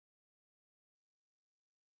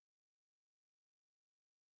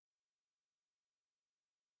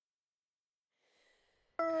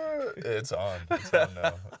It's on. It's on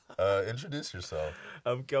now. Introduce yourself.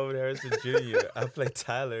 I'm Kelvin Harrison Jr. I play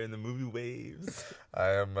Tyler in the movie Waves. I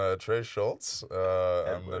am Trey Shults.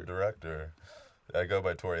 I'm the director. I go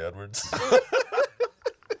by Trey Edwards.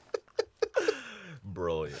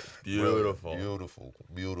 Brilliant. Beautiful. Beautiful.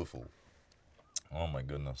 Beautiful. Oh my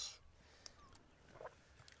goodness.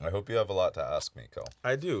 I hope you have a lot to ask me, Kel.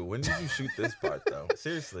 I do. When did you shoot this part, though?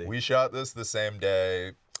 Seriously. We shot this the same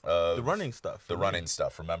day. The running stuff. The running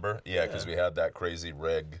stuff, remember? Yeah, because we had that crazy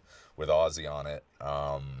rig with Ozzy on it.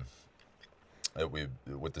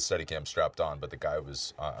 With the Steadicam strapped on, but the guy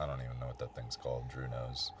was, I don't even know what that thing's called. Drew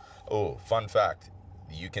knows. Oh, fun fact.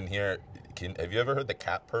 You can hear, have you ever heard the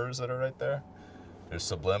cat purrs that are right there? There's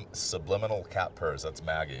subliminal cat purrs. That's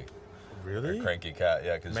Maggie. Really? Her cranky cat,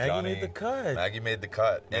 yeah, because Maggie made the cut. Maggie made the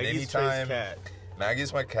cut. Maggie's and anytime, Trey's cat.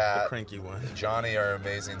 Maggie's my cat. The cranky one. Johnny, our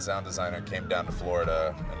amazing sound designer, came down to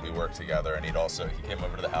Florida and we worked together. And he came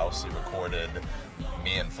over to the house. He recorded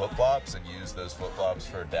me in flip-flops and used those flip-flops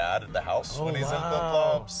for Dad at the house when he's in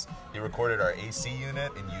flip-flops. He recorded our AC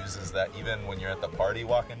unit and uses that even when you're at the party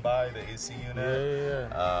walking by the AC unit.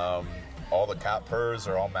 Yeah. All the cat purrs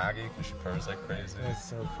are all Maggie because she purrs like crazy. That's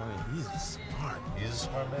so funny. He's smart. He's a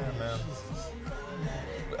smart man. Jesus.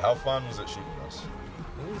 How fun was it shooting this?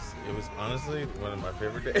 It was honestly one of my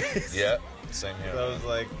favorite days. Yeah, same here. I was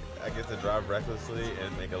like, I get to drive recklessly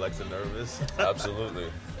and make Alexa nervous. Absolutely.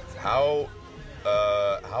 How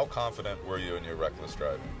confident were you in your reckless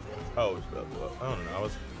driving? Oh, I don't know.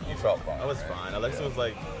 You felt fine. I was right? fine. Alexa was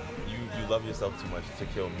like, you love yourself too much to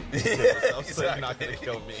kill me. So you're not gonna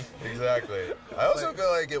kill me. Exactly. I also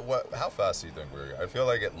feel like how fast do you think we were? I feel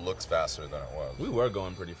like it looks faster than it was. We were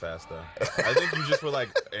going pretty fast though. I think you just were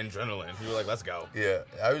like adrenaline. You were like, let's go. Yeah,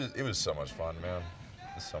 it was so much fun, man.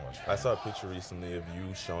 It was so much fun. I saw a picture recently of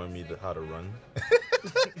you showing me how to run.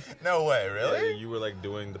 No way, really? Yeah, you were like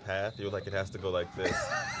doing the path. You were like, it has to go like this,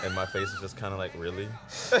 and my face is just kind of like, really?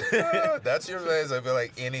 That's your face. I feel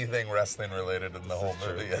like anything wrestling related in the whole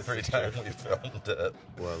movie every time we filmed it.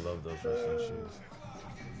 Well, I love those wrestling shoes.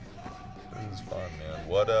 It was fun, man.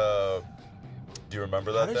 What do you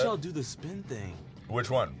remember that? How did y'all do the spin thing? Which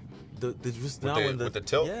one? With the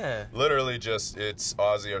tilt? Yeah. Literally it's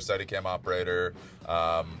Ozzy, our Steadicam operator.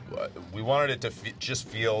 We wanted it to just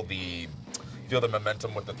feel the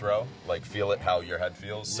momentum with the throw, like feel it how your head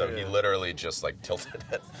feels. So he literally just like tilted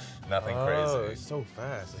it. Nothing crazy. Oh, it's so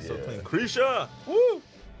fast. It's so clean. Krisha! Woo!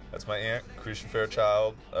 That's my aunt, Krisha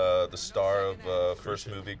Fairchild, the star of first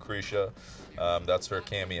movie, Krisha. That's her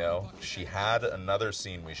cameo. She had another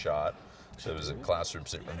scene we shot. So it was a classroom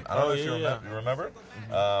scene. I don't know if you remember?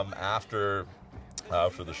 Mm-hmm. After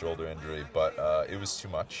the shoulder injury, but it was too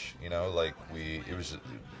much, like we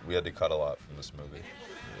had to cut a lot from this movie.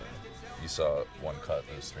 You saw one cut,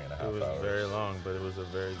 it was 3.5 hours. It was very long, but it was a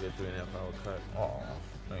very good 3.5 hour cut. Oh,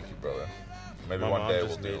 thank you, brother. Maybe My one mom day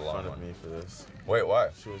just we'll do made a long fun one. of me for this. Wait, why?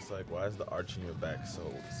 She was like, why is the arch in your back so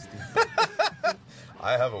steep?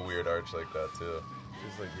 I have a weird arch like that too.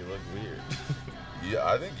 She's like, you look weird. Yeah,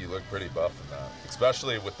 I think you look pretty buff in that,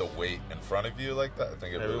 especially with the weight in front of you like that. I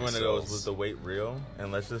think it really Everyone sells. goes, was the weight real?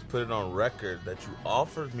 And let's just put it on record that you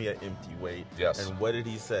offered me an empty weight. Yes. And what did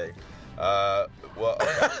he say? Well,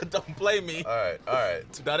 Don't blame me. all right.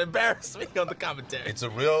 Do not embarrass me on the commentary. It's a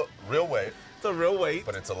real weight, It's a real weight.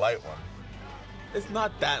 but it's a light one. It's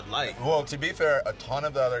not that light. Well, to be fair, a ton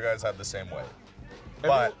of the other guys had the same weight.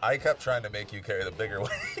 But I kept trying to make you carry the bigger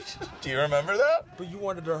weight. Do you remember that? But you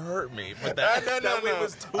wanted to hurt me. But that, No. that weight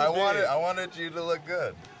was too big. I wanted you to look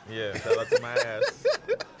good. Yeah, shout out to my ass.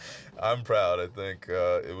 I'm proud. I think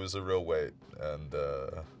it was a real weight, and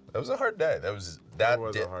that was a hard day. That was a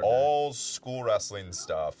hard day. all school wrestling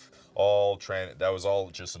stuff, all training. That was all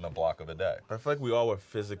just in a block of a day. I feel like we all were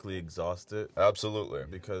physically exhausted Absolutely.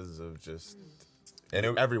 because of just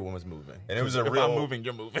And everyone was moving. And it was a if real. I'm moving,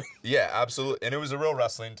 you're moving. Yeah, absolutely. And it was a real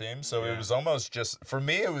wrestling team, so it was almost just, for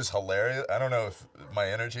me, it was hilarious. I don't know if my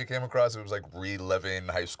energy came across. It was like reliving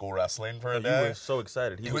high school wrestling for a You day. were so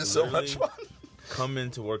excited. He It was so much fun. Come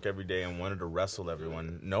into work every day and wanted to wrestle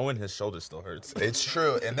everyone, knowing his shoulder still hurts. It's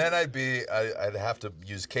true. And then I'd have to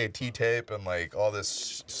use KT tape and like all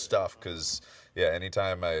this stuff because, yeah,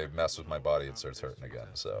 anytime I mess with my body, it starts hurting again.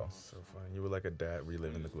 So fun. You were like a dad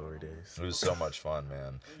reliving the glory days. it was so much fun,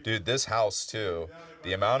 man. Dude, this house too,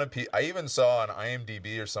 the amount of people, I even saw on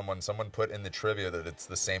IMDb or someone put in the trivia that it's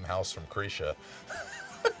the same house from Krisha.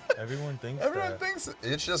 Everyone thinks Everyone thinks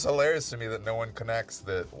it's just hilarious to me that no one connects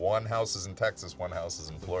that one house is in Texas, one house is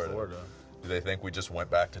in Florida. Do they think we just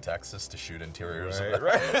went back to Texas to shoot interiors?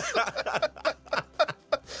 Right.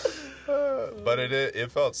 But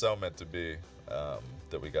it felt so meant to be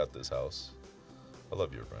that we got this house. I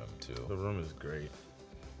love your room too. The room is great.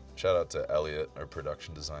 Shout out to Elliot, our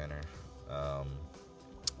production designer.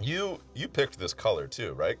 You picked this color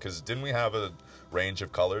too, right? Because didn't we have a range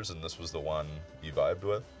of colors and this was the one you vibed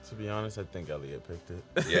with? To be honest, I think Elliot picked it.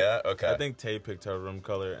 Yeah? Okay. I think Tay picked her room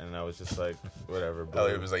color, and I was just like, whatever. Blue.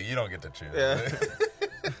 Elliot was like, you don't get to choose. Yeah.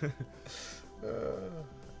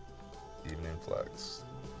 Evening flex.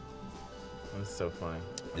 It's so funny.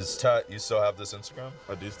 You still have this Instagram?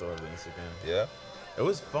 I do still have the Instagram. Yeah? It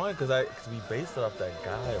was fun because we based it off that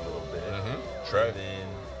guy a little bit. Trey. And then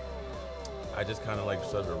I just kind of like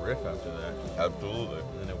started to riff after that. Absolutely.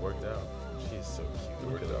 And then it worked out. She's so cute. It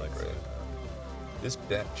worked out Alexa. great. This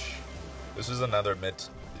bench. This is another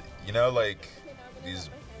you know, like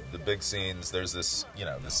the big scenes. There's this, you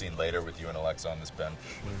know, the scene later with you and Alexa on this bench.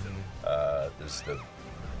 There's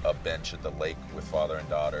a bench at the lake with father and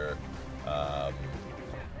daughter.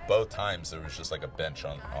 Both times there was just like a bench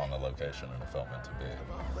on the location in the film meant to be.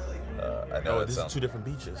 I know this is two different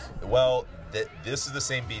beaches. Well, this is the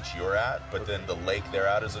same beach you're at, but then the lake they're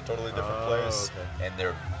at is a totally different place. Okay.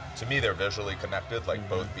 And to me, they're visually connected. Like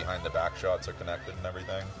both behind the back shots are connected and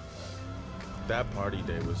everything. That party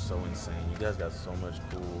day was so insane. You guys got so much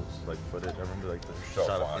cool like footage. I remember like the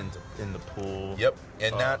shot in the pool. Yep,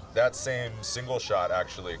 and that same single shot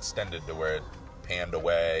actually extended to where it panned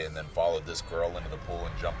away and then followed this girl into the pool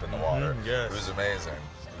and jumped in the water. Yes. It was amazing.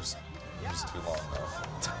 It was too long though.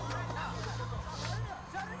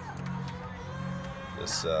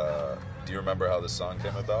 This, do you remember how this song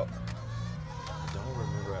came about? I don't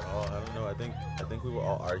remember at all. I don't know. I think we were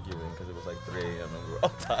all arguing because it was like 3 a.m. and we were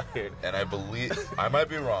all tired. And I believe, I might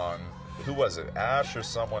be wrong. Who was it? Ash or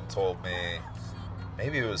someone told me,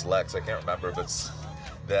 maybe it was Lex, I can't remember, but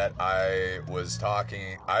that I was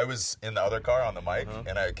in the other car on the mic,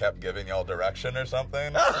 and I kept giving y'all direction or something,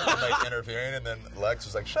 and like interfering, and then Lex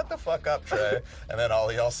was like, shut the fuck up, Trey. And then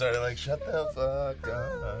all y'all started like, shut the fuck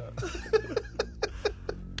up.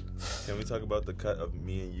 Can we talk about the cut of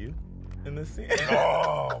me and you in this scene?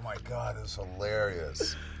 Oh my god, it's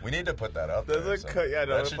hilarious. We need to put that up There's there. a cut, yeah,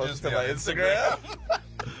 no, that should just be my on Instagram.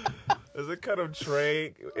 There's a cut of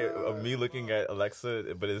Trey, of me looking at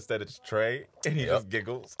Alexa, but instead it's Trey, and he just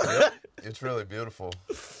giggles. Yep. It's really beautiful.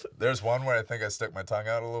 There's one where I think I stick my tongue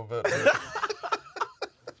out a little bit.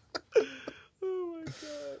 Oh my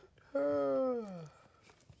god.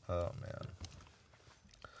 Oh man.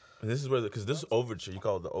 And this is where, because this overture, you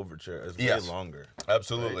call it the overture, is way longer.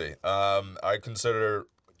 Absolutely. Right? I consider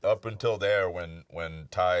up until there, when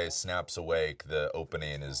Ty snaps awake, the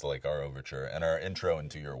opening is like our overture and our intro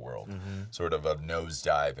into your world. Sort of a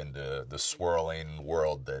nosedive into the swirling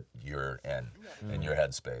world that you're in your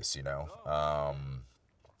headspace, you know.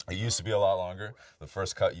 It used to be a lot longer. The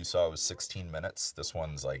first cut you saw was 16 minutes. This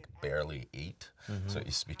one's like barely 8, so it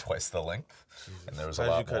used to be twice the length. Jesus. And there was a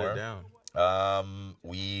lot more. How did you cut it down?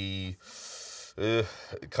 We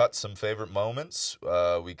cut some favorite moments.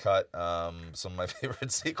 We cut some of my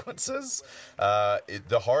favorite sequences.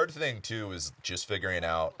 The hard thing too is just figuring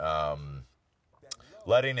out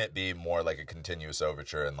letting it be more like a continuous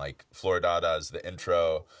overture, and like Floridada is the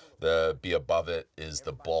intro, the Be Above It is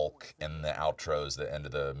the bulk, and the outro is the end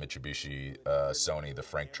of the Mitsubishi Sony, the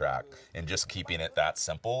Frank track, and just keeping it that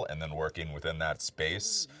simple and then working within that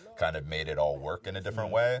space kind of made it all work in a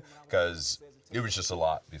different way, because it was just a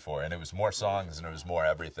lot before, and it was more songs and it was more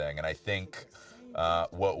everything. And I think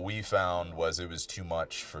what we found was it was too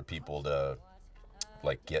much for people to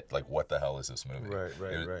like get like, what the hell is this movie?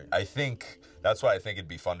 Right. I think that's why I think it'd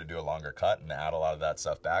be fun to do a longer cut and add a lot of that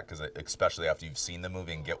stuff back, because especially after you've seen the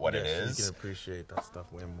movie and get what it is, you can appreciate that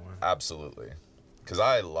stuff way more. Absolutely. Because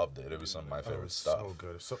I loved it. It was some of my favorite stuff. So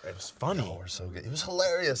good. It was funny. Oh, it was so good. It was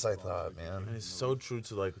hilarious, I thought, man. And it's so true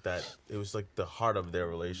to like that. It was like the heart of their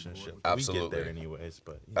relationship. Absolutely. We get there anyways,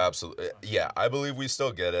 but Absolutely. Yeah, I believe we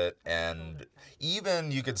still get it. And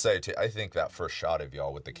even you could say, I think that first shot of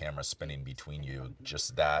y'all with the camera spinning between you,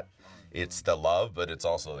 just that, it's the love, but it's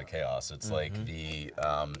also the chaos. It's like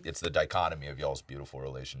it's the dichotomy of y'all's beautiful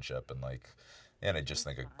relationship, and like, and I just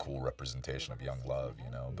think a cool representation of young love,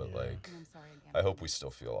 you know. But like, I hope we still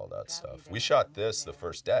feel all that stuff. We shot this the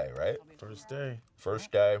first day, right? First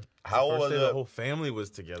day. How was it? The whole family was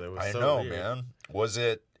together. It was I so know, weird. man. Was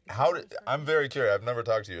it? I'm very curious. I've never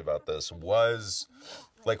talked to you about this. Was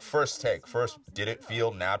like first take. Did it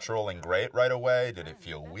feel natural and great right away? Did it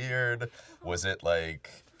feel weird? Was it like?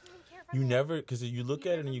 You never, because you look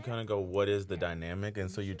at it and you kind of go, what is the dynamic?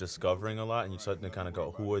 And so you're discovering a lot, and you start to kind of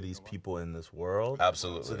go, who are these people in this world?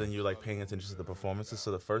 Absolutely. So then you're like paying attention to the performances.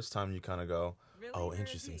 So the first time you kind of go, oh,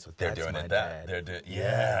 interesting. So they're that's doing my it dad.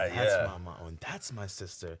 Yeah. That's my mom. And that's my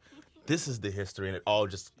sister. this is the history, and it all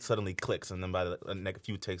just suddenly clicks, and then by the next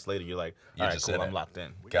few takes later, you're like, all right, cool, I'm locked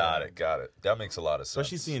in. Got it. That makes a lot of sense.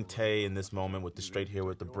 Especially seeing Tay in this moment with the straight hair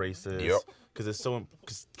with the braces. Yep. Because it's so,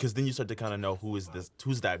 because then you start to kind of know who's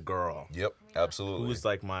that girl. Yep, absolutely. Who's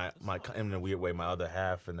like my in a weird way, my other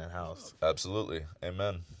half in that house. Absolutely,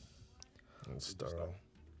 amen. Starro.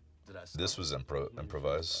 This was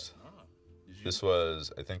improvised. This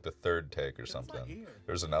was, I think, the third take or something.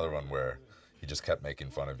 There was another one where he just kept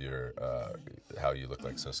making fun of your how you look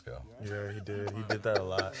like Cisco. Yeah, he did. He did that a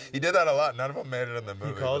lot. He did that a lot. None of them made it in the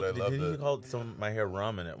movie, but I loved it. He called my hair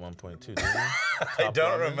ramen at one point too, didn't he? I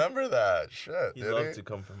don't remember that. Shit, he loved to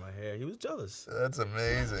come for my hair. He was jealous. That's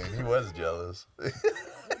amazing. He was jealous.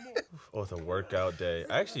 Oh, it's a workout day.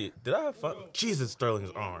 Actually, did I have fun? Jesus,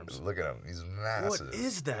 Sterling's arms. Look at him. He's massive. What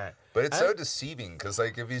is that? But it's so deceiving because,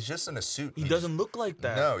 like, if he's just in a suit, he doesn't look like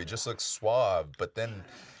that. No, he just looks suave. But then,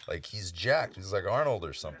 like, he's jacked. He's like Arnold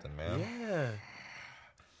or something, man. Yeah.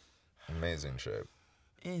 Amazing shape.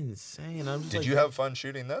 Insane. Did you have fun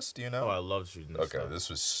shooting this? Do you know? Oh, I love shooting this stuff. Okay, this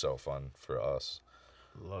was so fun for us.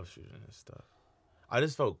 Love shooting this stuff. I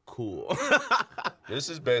just felt cool. This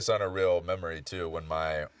is based on a real memory, too, when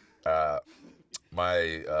my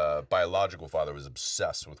biological father was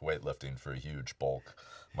obsessed with weightlifting for a huge bulk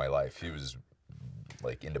of my life. He was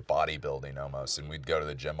like into bodybuilding almost, and we'd go to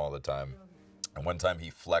the gym all the time. And one time he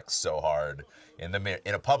flexed so hard in the mirror,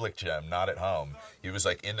 in a public gym, not at home. He was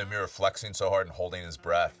like in the mirror flexing so hard and holding his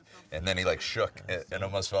breath. And then he like shook and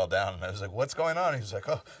almost fell down. And I was like, what's going on? And he was like,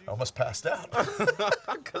 oh, I almost passed out.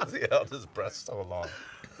 Because he held his breath so long.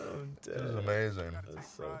 It was amazing.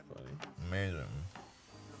 That's so funny. Amazing.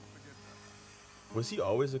 Was he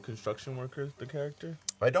always a construction worker, the character?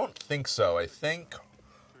 I don't think so. I'm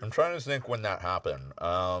trying to think when that happened.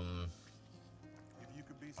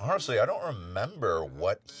 Honestly, I don't remember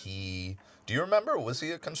do you remember? Was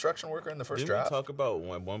he a construction worker in the first draft? Didn't we talk about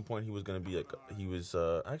at one point he was going to be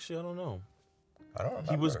actually, I don't know. I don't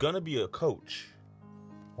remember. He was going to be a coach.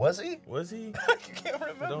 Was he? Was he? I can't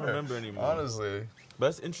remember. I don't remember anymore. Honestly. But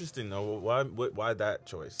that's interesting, though. Why that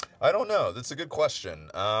choice? I don't know. That's a good question.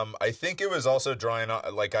 I think it was also drawing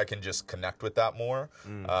on, like, I can just connect with that more.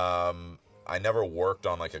 I never worked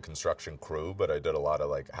on, like, a construction crew, but I did a lot of,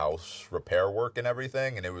 like, house repair work and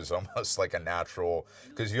everything, and it was almost like a natural,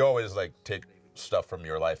 because you always, like, take stuff from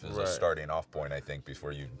your life as a starting off point, I think,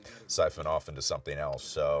 before you siphon off into something else.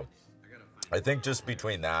 So I think just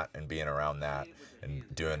between that and being around that and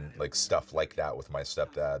doing, like, stuff like that with my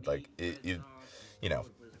stepdad, like, you know,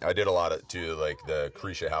 I did a lot of, too, like, the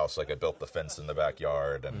Carisha house, like, I built the fence in the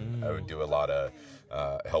backyard, and I would do a lot of,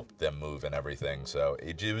 help them move and everything, so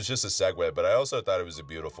it was just a segue, but I also thought it was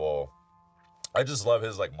I just love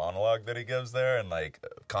his, like, monologue that he gives there, and, like,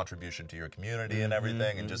 contribution to your community and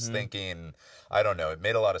everything, and just thinking, I don't know, it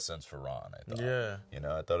made a lot of sense for Ron, I thought. Yeah. You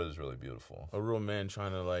know, I thought it was really beautiful. A real man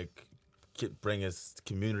trying to, like, bring his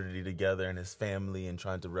community together and his family and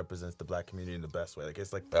trying to represent the black community in the best way. Like,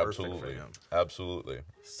 it's, like, perfect for him. Absolutely.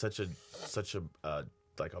 Such a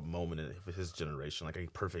like a moment of his generation, like a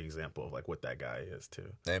perfect example of like what that guy is too.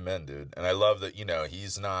 Amen, dude. And I love that, you know,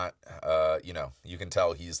 he's not, you know, you can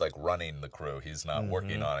tell he's like running the crew. He's not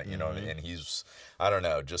working on it, you know, and he's, I don't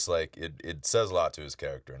know, just like it says a lot to his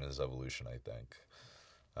character and his evolution, I think.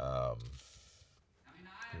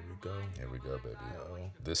 Here we go,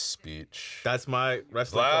 baby. This speech. That's my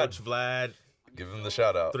wrestling coach, Vlad. Give him the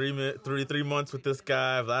shout out. 3 months with this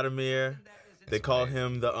guy, Vladimir. They call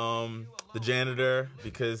him the janitor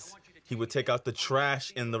because he would take out the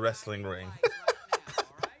trash in the wrestling ring.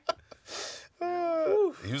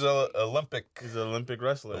 He was an Olympic. He's an Olympic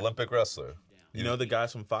wrestler. You know the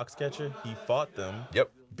guys from Foxcatcher? He fought them.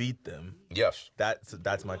 Yep. Beat them. Yes.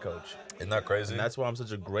 That's my coach. Isn't that crazy? And that's why I'm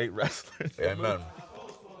such a great wrestler. Amen.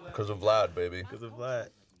 Because of Vlad, baby. Because of Vlad.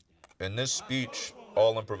 In this speech,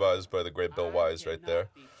 all improvised by the great Bill Wise right there.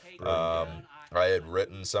 I had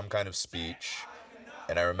written some kind of speech,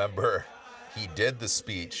 and I remember he did the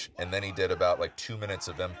speech, and then he did about like 2 minutes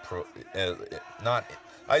of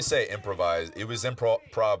I say improvise. It was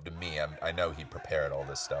improv to me. I know he prepared all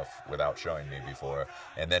this stuff without showing me before,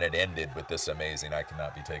 and then it ended with this amazing "I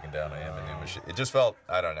cannot be taken down, I am a new machine." It just felt,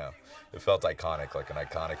 I don't know, it felt iconic, like an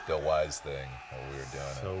iconic Bill Wise thing while we were doing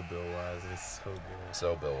it. So Bill Wise, it's so good.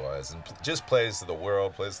 So Bill Wise, and just plays the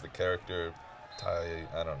world, plays the character.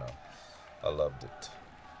 I don't know. I loved it.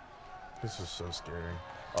 This was so scary.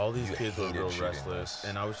 All these kids were real wrestlers,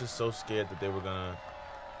 and I was just so scared that they were gonna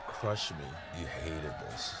crush me. You hated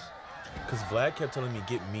this. Because Vlad kept telling me,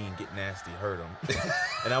 get mean, get nasty, hurt him.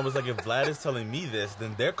 And I was like, if Vlad is telling me this,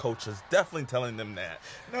 then their coach is definitely telling them that.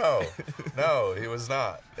 No, he was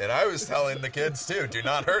not. And I was telling the kids, too, do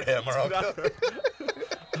not hurt him or I'll kill him.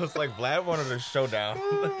 I was like, Vlad wanted a showdown.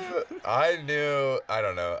 I knew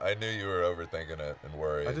you were overthinking it and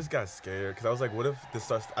worried. I just got scared because I was like, what if this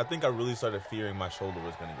starts? I think I really started fearing my shoulder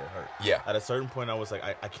was going to get hurt. Yeah. At a certain point, I was like,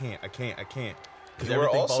 I can't. Because You were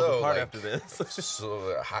everything also falls apart like, after this.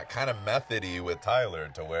 so kind of methody with Tyler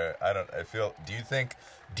to where do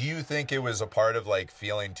you think it was a part of like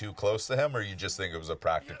feeling too close to him, or you just think it was a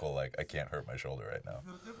practical like I can't hurt my shoulder right now?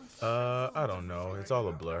 I don't know. It's all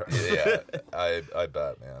a blur. Yeah, I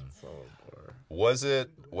bet, man. It's all a blur. Was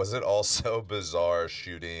it also bizarre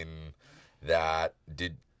shooting that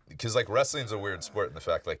because like wrestling's a weird sport in the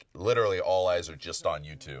fact like literally all eyes are just on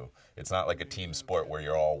you two. It's not like a team sport where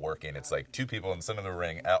you're all working. It's like two people in the center of the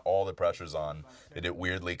ring, all the pressure's on. Did it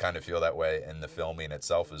weirdly kind of feel that way in the filming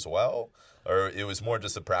itself as well? Or it was more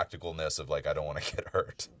just the practicalness of like, I don't want to get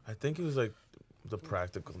hurt? I think it was like the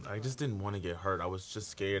practical. I just didn't want to get hurt. I was just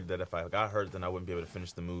scared that if I got hurt, then I wouldn't be able to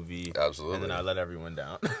finish the movie. Absolutely. And then I let everyone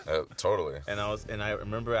down. Totally. And I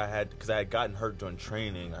remember because I had gotten hurt during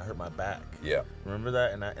training. I hurt my back. Yeah. Remember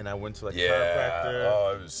that? And I went to like a chiropractor.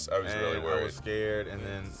 Oh, I was really worried. I was scared,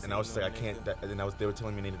 and I was just like, I can't. And then they were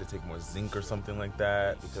telling me I needed to take more zinc or something like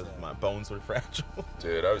that because my bones were fragile.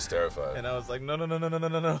 Dude, I was terrified. And I was like,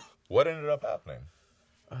 no. What ended up happening?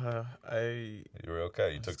 You were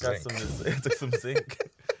okay. You took zinc. I took some zinc.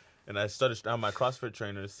 And I started. Now my CrossFit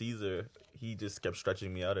trainer Caesar, he just kept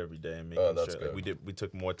stretching me out every day and making sure. Good. Like, we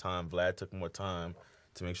took more time. Vlad took more time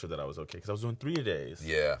to make sure that I was okay because I was doing 3 days.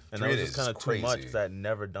 Yeah, and that was just kind of too much because I had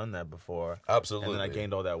never done that before. Absolutely. And then I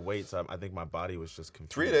gained all that weight, so I think my body was just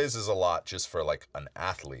confused. 3 days is a lot just for like an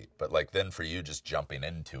athlete, but like then for you just jumping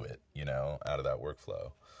into it, out of that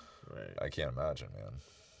workflow. Right. I can't imagine, man.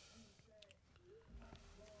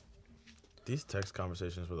 These text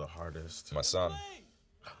conversations were the hardest. My son.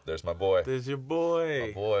 There's my boy. There's your boy.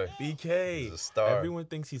 My boy. BK. He's a star. Everyone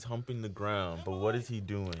thinks he's humping the ground, but what is he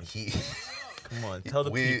doing? Come on, tell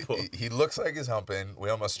the people. He looks like he's humping. We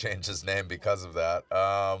almost changed his name because of that.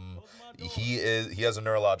 He has a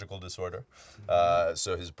neurological disorder,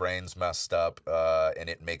 so his brain's messed up, and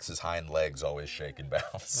it makes his hind legs always shake and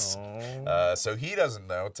bounce. So he doesn't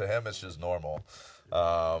know. To him, it's just normal.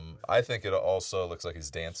 I think it also looks like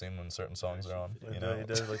he's dancing when certain songs are on. He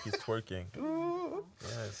does like he's twerking.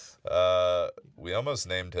 Yes. We almost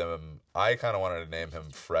named him. I kind of wanted to name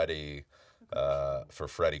him Freddie. For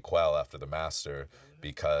Freddie Quell after the Master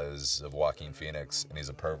because of Joaquin Phoenix, and he's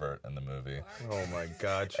a pervert in the movie. Oh my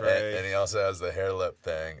God, Trey! And he also has the hair lip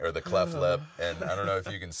thing or the cleft lip, and I don't know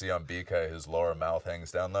if you can see on BK his lower mouth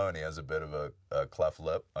hangs down low, and he has a bit of a cleft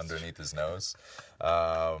lip underneath his nose.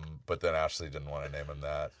 But then Ashley didn't want to name him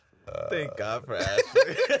that. Thank God for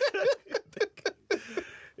Ashley.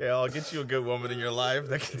 Yeah, I'll get you a good woman in your life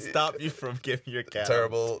that can stop you from giving your cat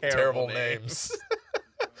terrible names.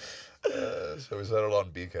 So we settled on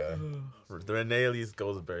BK. The Renee Elise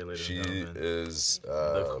goes very late. She is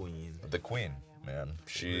the queen. The queen, man.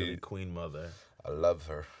 Really queen mother. I love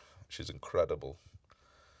her. She's incredible.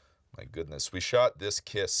 My goodness. We shot this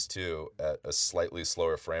kiss too at a slightly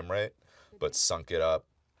slower frame rate, but sunk it up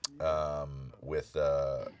with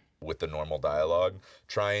the normal dialogue.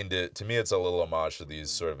 Trying to me, it's a little homage to these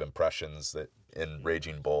sort of impressions that in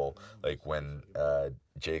Raging Bull, like when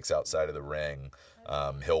Jake's outside of the ring.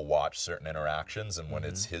 He'll watch certain interactions, and when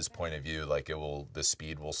it's his point of view, like the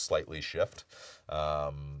speed will slightly shift.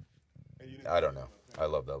 I don't know. I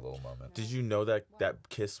love that little moment. Did you know that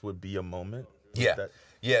kiss would be a moment? Yeah.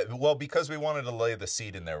 Well, because we wanted to lay the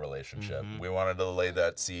seed in their relationship. We wanted to lay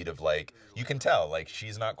that seed of like, you can tell, like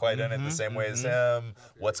she's not quite in it the same way as him.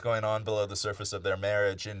 What's going on below the surface of their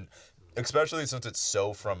marriage, and especially since it's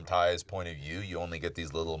so from Ty's point of view, you only get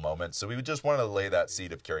these little moments. So we just wanted to lay that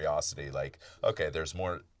seed of curiosity. Like, okay, there's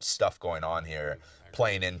more stuff going on here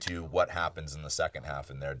playing into what happens in the second half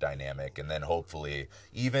in their dynamic. And then hopefully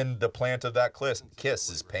even the plant of that kiss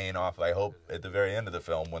is paying off, I hope, at the very end of the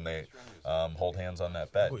film when they hold hands on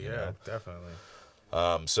that bed. Oh, yeah, definitely.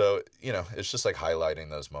 So, it's just like highlighting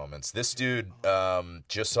those moments. This dude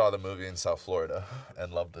just saw the movie in South Florida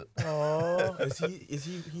and loved it. Oh,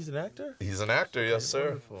 he's an actor? He's an actor, yes,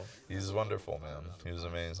 sir. Wonderful. He's wonderful, man. He was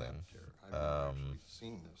amazing.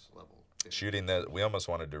 Shooting that, we almost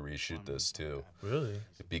wanted to reshoot this too. Really?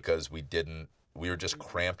 Because we were just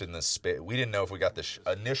cramped in this space. We didn't know if we got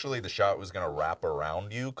initially the shot was going to wrap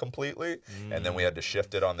around you completely, and then we had to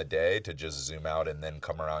shift it on the day to just zoom out and then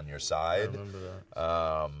come around your side. I remember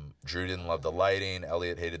that. Drew didn't love the lighting.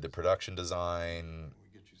 Elliot hated the production design.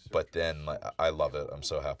 But then I love it. I'm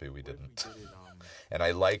so happy we didn't. And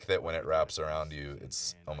I like that when it wraps around you,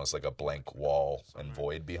 it's almost like a blank wall and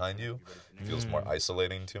void behind you. It feels more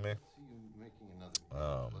isolating to me.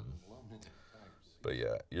 But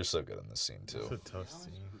yeah, you're so good in this scene too. It's a tough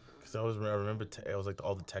scene. Because I remember it was like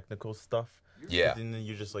all the technical stuff. Yeah. And then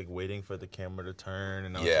you're just like waiting for the camera to turn,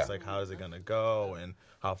 and I was just like, how is it gonna go, and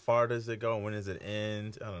how far does it go, and when does it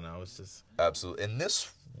end? I don't know. It's just absolutely. And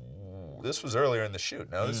this was earlier in the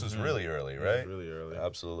shoot. No, this was really early, right? It was really early.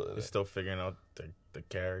 Absolutely. They're still figuring out the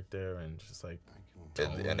character, and just like,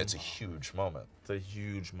 and it's a huge moment. It's a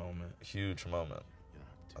huge moment. Huge moment.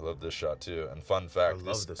 I love this shot too. And fun fact,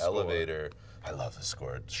 this elevator. I love the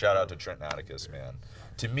score. Shout out to Trent Atticus, man.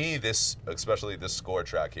 To me, especially this score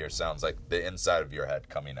track here, sounds like the inside of your head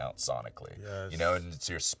coming out sonically. Yes. You know, and it's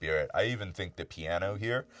your spirit. I even think the piano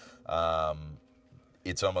here,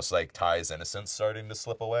 it's almost like Ty's innocence starting to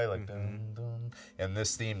slip away, like dun, dun. And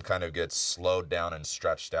this theme kind of gets slowed down and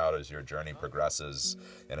stretched out as your journey progresses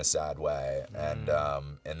in a sad way.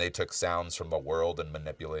 And they took sounds from the world and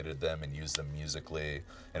manipulated them and used them musically.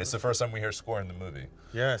 And it's the first time we hear score in the movie.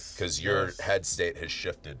 Yes. Because your head state has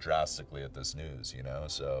shifted drastically at this news, you know.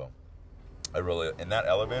 So I really, in that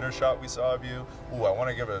elevator shot we saw of you, I want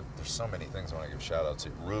to give there's so many things I want to give a shout out to.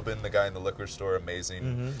 Ruben, the guy in the liquor store,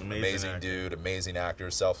 amazing dude, amazing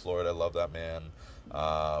actor, South Florida, love that man.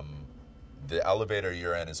 The elevator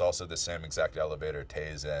you're in is also the same exact elevator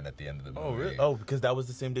Tay's in at the end of the movie. Oh, really? Oh, because that was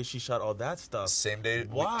the same day she shot all that stuff. Same day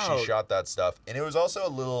she shot that stuff. And it was also a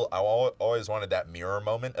little, I always wanted that mirror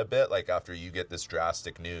moment a bit, like after you get this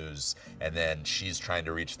drastic news and then she's trying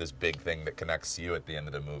to reach this big thing that connects you at the end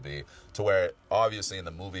of the movie, to where obviously in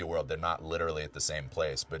the movie world they're not literally at the same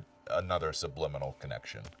place, but another subliminal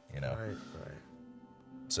connection, you know? Right.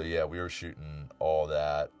 So yeah, we were shooting all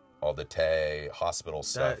that. All the Tay hospital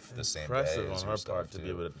stuff the same day. Impressive on her part to be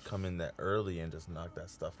able to come in that early and just knock that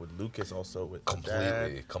stuff with Lucas, also with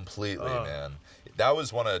completely, man. That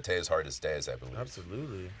was one of Tay's hardest days, I believe.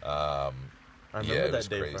 Absolutely. I remember that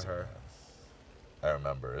day crazy, for her. Man. I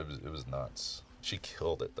remember it was nuts. She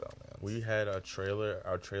killed it though, man. We had our trailer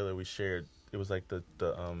we shared. It was like the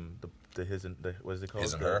his and the what is it called?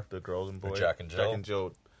 His and her? The girls and boys. Jack and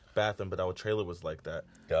Jill bathroom, but our trailer was like that.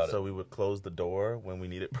 So we would close the door when we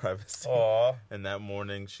needed privacy. Aww. And that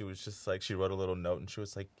morning she was just like, she wrote a little note and she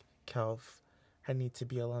was like, Kelv, I need to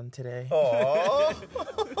be alone today. Aww.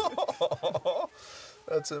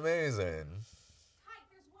 That's amazing.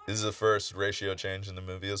 This is the first ratio change in the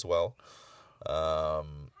movie as well.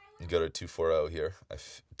 You go to 240 here.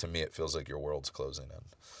 To me, it feels like your world's closing in.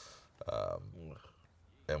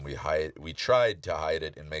 And we tried to hide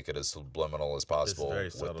it and make it as subliminal as possible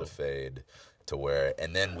with the fade, to where,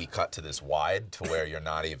 and then we cut to this wide to where you're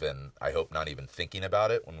not even, I hope not even thinking about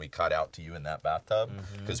it when we cut out to you in that bathtub,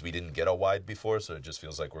 because we didn't get a wide before, so it just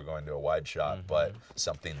feels like we're going to a wide shot, but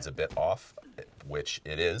something's a bit off, which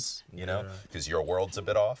it is, you know, because your world's a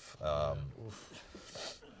bit off. I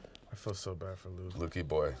feel so bad for Luke. Lukey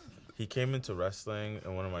boy. He came into wrestling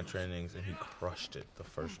in one of my trainings and he crushed it the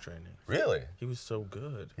first training. Really? He was so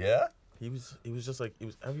good. Yeah? He was just like,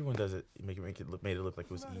 everyone does it, made it look like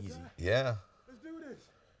it was easy. Yeah. Let's do this.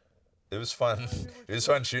 It was fun. It was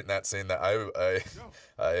fun shooting that scene. That I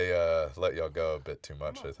let y'all go a bit too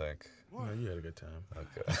much, I think. No, you had a good time.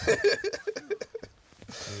 Okay.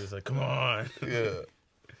 He was like, come on. Yeah.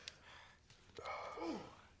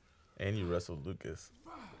 And you wrestled Lucas.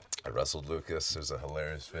 I wrestled Lucas. There's a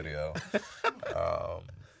hilarious video.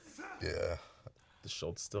 Yeah. The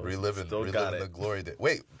Shults still reliving got the glory day.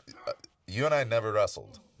 Wait, you and I never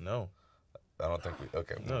wrestled. No. I don't think we.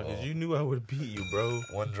 Okay. No, because you knew I would beat you, bro.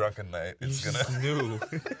 One drunken night. It's you just knew.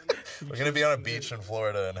 We're gonna be on a beach in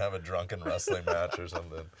Florida and have a drunken wrestling match or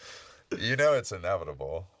something. You know it's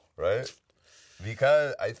inevitable, right?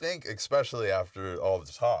 Because I think, especially after all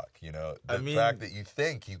the talk, you know, the fact that you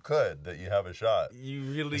think you could, that you have a shot,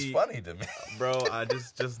 it's funny to me. Bro, I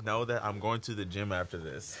just know that I'm going to the gym after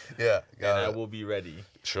this. Yeah. And I will be ready.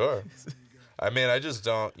 Sure. I mean, I just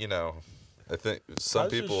don't, you know, I think some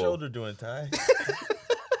people... How's your shoulder doing, Ty?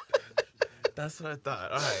 That's what I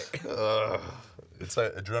thought. All right. It's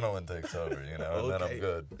like adrenaline takes over, you know, and then I'm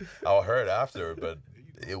good. I'll hurt after, but...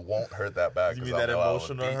 It won't hurt that bad. You mean that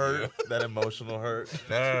emotional hurt? That emotional hurt?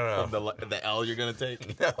 No. From the L you're going to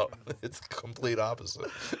take? No, it's complete opposite.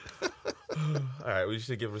 All right, we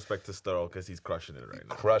should give respect to Sterl because he's crushing it right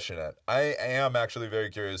now. Crushing it. I am actually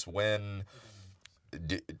very curious, when...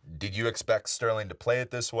 Did you expect Sterling to play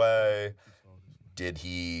it this way? did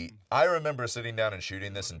he? I remember sitting down and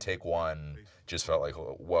shooting this, and take one just felt like,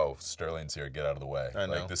 whoa, Sterling's here, get out of the way. I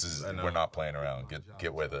know. Like, this is, we're not playing around.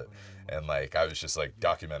 Get with it. And like, I was just like,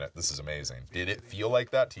 document it. This is amazing. Did it feel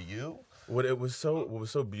like that to you? What was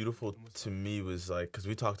so beautiful to me was like, because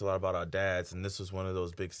we talked a lot about our dads, and this was one of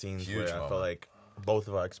those big scenes where I felt like both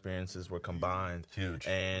of our experiences were combined. Huge.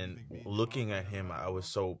 And looking at him, I was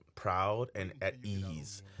so proud and at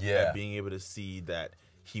ease. Yeah. At being able to see that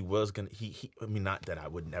he was gonna. I mean, not that I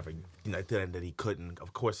would never. Not that he couldn't.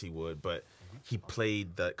 Of course he would, but he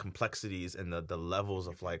played the complexities and the levels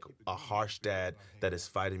of like a harsh dad that is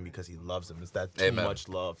fighting because he loves him. It's that too much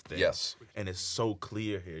love thing. Yes. And it's so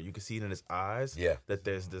clear here. You can see it in his eyes. Yeah. That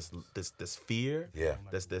there's this fear. Yeah.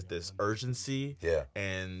 There's this urgency. Yeah.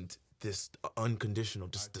 And this unconditional,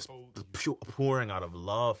 just this pure pouring out of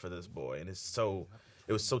love for this boy, and it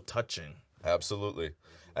was so touching. Absolutely.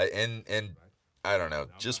 And I don't know,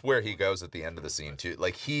 just where he goes at the end of the scene too.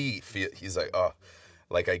 Like he's like, oh,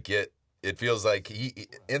 like I get. It feels like he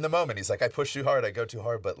in the moment he's like, I push too hard, I go too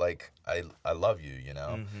hard, but like I love you, you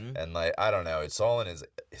know. And like, I don't know, it's all in his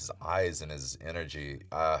eyes and his energy.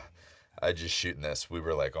 I just shooting this, we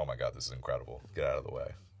were like, oh my god, this is incredible. Get out of the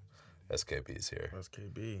way. SKB's here.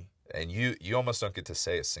 SKB. And you almost don't get to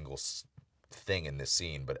say a single thing in this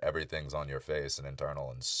scene, but everything's on your face and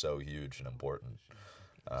internal and so huge and important.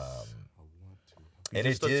 And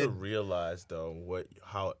it did to realize though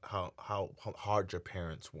how hard your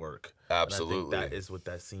parents work. Absolutely. And I think that is what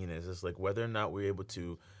that scene is. It's like whether or not we're able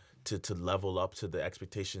to level up to the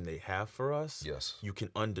expectation they have for us. Yes. You can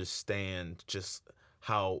understand just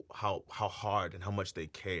how hard and how much they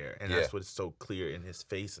care, and that's what's so clear in his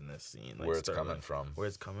face in this scene. Like where it's coming from. Where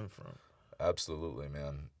it's coming from. Absolutely,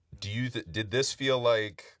 man. Did this feel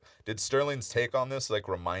like? Did Sterling's take on this like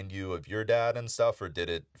remind you of your dad and stuff, or did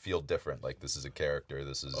it feel different? Like this is a character.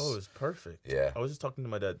 This is. Oh, it's perfect. Yeah. I was just talking to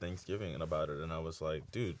my dad Thanksgiving and about it, and I was like,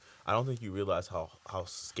 dude, I don't think you realize how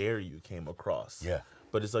scary you came across. Yeah.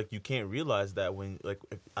 But it's like you can't realize that when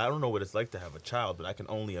I don't know what it's like to have a child, but I can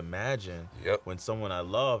only imagine when someone I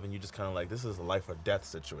love and you just kind of like, this is a life or death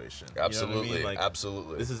situation. Absolutely, you know what I mean? Like,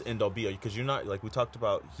 absolutely. This is end all be all, because you're not, like we talked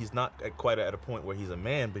about, he's not quite at a point where he's a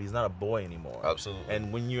man, but he's not a boy anymore. Absolutely.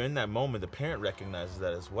 And when you're in that moment, the parent recognizes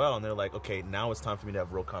that as well, and they're like, okay, now it's time for me to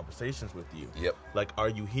have real conversations with you. Yep. Like, are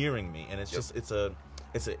you hearing me? And it's just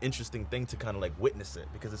it's an interesting thing to kind of like witness it,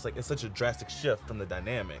 because it's like it's such a drastic shift from the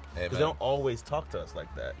dynamic. Because they don't always talk to us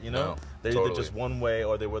like that, you know? No, They're totally. either just one way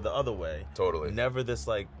or they were the other way. Totally. Never this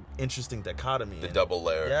like interesting dichotomy. The double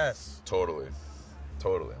layer. Yes. Totally,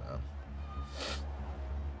 man.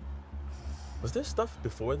 Was there stuff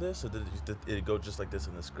before this, or did it go just like this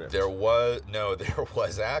in the script? There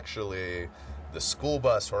was actually the school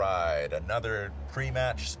bus ride, another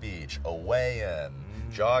pre-match speech, a weigh-in,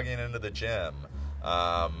 jogging into the gym.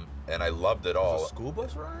 And I loved it all. Was it a school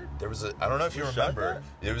bus ride? There was I don't know if you remember.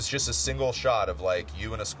 It was just a single shot of like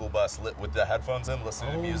you in a school bus lit with the headphones in,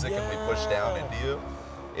 listening to music, and we pushed down into you.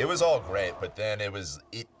 It was all great, but then it was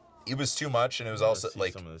too much, and it was also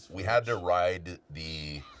like we had to ride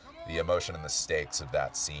the emotion and the stakes of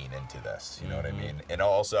that scene into this. You know what I mean? And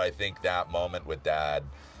also, I think that moment with Dad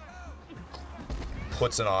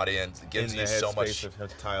puts an audience, gives you so much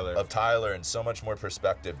of Tyler and so much more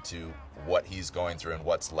perspective to what he's going through and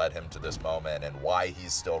what's led him to this moment and why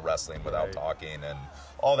he's still wrestling without talking and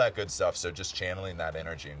all that good stuff. So just channeling that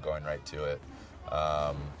energy and going right to it.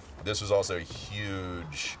 This was also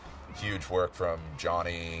huge work from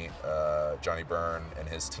Johnny Byrne and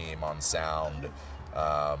his team on sound.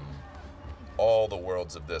 All the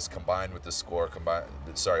worlds of this combined with the score,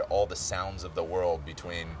 all the sounds of the world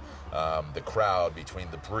between the crowd,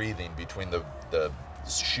 between the breathing, between the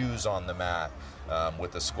shoes on the mat,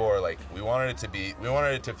 with the score, like we wanted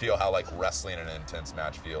it to feel how like wrestling in an intense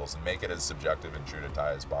match feels, and make it as subjective and true to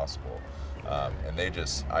Ty as possible. And I'm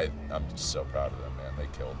just so proud of them, man. They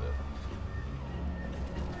killed it.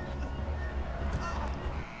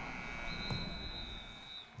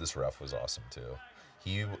 This ref was awesome too.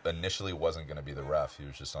 He initially wasn't going to be the ref. He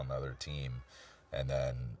was just on the other team. And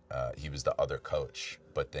then he was the other coach.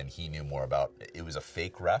 But then he knew more about it. Was a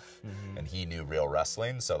fake ref, and he knew real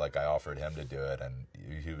wrestling. So like I offered him to do it, and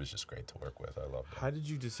he was just great to work with. I loved it. How did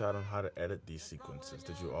you decide on how to edit these sequences?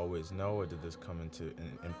 Did you always know, or did this come in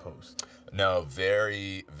post? No,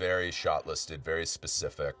 very, very shot listed, very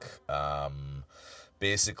specific.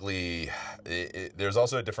 basically, there's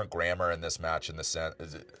also a different grammar in this match in the sense.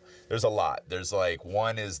 There's a lot. There's like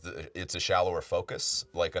one is it's a shallower focus.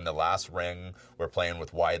 Like in the last ring, we're playing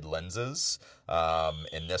with wide lenses.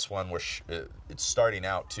 In this one, it's starting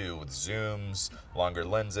out too with zooms, longer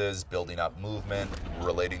lenses, building up movement,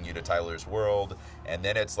 relating you to Tyler's world, and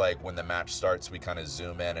then it's like when the match starts, we kind of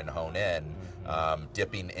zoom in and hone in,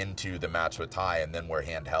 dipping into the match with Ty, and then we're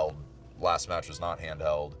handheld. Last match was not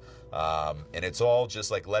handheld, and it's all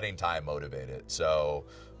just like letting Ty motivate it. So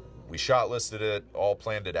we shot listed it, all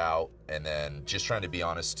planned it out, and then just trying to be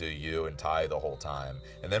honest to you and Ty the whole time.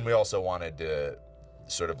 And then we also wanted to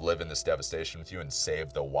sort of live in this devastation with you and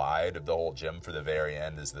save the wide of the whole gym for the very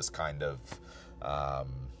end as this kind of,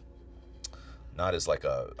 not as like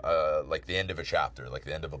like the end of a chapter, like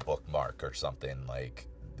the end of a bookmark or something, like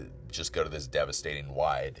just go to this devastating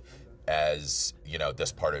wide as, you know,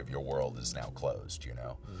 this part of your world is now closed, you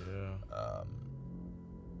know? Yeah.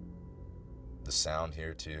 The sound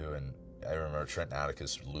here too, and I remember Trent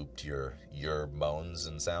Atticus looped your moans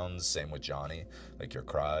and sounds, same with Johnny, like your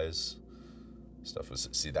cries. Stuff was,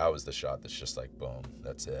 see, that was the shot that's just like, boom,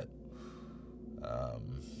 that's it.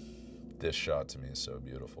 This shot to me is so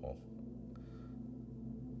beautiful.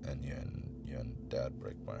 And you and Dad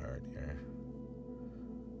break my heart here.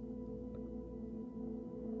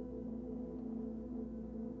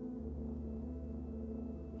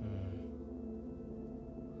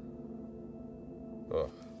 Oh,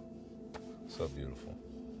 so beautiful.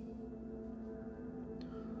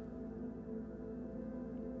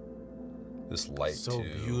 This light so too.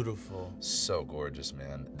 beautiful. So gorgeous,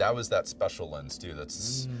 man. That was that special lens too.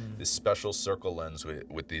 That's this special circle lens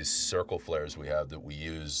with these circle flares we have that we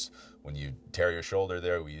use when you tear your shoulder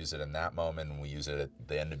there. We use it in that moment, and we use it at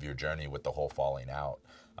the end of your journey with the whole falling out.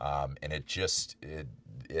 And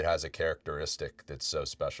it has a characteristic that's so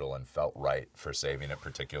special and felt right for saving at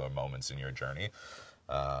particular moments in your journey.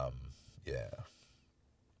 Yeah.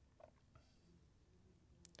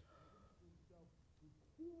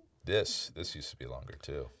 This used to be longer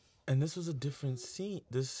too. And this was a different scene.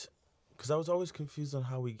 Because I was always confused on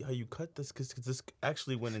how you cut this, because this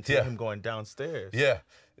actually went into him going downstairs. Yeah,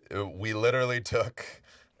 we literally took.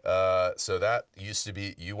 So that used to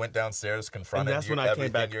be, you went downstairs, confronted and that's when I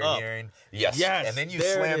came back you're up. hearing. Yes, and then you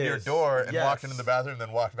there slammed your door and walked into Yes. the bathroom,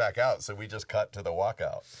 then walked back out. So we just cut to the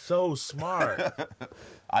walkout. So smart.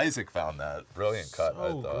 Isaac found that brilliant cut. I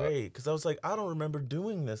So thought. great. Because I was like, I don't remember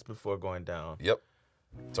doing this before going down. Yep,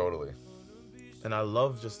 totally. And I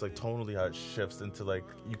love just like tonally how it shifts into like,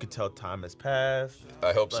 you could tell time has passed.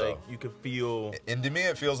 I hope so. Like you could feel. And to me,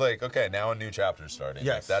 it feels like, okay, now a new chapter's starting.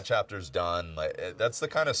 Yes. Like, that chapter's done. Like that's the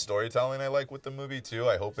kind of storytelling I like with the movie too.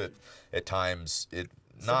 I hope it, at times,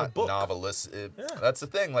 not like a book. novelist. Yeah. That's the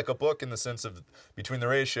thing, like a book in the sense of between the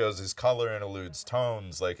ratios is color interludes,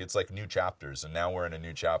 tones. Like it's like new chapters, and now we're in a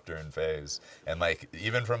new chapter and phase. And like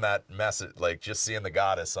even from that message, like just seeing the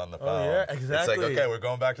goddess on the phone. Oh yeah, exactly. It's like, okay, we're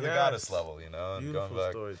going back to the Yes. goddess level, you know, and Beautiful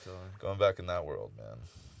storytelling. going back in that world, man.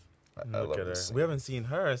 I Look love at her. this scene. We haven't seen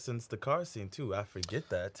her since the car scene too. I forget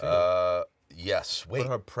that too. Yes. Wait. But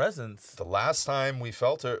her presence. The last time we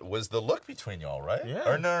felt her was the look between y'all, right? Yeah.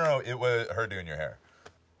 Or no, it was her doing your hair.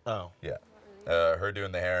 Oh. Yeah. Her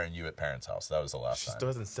doing the hair and you at parents' house. That was the last She time. still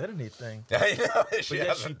hasn't said anything. I know. She But yet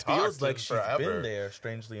hasn't she talked feels like in she's forever. been there,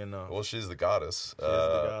 strangely enough. Well, she's the goddess. She is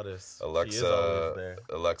the goddess. Alexa, She is always there.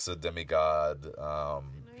 Alexa, demigod.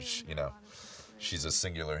 You know, she's a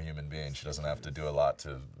singular human being. She doesn't have to do a lot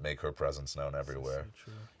to make her presence known everywhere. So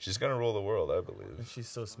true. She's gonna rule the world, I And believe. she's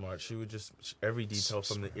so smart. She would just, every detail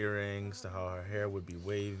from the earrings to how her hair would be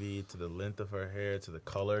wavy, to the length of her hair, to the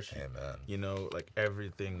color. She, Amen. You know, like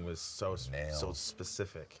everything was so Nailed.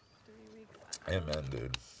 specific. Amen,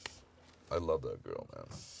 dude. I love that girl, man.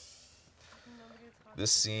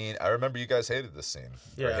 This scene, I remember you guys hated this scene.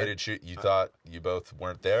 Yeah, Or hated shoot. You thought you both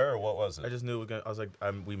weren't there, or what was it? I just knew we were gonna, I was like,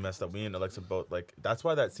 we messed up. We and Alexa both, like, that's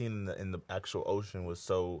why that scene in the actual ocean was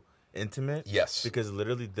so intimate. Yes. Because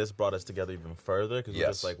literally this brought us together even further. Because we're Yes.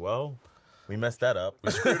 just like, well, we messed that up.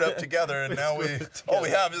 We screwed up together, and now all we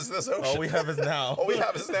have is this ocean. All we have is now. All we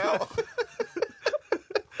have is now.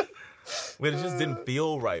 It just didn't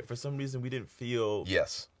feel right. For some reason, we didn't feel,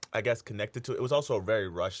 Yes. I guess, connected to it. It was also a very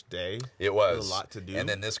rushed day. It was. There was a lot to do. And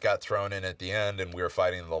then this got thrown in at the end, and we were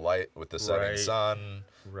fighting the light with the setting Right. sun.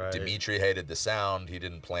 Right. Dimitri hated the sound. He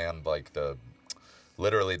didn't plan, like,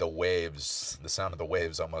 literally the waves. The sound of the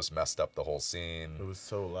waves almost messed up the whole scene. It was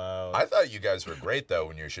so loud. I thought you guys were great, though,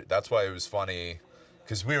 when you're that's why it was funny,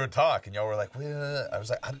 Because we would talk, and y'all were like, I was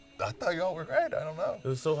like, I thought y'all were great. I don't know. It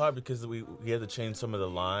was so hard because we had to change some of the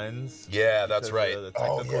lines. Yeah, that's right. The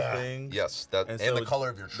technical thing. Yes, that and so the color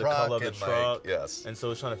of your truck. The color of the truck. Like, yes. And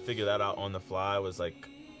so trying to figure that out on the fly was like,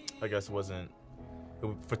 I guess wasn't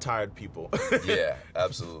for tired people. Yeah,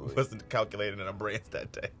 absolutely. Wasn't calculated in our brains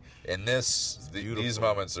that day. And these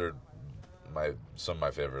moments are some of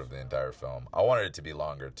my favorite of the entire film. I wanted it to be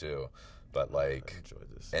longer too. But like, I enjoyed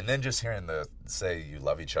this. And then just hearing say you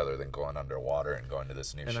love each other, then going underwater and going to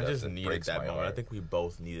this new ship. And I just needed that moment. I think we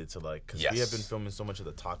both needed to because we have been filming so much of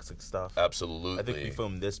the toxic stuff. Absolutely. I think we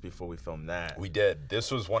filmed this before we filmed that. We did. This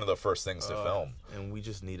was one of the first things to film. And we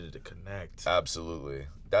just needed to connect. Absolutely.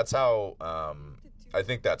 That's how, I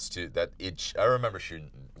think that's too, I remember shooting,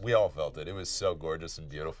 we all felt it. It was so gorgeous and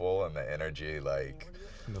beautiful, and the energy, like.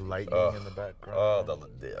 And the lightning in the background.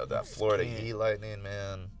 Oh, that Florida heat lightning,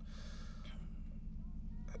 man.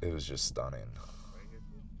 It was just stunning.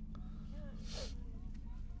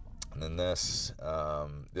 And then this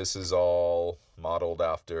is all modeled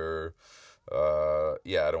after, I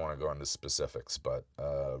don't want to go into specifics, but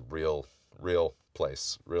real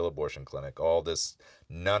place, real abortion clinic.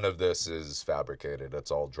 None of this is fabricated. It's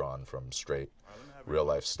all drawn from straight real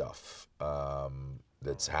life stuff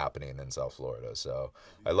that's happening in South Florida. So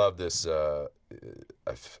I love this. Our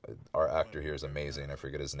actor here is amazing. I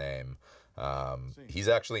forget his name. He's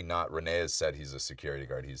actually not. Renee has said he's a security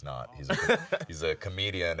guard. He's not. He's a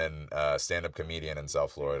comedian and stand-up comedian in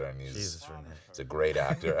South Florida, and he's a great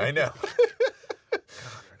actor. I know. God,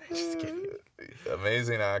 Renee, just kidding.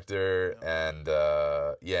 Amazing actor, and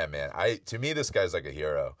man. To me, this guy's like a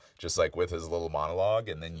hero. Just like with his little monologue,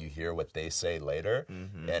 and then you hear what they say later,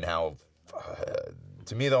 and how.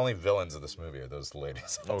 To me, the only villains of this movie are those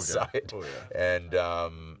ladies outside. Oh, yeah.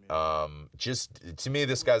 And just to me,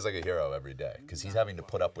 this guy's like a hero every day because he's having to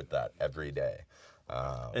put up with that every day.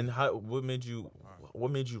 And what made you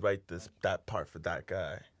write that part for that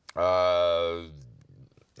guy?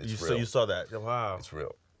 It's real. So you saw that? Wow, it's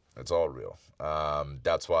real. It's all real.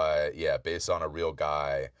 That's why, based on a real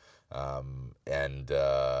guy.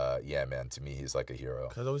 Man, to me, he's like a hero.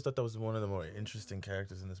 Because I always thought that was one of the more interesting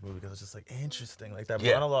characters in this movie because it's just like interesting. Like that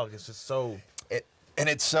monologue is just so. And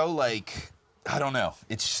it's so like, I don't know.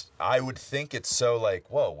 I would think it's so like,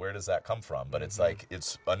 whoa, where does that come from? But it's like,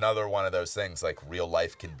 it's another one of those things like real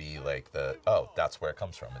life can be like that's where it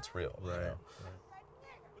comes from. It's real. Right.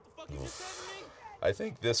 You know? I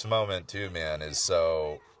think this moment too, man, is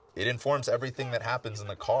so. It informs everything that happens in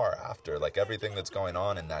the car after, like everything that's going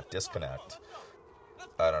on in that disconnect.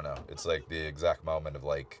 I don't know. It's like the exact moment of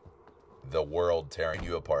like the world tearing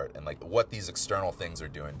you apart and like what these external things are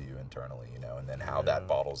doing to you internally, you know, and then how that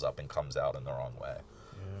bottles up and comes out in the wrong way.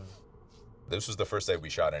 Yeah. This was the first day we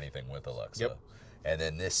shot anything with Alexa. Yep. And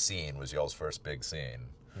then this scene was y'all's first big scene.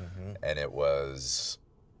 And it was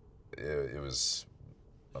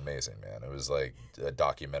amazing, man. It was like a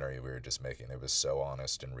documentary we were just making. It was so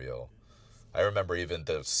honest and real. I remember even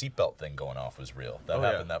the seatbelt thing going off was real. That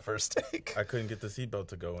happened that first take. I couldn't get the seatbelt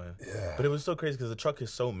to go in. Yeah. But it was so crazy because the truck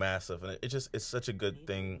is so massive, and it's such a good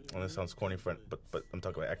thing. And it sounds corny, but I'm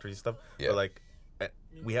talking about acting stuff. Yeah. But like,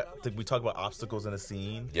 we talk about obstacles in a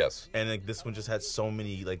scene. Yes. And like this one just had so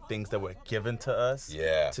many like things that were given to us.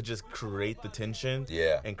 Yeah. To just create the tension.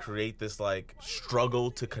 Yeah. And create this like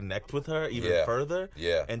struggle to connect with her even further.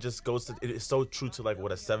 Yeah. And just goes to, it is so true to like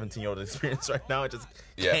what a 17-year-old experience right now. I just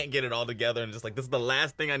can't get it all together and just like, this is the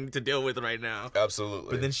last thing I need to deal with right now.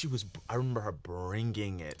 Absolutely. But then I remember her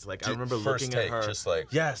bringing it. Like, I remember first looking at her. Just like.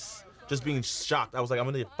 Yes. Just being shocked. I was like, I'm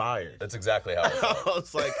going to get fired. That's exactly how I felt. I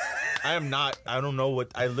was like, I don't know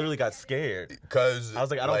what, I literally got scared. Because I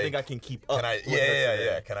was like, I don't think I can keep up. Can I,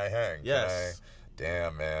 yeah. Can I hang? Yes.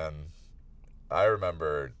 Damn, man. I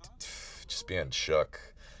remember just being shook.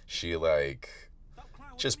 She like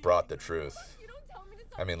just brought the truth.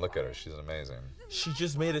 I mean, look at her. She's amazing. She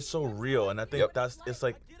just made it so real. And I think it's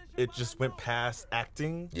like, it just went past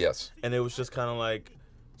acting. Yes. And it was just kind of like,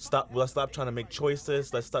 let's stop trying to make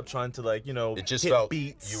choices. Let's stop trying to like, it just hit felt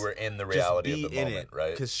beats. You were in the reality of the moment,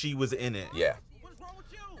 right? Because she was in it. Yeah.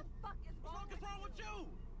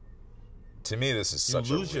 To me, this is such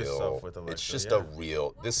a real. Yourself with Alexa, it's just a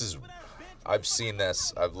real. I've seen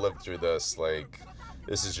this. I've lived through this. Like,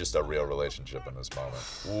 this is just a real relationship in this moment.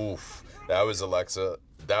 Oof. That was Alexa.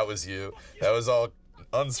 That was you. That was all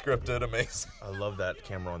unscripted, amazing. I love that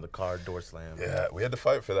camera on the car door slam. Yeah, we had to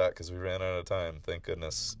fight for that because we ran out of time. Thank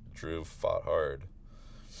goodness Drew fought hard.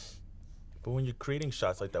 But when you're creating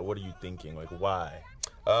shots like that, what are you thinking? Like, why?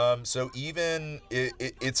 So even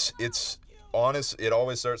it's honest. It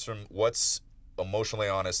always starts from what's emotionally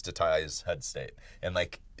honest to Ty's head state, and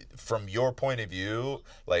like from your point of view,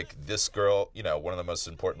 like this girl, you know, one of the most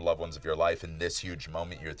important loved ones of your life, in this huge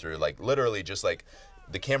moment you're through, like literally just like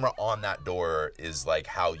the camera on that door is like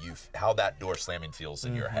how that door slamming feels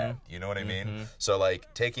in your head. You know what I mean? So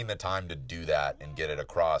like taking the time to do that and get it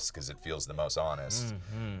across because it feels the most honest.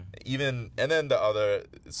 Even, and then the other,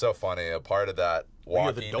 it's so funny, a part of that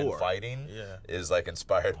walking and fighting is like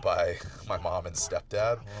inspired by my mom and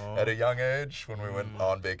stepdad at a young age when we went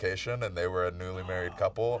on vacation, and they were a newly married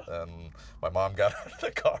couple, and my mom got out of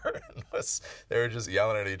the car and they were just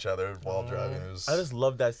yelling at each other while driving. I just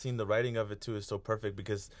love that scene. The writing of it too is so perfect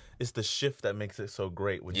because it's the shift that makes it so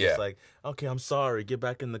great. When it's like, okay, I'm sorry, get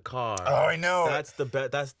back in the car. Oh, I know. That's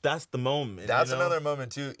the moment. That's another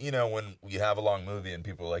moment too. You know, when you have a long movie and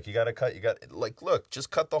people are like, you got to cut. You got like, look,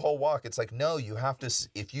 just cut the whole walk. It's like, no, you have to.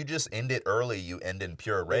 If you just end it early, you end in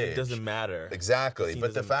pure rage. It doesn't matter. Exactly.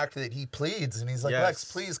 But the fact that he pleads and he's like,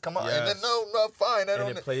 Lex, please come on. And then no, fine. I don't.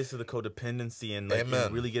 And it plays to the codependency and like you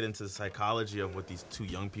really get into the psychology of what these two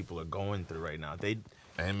young people are going through right now.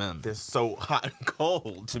 They're so hot and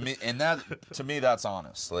cold. To me, that's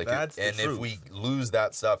honest. Like, that's and the truth. if we lose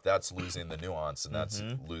that stuff, that's losing the nuance, and that's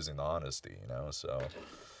losing the honesty. You know, so.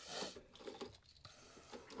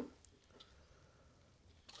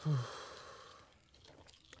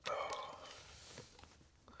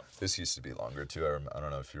 This used to be longer too. I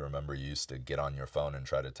don't know if you remember. You used to get on your phone and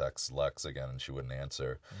try to text Lex again, and she wouldn't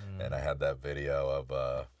answer. And I had that video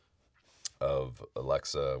of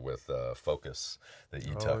Alexa with focus that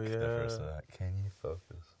you took the first time. Can you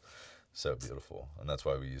focus? So beautiful, and that's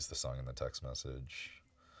why we use the song in the text message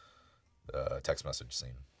scene.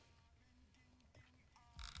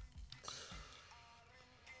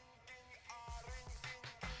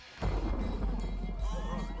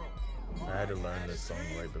 I had to learn this song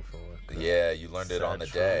right before. Yeah, you learned it on the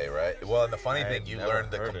day, right? Well, and the funny thing, you learned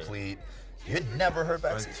the complete. You had never heard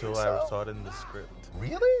Backseat until Freestyle? I saw it in the script.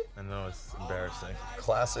 Really? I know, it's embarrassing.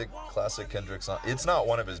 Classic Kendrick song. It's not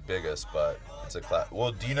one of his biggest, but it's a class.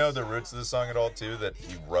 Well, do you know the roots of the song at all too? That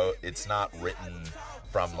he wrote. It's not written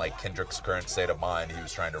from like Kendrick's current state of mind. He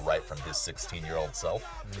was trying to write from his 16-year-old self.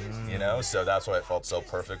 You know, so that's why it felt so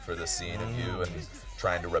perfect for this scene of you and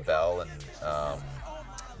trying to rebel and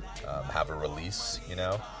have a release. You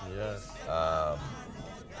know. Yes.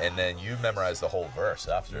 And then you memorized the whole verse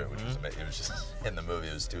after, which was it was just in the movie.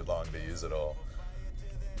 It was too long to use it all.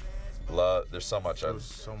 There's so much. It was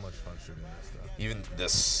so much fun shooting this stuff. Even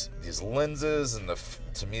these lenses and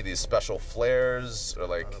to me these special flares are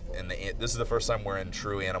like this is the first time we're in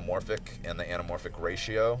true anamorphic, and the anamorphic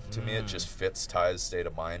ratio to me it just fits Ty's state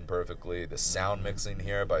of mind perfectly. The sound mixing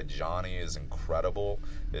here by Johnny is incredible.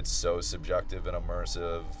 It's so subjective and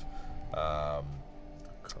immersive.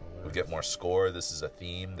 We get more score. This is a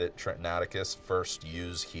theme that Trent and Atticus first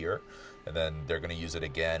use here, and then they're going to use it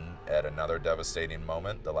again at another devastating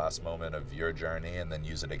moment, the last moment of your journey, and then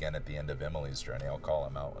use it again at the end of Emily's journey. I'll call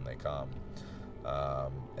them out when they come.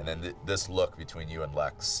 And then this look between you and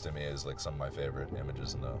Lex, to me, is like some of my favorite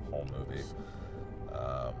images in the whole movie.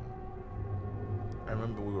 I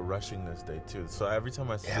remember we were rushing this day, too. So every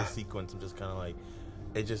time I see this sequence, I'm just kind of like,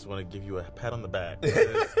 I just want to give you a pat on the back.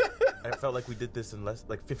 I felt like we did this in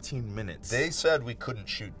like 15 minutes. They said we couldn't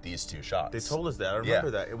shoot these two shots. They told us that. I remember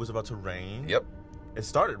that. It was about to rain. Yep. It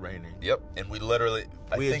started raining. Yep. And we literally,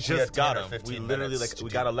 we got him. We literally we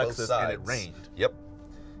got Alexis and it rained. Yep.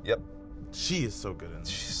 She is so good in this.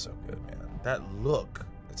 She's so good, man. That look.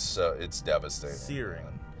 It's devastating. Searing.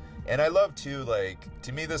 Man. And I love too, like,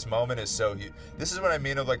 to me this moment is so huge. This is what I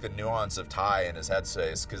mean of like the nuance of Ty and his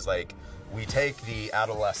headspace, because like we take the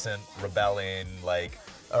adolescent rebelling, like,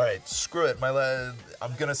 all right, screw it,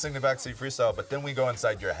 I'm gonna sing the Backseat Freestyle, but then we go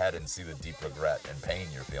inside your head and see the deep regret and pain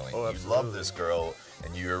you're feeling. Oh, you love this girl,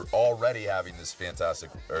 and you're already having this fantastic,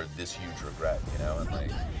 or this huge regret, you know, and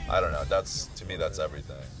like, I don't know, to me, that's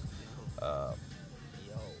everything. And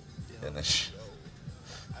then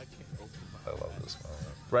I love this moment.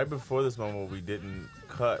 Right before this moment,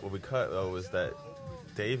 what we cut though was that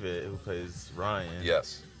David, who plays Ryan,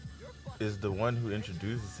 is the one who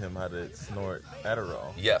introduces him how to snort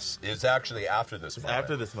Adderall. Yes, it's actually after this moment.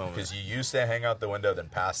 After this moment. Because you used to hang out the window, then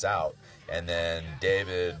pass out, and then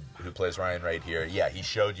David, who plays Ryan right here, he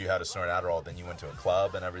showed you how to snort Adderall, then you went to a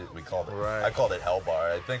club and everything. I called it Hell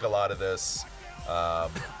Bar. I think a lot of this,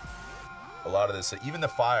 even the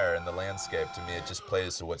fire and the landscape, to me, it just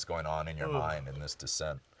plays to what's going on in your mind in this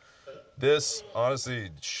descent. This,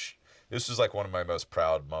 honestly, this was like one of my most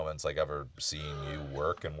proud moments, like ever seeing you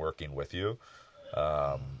work and working with you.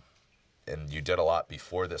 And you did a lot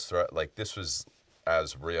before this. Like, this was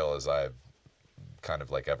as real as I've kind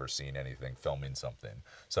of like ever seen anything, filming something.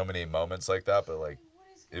 So many moments like that, but like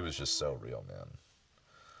it was just so real, man.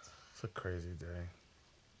 It's a crazy day.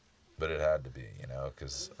 But it had to be, you know,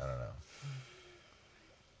 because, I don't know.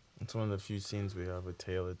 It's one of the few scenes we have with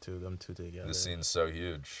Taylor, too, them two together. This scene's so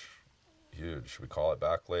huge. Huge. We call it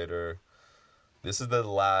back later. This is the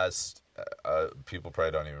last, people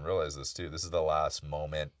probably don't even realize this, too. This is the last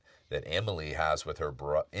moment that Emily has with her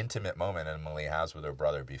intimate moment Emily has with her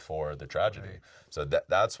brother before the tragedy. Right. So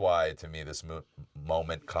that's why, to me, this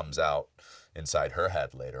moment comes out inside her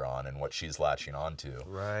head later on and what she's latching onto.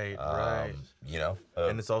 Right, right. You know?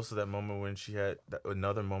 And it's also that moment when she had,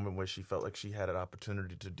 another moment where she felt like she had an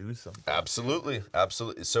opportunity to do something. Absolutely,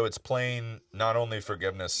 absolutely. So it's playing not only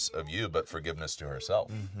forgiveness of you, but forgiveness to herself,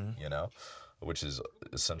 you know? Which is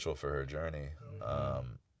essential for her journey.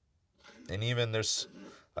 And even there's,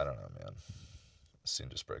 I don't know, man. This scene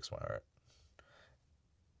just breaks my heart.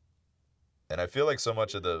 And I feel like so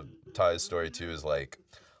much of the Ty's story, too, is like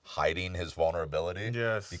hiding his vulnerability.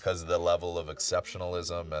 Yes. Because of the level of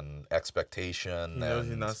exceptionalism and expectation. He knows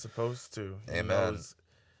he's not supposed to. Amen. Knows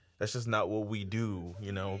that's just not what we do,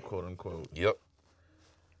 you know, quote unquote. Yep.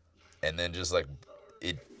 And then just like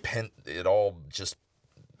it all just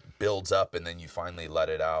builds up, and then you finally let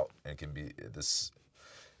it out, and it can be this.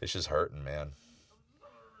 It's just hurting, man.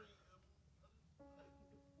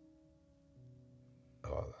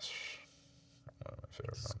 Oh, that's one of my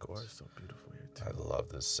favorite moments. The score is so beautiful here too. I love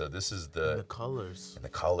this. So this is the colors. And the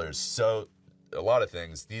colors. So a lot of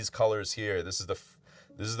things. These colors here. This is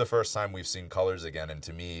the first time we've seen colors again, and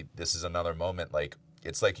to me, this is another moment like.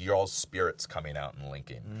 It's like y'all's spirits coming out and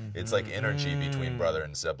linking. It's like energy between brother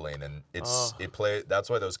and sibling, and that's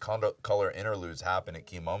why those color interludes happen at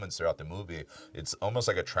key moments throughout the movie. It's almost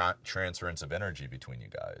like a transference of energy between you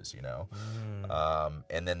guys, you know.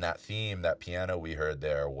 And then that theme, that piano we heard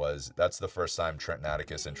there that's the first time Trent and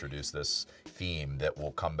Atticus introduced this theme that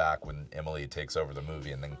will come back when Emily takes over the movie,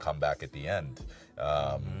 and then come back at the end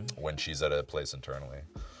when she's at a place internally.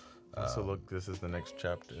 So look, this is the next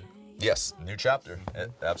chapter. Yes, new chapter.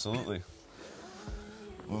 Absolutely.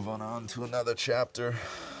 Move on to another chapter.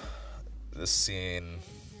 This scene,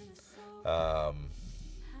 I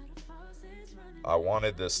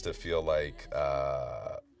wanted this to feel like,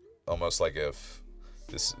 almost like if,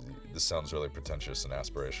 this sounds really pretentious and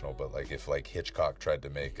aspirational, but like if like Hitchcock tried to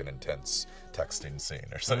make an intense texting scene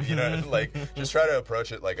or something, you know, like just try to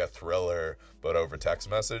approach it like a thriller, but over text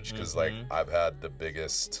message, because like I've had the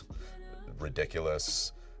biggest,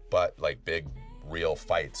 ridiculous, but like big real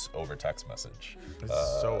fights over text message. It's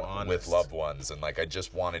so honest. With loved ones, and like I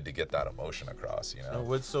just wanted to get that emotion across, you know. And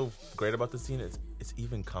what's so great about the scene is it's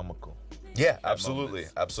even comical. Yeah, absolutely.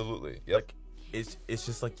 Absolutely. Yep. Like it's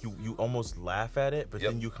just like you almost laugh at it, but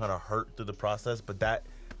then you kind of hurt through the process, but that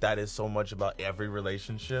is so much about every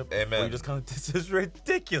relationship. Amen. You just kind of, this is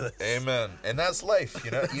ridiculous. Amen. And that's life, you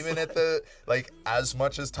know. Even at the, like, as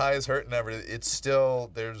much as Ty is hurt and everything, it's still,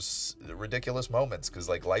 there's ridiculous moments, because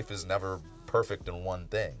like life is never perfect in one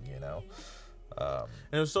thing, you know.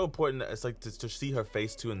 And it was so important that it's like to see her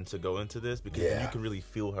face too, and to go into this, because then you can really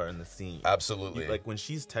feel her in the scene. Absolutely. Like when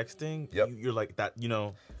she's texting, Yep. you're like that, you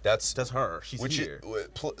know. That's her. She's here.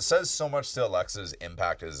 Which says so much to Alexa's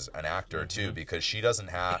impact as an actor too, because she doesn't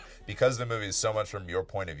have, because the movie is so much from your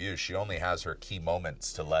point of view, she only has her key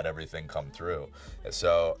moments to let everything come through.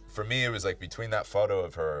 So for me, it was like between that photo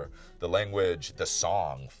of her, the language, the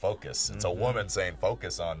song, focus. It's a woman saying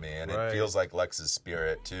focus on me, and it feels like Lex's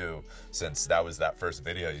spirit too, since that was that first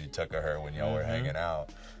video you took of her when y'all were hanging out.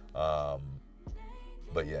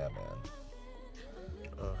 But yeah, man.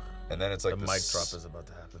 And then it's like the mic drop is about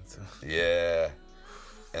to happen too. Yeah.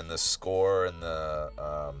 And the score and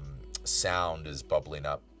the sound is bubbling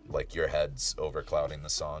up, like your head's overclouding the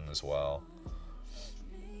song as well.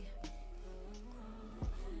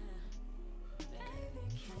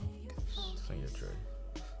 Sing it, Trey.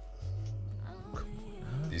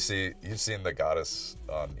 You've seen the goddess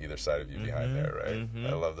on either side of you behind there, right?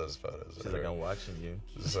 I love those photos. She's like, I'm watching you.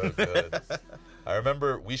 So good. I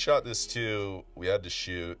remember we shot this too. We had to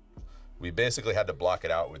shoot. We basically had to block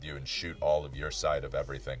it out with you and shoot all of your side of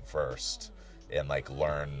everything first, and like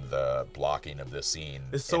learn the blocking of the scene.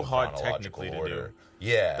 It's so hard technically to do.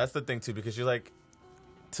 Yeah, that's the thing too, because you're like,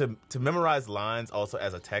 to memorize lines also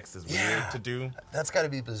as a text is weird to do. That's got to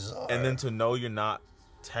be bizarre. And then to know you're not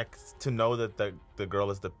text, to know that the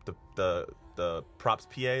girl is the props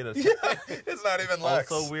PA. It's not even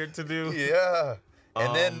Lex. Also weird to do. Yeah.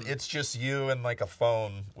 And then it's just you and like a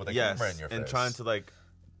phone with a camera in your face. And trying to like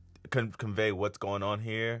convey what's going on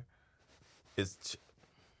here is.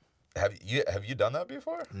 Have you done that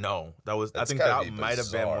before? No, that was. I think that might have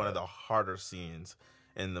been one of the harder scenes.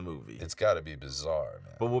 in the movie. It's got to be bizarre,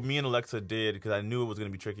 man. But what me and Alexa did, because I knew it was going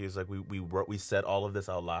to be tricky, is like we said all of this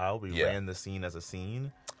out loud. We ran the scene as a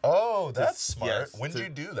scene. Oh, that's smart. yes, when did you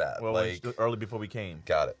do that? Well, like early before we came.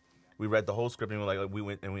 Got it. We read the whole script and when we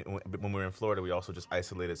were in Florida, we also just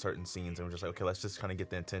isolated certain scenes and we're just like, okay, let's just kind of get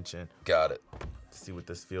the intention. Got it. To see what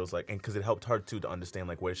this feels like, and because it helped her too to understand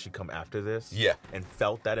like where she come after this. Yeah. And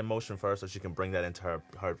felt that emotion first, so she can bring that into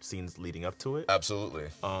her scenes leading up to it. Absolutely.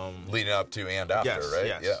 Leading up to and after, yes, right?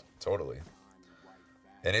 Yes. Yeah, totally.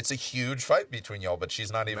 And it's a huge fight between y'all, but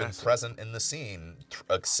she's not even present in the scene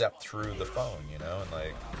except through the phone, you know, and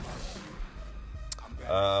like.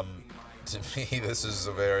 To me, this is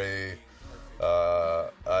a very,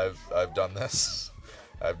 I've done this.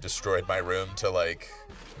 I've destroyed my room to like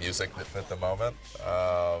music that fit the moment.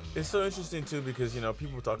 It's so interesting too because, you know,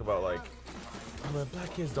 people talk about like, oh, man,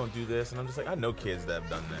 black kids don't do this, and I'm just like, I know kids that have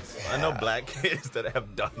done this. Yeah. I know black kids that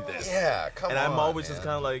have done this. Yeah, come on. And I'm always just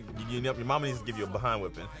kind of like, you know, your mama needs to give you a behind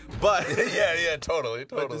whipping, but yeah, totally.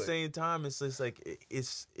 But at the same time, it's just like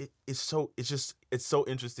it's so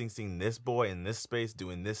interesting seeing this boy in this space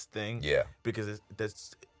doing this thing. Yeah, because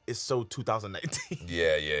it's so 2019.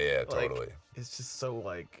 Yeah, totally. Like, it's just so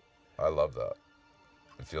like. I love that.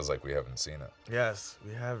 It feels like we haven't seen it. Yes,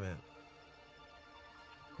 we haven't.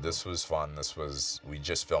 This was fun. We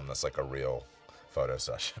just filmed this like a real photo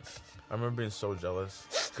session. I remember being so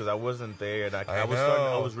jealous because I wasn't there, and I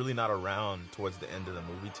was really not around towards the end of the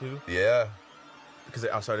movie too. Yeah. Because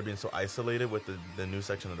I started being so isolated with the new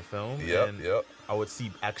section of the film. Yep. I would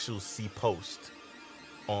see posts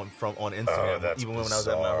on Instagram, even when I was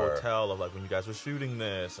at my hotel of like when you guys were shooting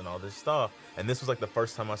this and all this stuff. And this was like the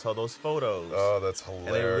first time I saw those photos. Oh, that's hilarious.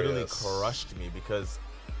 And they literally crushed me because.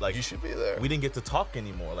 Like, you should be there. We didn't get to talk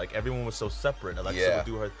anymore. Like, everyone was so separate. Alexa would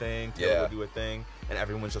do her thing, Taylor would do her thing, and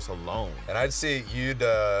everyone was just alone. And I'd see you'd,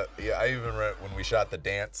 I even read when we shot the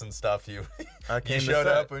dance and stuff, you showed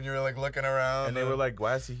up and you were like looking around. And they were like,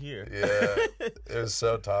 why is he here? Yeah. It was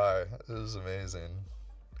so tight. It was amazing.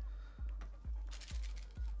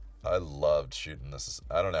 I loved shooting this.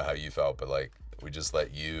 I don't know how you felt, but like, we just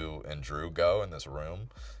let you and Drew go in this room,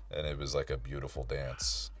 and it was like a beautiful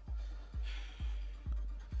dance.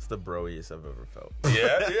 The broiest I've ever felt.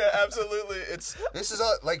 Yeah, absolutely. This is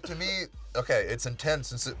like, to me, okay, it's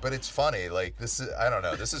intense, but it's funny. Like, this is, I don't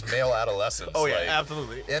know, this is male adolescence. Oh yeah, like,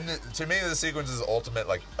 absolutely. And to me, the sequence is ultimate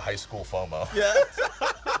like high school FOMO. Yeah.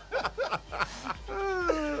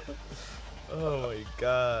 Oh my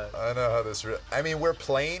god. I know how this. I mean, we're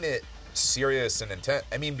playing it serious and intense.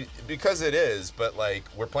 I mean, because it is, but like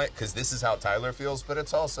we're playing because this is how Tyler feels. But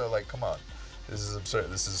it's also like, come on, this is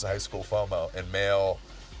absurd. This is high school FOMO and male.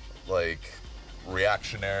 Like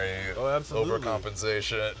reactionary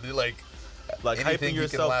overcompensation, like hyping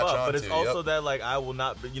yourself up, but it's also that like I will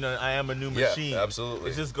not, you know, I am a new machine. Yeah, absolutely.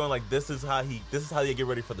 It's just going like this is how they get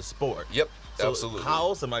ready for the sport. Yep, so absolutely. How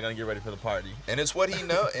else am I gonna get ready for the party? And it's what he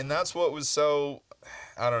know, and that's what was so.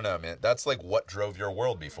 I don't know, man. That's like what drove your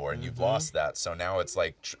world before, and you've lost that. So now it's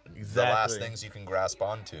like the last things you can grasp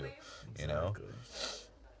onto. You know.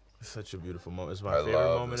 It's such a beautiful moment. It's my favorite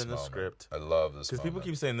moment in the script. I love this because people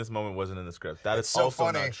keep saying this moment wasn't in the script. That it's is so also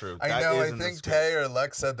funny. Not true. I know. I think Tay or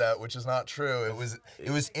Lex said that, which is not true.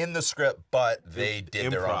 It was in the script, but they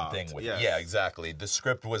did their own thing with it. Yeah, exactly. The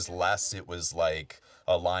script was less. It was like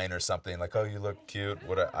a line or something like, "Oh, you look cute."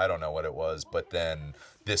 I don't know what it was, but then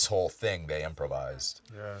this whole thing they improvised.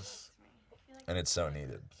 Yes. And it's so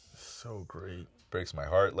needed. So great. Breaks my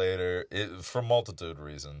heart later. For multitude of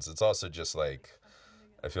reasons. It's also just like.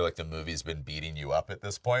 I feel like the movie's been beating you up at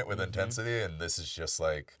this point with intensity, and this is just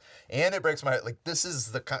like, and it breaks my heart. Like this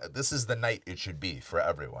is the night it should be for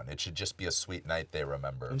everyone. It should just be a sweet night they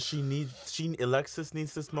remember. And Alexis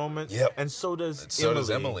needs this moment. Yep. And so does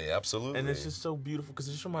Emily. Absolutely. And it's just so beautiful because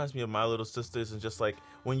it just reminds me of My Little Sisters and just like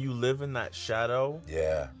when you live in that shadow.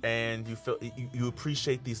 Yeah. And you feel you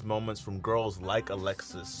appreciate these moments from girls like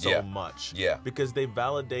Alexis so much. Yeah. Because they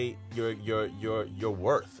validate your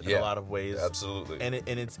worth in a lot of ways. Absolutely.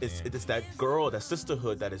 And it's that girl, that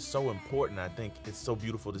sisterhood that is so important. I think it's so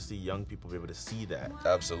beautiful to see young people be able to see that.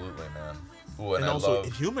 Absolutely, man. Ooh, and also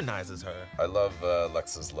it humanizes her. I love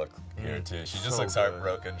Lexa's look here too. She just looks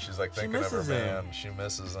heartbroken. She's like thinking of her man. She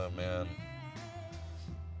misses him, man.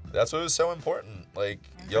 That's what was so important. Like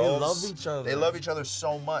they love each other. They love each other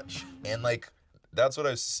so much, and like that's what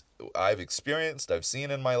I've experienced. I've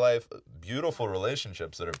seen in my life beautiful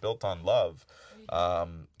relationships that are built on love.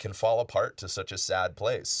 Can fall apart to such a sad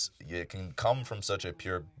place. It can come from such a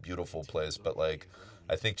pure, beautiful place, but like,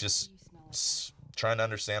 I think just trying to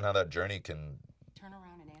understand how that journey can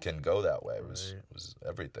go that way was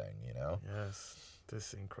everything, you know? Yes. This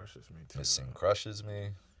scene crushes me too. This scene crushes me.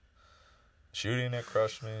 Shooting it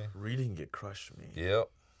crushed me. Reading it crushed me. Yep. Did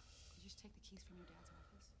you just take the keys from your dad's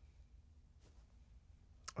office?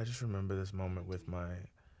 I just remember this moment with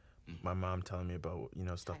my mom telling me about, you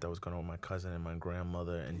know, stuff that was going on with my cousin and my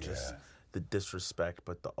grandmother, and just the disrespect,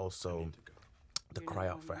 but also the cry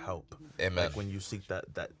out for help. Amen. Like when you seek that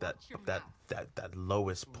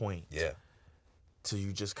lowest point. Yeah. So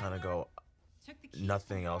you just kind of go,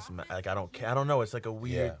 nothing else. Like I don't care. I don't know. It's like a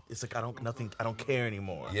weird. Yeah. It's like I don't care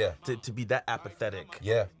anymore. Yeah. To be that apathetic.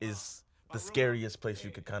 Yeah. Is the scariest place you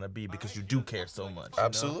could kind of be, because you do care so much.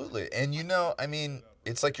 Absolutely. And you know, I mean,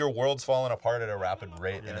 it's like your world's falling apart at a rapid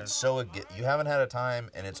rate, and it's so, you haven't had a time,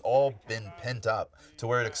 and it's all been pent up to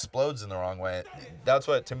where it explodes in the wrong way. That's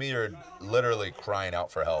what, to me, you're literally crying out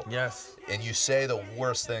for help. Yes. And you say the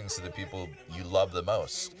worst things to the people you love the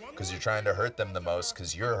most, because you're trying to hurt them the most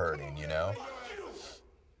because you're hurting, you know?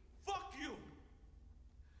 Fuck you.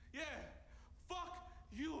 Yeah. Fuck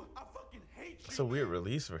you. I fucking hate you. It's a weird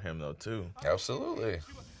release for him though too. Absolutely.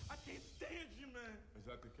 I can't stand you, man. Is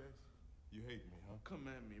that the case? You hate me, huh? Come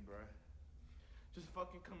at me, bruh. Just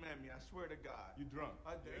fucking come at me. I swear to God. You drunk?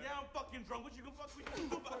 Yeah, I'm fucking drunk. What you gonna fuck me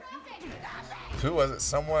about? Who was it?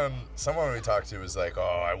 Someone we talked to was like, "Oh,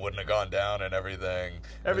 I wouldn't have gone down and everything."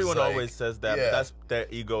 Everyone like, always says that, yeah. but that's their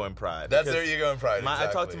ego and pride. That's Because their ego and pride. I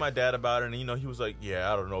talked to exactly. my dad about it, and you know, he was like,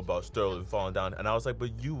 "Yeah, I don't know about Sterling falling down," and I was like,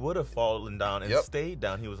 "But you would have fallen down and Yep. stayed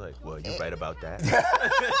down." He was like, "Well, you're right about that."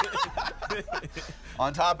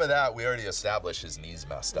 On top of that, we already established his knees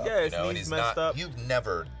messed up. Yeah, you his know, and knees he's messed not. up. You've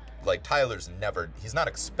never, like Tyler's never. He's not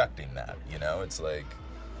expecting that. You know, it's like,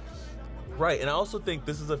 Right, and I also think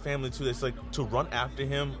this is a family too that's like, to run after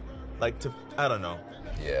him, like, to, I don't know.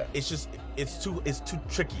 yeah, It's just it's too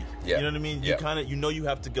tricky. Yeah. You know what I mean? You Yeah. kind of, you know, you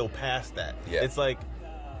have to go past that. Yeah. It's like,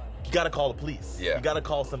 you got to call the police. Yeah. You got to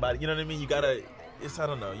call somebody. You know what I mean? You got to, it's, I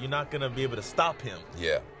don't know. You're not going to be able to stop him.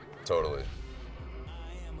 yeah, totally.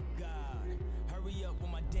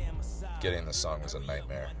 Getting the song was a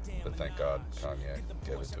nightmare, but thank God Kanye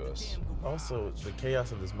gave it to us. Also, the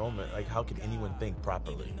chaos of this moment, like, how can anyone think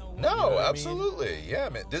properly? No, You know what I mean? absolutely. Yeah,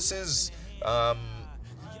 man. This is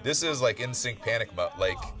like NSYNC panic mode.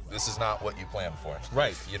 Like, this is not what you planned for.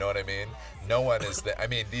 Right. You know what I mean? No one is I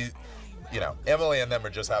mean, you know, Emily and them are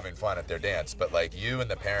just having fun at their dance, but like you and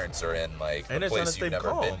the parents are in like And a they're trying to place stay you've never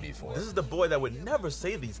calm. been before. This is the boy that would never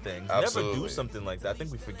say these things, never Absolutely. do something like that. I think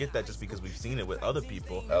we forget that just because we've seen it with other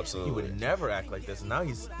people. Absolutely. He would never act like this. Now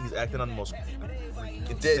he's acting on the most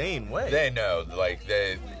insane way. They know, like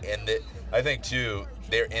I think too,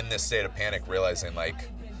 they're in this state of panic, realizing like,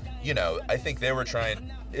 you know, I think they were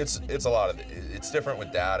trying. It's a lot of it's different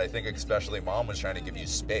with dad. I think especially mom was trying to give you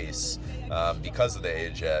space because of the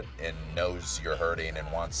age and knows you're hurting and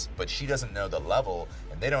wants, but she doesn't know the level,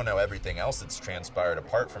 and they don't know everything else that's transpired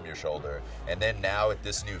apart from your shoulder. And then now at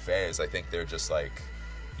this new phase, I think they're just like,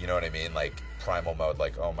 you know what I mean, like primal mode,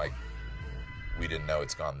 like, oh my, we didn't know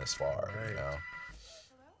it's gone this far. You Right. know?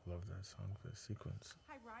 Love that song for the sequence.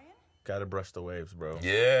 Hi, Ryan. Gotta brush the waves, bro.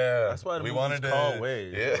 Yeah, That's why the we movie's wanted to called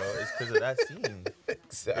Waves, Yeah, bro. It's because of that scene.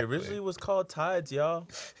 exactly. It originally was called Tides, y'all.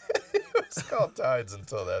 It's called Tides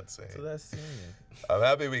until that scene. So that scene. I'm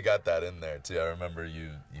happy we got that in there too. I remember you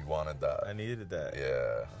wanted that. I needed that.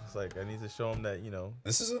 Yeah. It's like, I need to show him that, you know,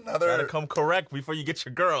 This is gotta another come correct before you get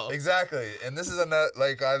your girl. exactly, and this is another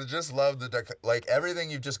like I just love like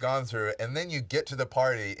everything you've just gone through, and then you get to the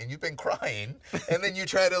party and you've been crying, and then you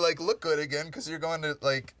try to like look good again because you're going to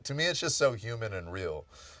like. To me, it's just so human and real.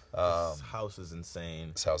 This house is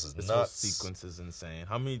insane. This house is This nuts. whole sequence is insane.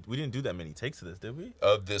 We didn't do that many takes of this, did we?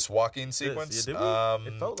 Of this walking sequence, This, yeah,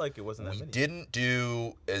 did we? It felt like it wasn't that we many. didn't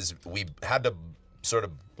do as we had to sort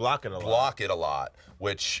of Block it a lot.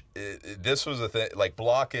 which this was a thing, like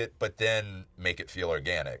block it, but then make it feel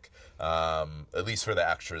organic, at least for the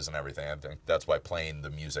extras and everything. I think that's why playing the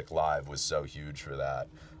music live was so huge for that.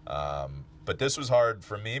 But this was hard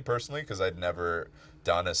for me personally because I'd never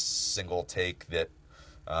done a single take that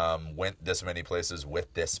went this many places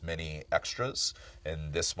with this many extras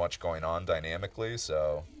and this much going on dynamically.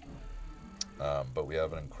 So, but we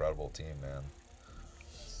have an incredible team, man.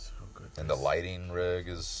 So good. And the lighting rig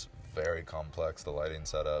is very complex, the lighting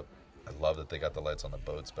setup. I love that they got the lights on the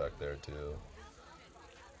boats back there, too.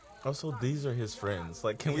 Also, these are his friends.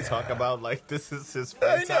 Like, can we talk Yeah. about, like, this is his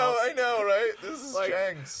friend's house? I know, right? This is Like,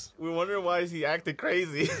 Chang's. We wonder why is he acting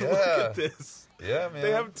crazy. Look Yeah. at this. Yeah, man.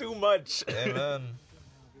 They have too much. Amen.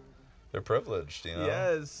 They're privileged, you know?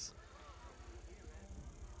 Yes.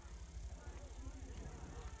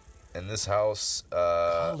 And this house,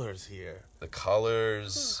 Colors here. the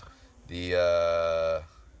colors, the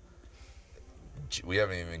we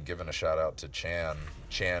haven't even given a shout out to Chan,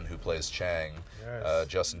 who plays Chang. Yes.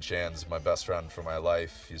 Justin Chan's my best friend for my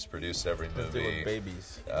life. He's produced every movie. They were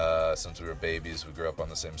babies. Since we were babies, we grew up on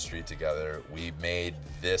the same street together. We made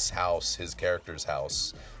this house his character's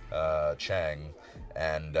house, Chang,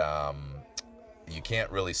 and you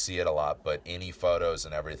can't really see it a lot, but any photos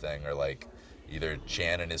and everything are like either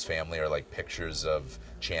Chan and his family or like pictures of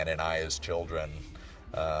Chan and I as children.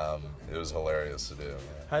 It was hilarious to do.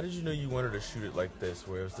 How did you know you wanted to shoot it like this,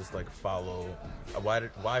 where it was just like follow?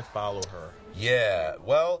 Why follow her? Yeah,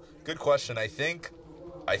 well, good question. I think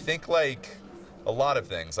like a lot of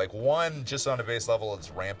things. Like one, just on a base level,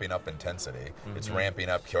 it's ramping up intensity. It's ramping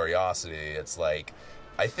up curiosity. It's like,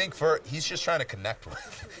 I think he's just trying to connect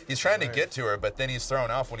with. He's trying to get to her, but then he's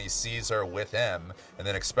thrown off when he sees her with him, and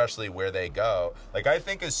then especially where they go. Like I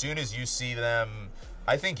think as soon as you see them.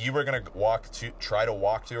 I think you were gonna try to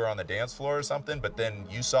walk to her on the dance floor or something, but then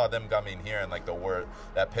you saw them coming here, and like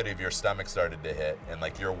that pit of your stomach started to hit, and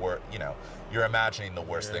like you're imagining the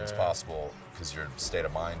worst things possible because your state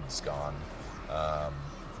of mind is gone.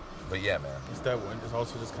 But yeah, man. It's that one. It's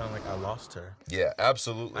also just kind of like I lost her. Yeah,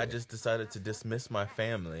 absolutely. I just decided to dismiss my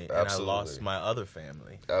family, and Absolutely. I lost my other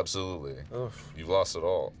family. Absolutely. Ugh. You've lost it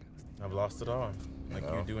all. I've lost it all. Like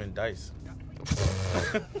you're doing dice.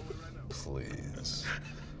 Please.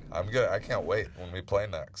 I'm good. I can't wait when we play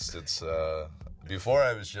next. It's before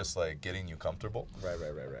I was just like getting you comfortable. Right.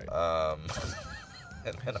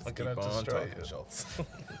 And then I'm gonna Keep on destroy talking, you. Schultz.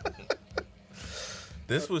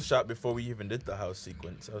 This was shot before we even did the house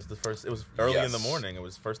sequence. It was the first. It was early in the Yes. morning. It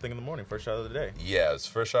was first thing in the morning. First shot of the day. Yeah, it's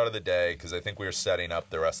first shot of the day because I think we were setting up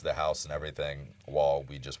the rest of the house and everything while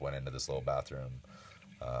we just went into this little bathroom.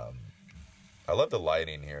 I love the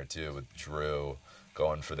lighting here too with Drew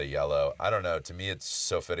going for the yellow. I don't know. To me, it's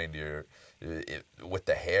so fitting to with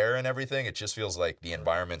the hair and everything. It just feels like the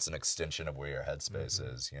environment's an extension of where your headspace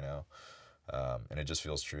is, you know? And it just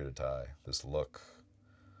feels true to Ty. This look.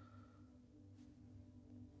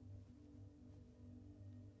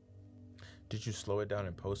 Did you slow it down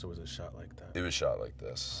in post, or was it shot like that? It was shot like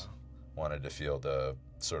this. Wanted to feel the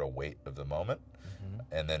sort of weight of the moment,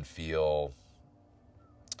 and then feel.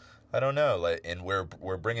 I don't know, like, and we're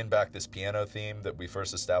bringing back this piano theme that we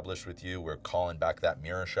first established with you. We're calling back that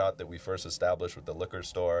mirror shot that we first established with the liquor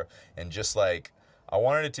store, and just like I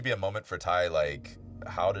wanted it to be a moment for Ty, like,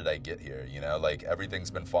 how did I get here? You know, like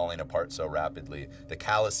everything's been falling apart so rapidly. The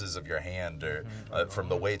calluses of your hand are from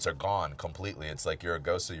the weights are gone completely. It's like you're a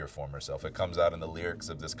ghost of your former self. It comes out in the lyrics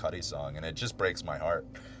of this Cudi song, and it just breaks my heart.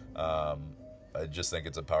 I just think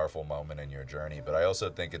it's a powerful moment in your journey, but I also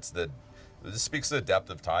think this speaks to the depth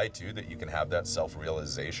of Ty, too, that you can have that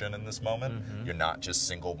self-realization in this moment. You're not just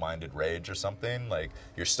single-minded rage or something. Like,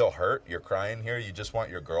 you're still hurt. You're crying here. You just want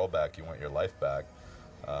your girl back. You want your life back.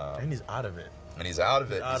 And he's out of it. And he's out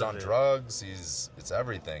of it. out He's of on it. drugs. It's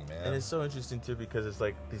everything, man. And it's so interesting too because it's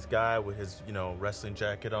like this guy with his, wrestling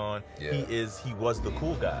jacket on. Yeah. He was the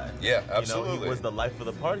cool guy. Yeah, He absolutely. was the life of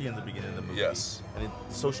the party in the beginning of the movie. Yes. And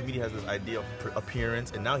social media has this idea of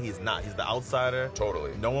appearance, and now he's not. He's the outsider.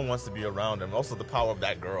 Totally. No one wants to be around him. Also, the power of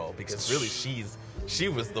that girl, because really she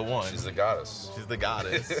was the one. She's the goddess. She's the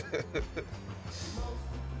goddess.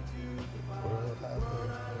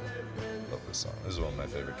 Love this song. This is one of my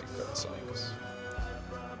favorite Kid Cudi songs.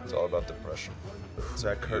 It's all about depression. It's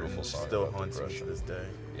That a curtain beautiful song still about haunts me to depression. this day.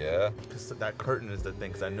 Yeah? Because that curtain is the thing.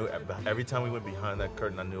 Because I knew every time we went behind that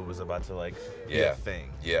curtain, I knew it was about to be Yeah. a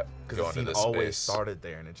thing. Yeah. Because Going the to scene this always space. started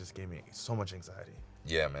there, and it just gave me so much anxiety.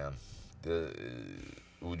 Yeah, man. Do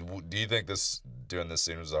you think doing this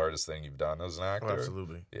scene was the hardest thing you've done as an actor? Oh,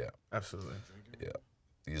 absolutely. Yeah. Absolutely. Yeah.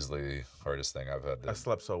 Easily hardest thing I've had to. I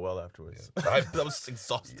slept so well afterwards. I- I was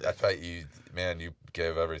exhausted. I thought you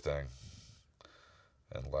gave everything.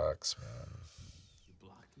 And Lex, man. You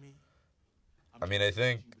blocked me? I mean, I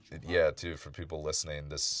think, yeah, too, for people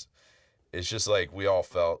listening, it's just like we all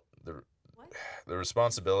felt the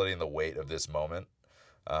responsibility and the weight of this moment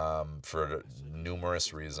for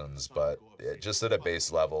numerous reasons, but just at a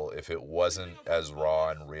base level, if it wasn't as raw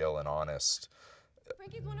and real and honest,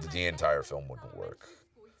 the entire film wouldn't work.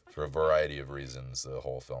 For a variety of reasons, the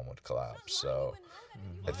whole film would collapse. So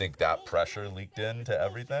I think that pressure leaked into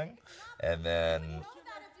everything, and then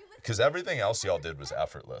because everything else y'all did was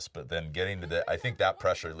effortless, but then getting to I think that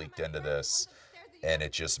pressure leaked into this, and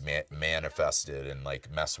it just manifested and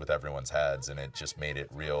like messed with everyone's heads, and it just made it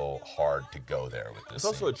real hard to go there with this. It's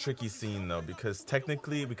also a tricky scene though, because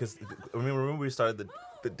technically, remember we started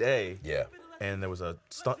the day, yeah, and there was a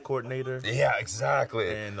stunt coordinator, yeah,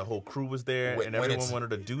 exactly. and the whole crew was there, When and everyone it's-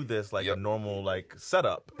 wanted to do this like Yep. a normal like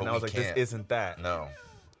setup, But and I we was like, can't. this isn't that. No,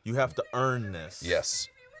 You have to earn this. yes,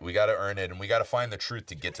 We got to earn it, and we got to find the truth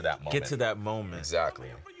to get to that moment. Get to that moment. Exactly.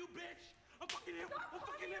 For you, bitch. I'm fucking him. I'm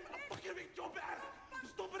fucking him. I'm fucking him. Stupid ass.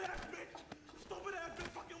 Stupid ass bitch. Stupid ass bitch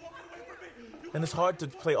fucking walking away from me. And it's hard to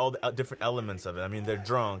play all the different elements of it. I mean, they're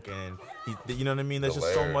drunk, and you know what I mean. There's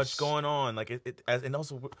just so much going on. Like and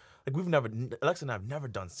also, like Alexa and I've never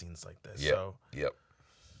done scenes like this. Yep. So. Yep.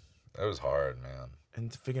 That was hard, man.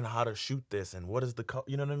 And figuring out how to shoot this and what is the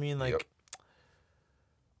you know what I mean, like. Yep.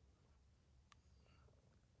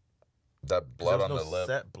 That blood on the lip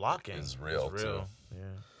set blocking is real too. Yeah.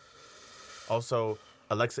 Also,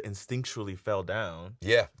 Alexa instinctually fell down.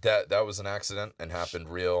 Yeah, that was an accident and happened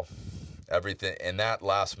real. Everything in that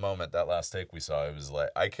last moment, that last take we saw, it was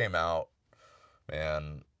like I came out,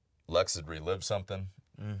 man. Lex had relived something.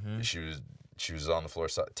 Mm-hmm. She was on the floor.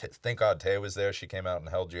 So, thank God Tay was there. She came out and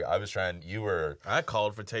held you. I was trying. You were. I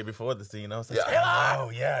called for Tay before the scene. I was like, yeah.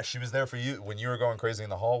 Oh yeah, she was there for you when you were going crazy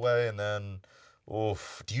in the hallway, and then.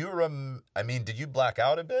 Oof. Do you I mean, did you black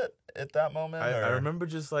out a bit at that moment? I remember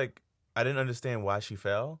just like, I didn't understand why she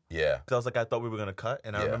fell. Yeah. Because I was like, I thought we were going to cut.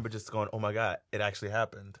 And I remember just going, oh my God, it actually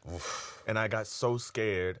happened. Oof. And I got so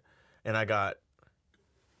scared. And I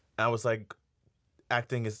was like, I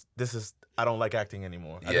don't like acting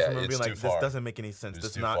anymore. I just remember being like, this doesn't make any sense.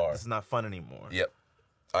 This is not fun anymore. Yep.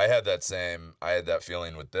 I had that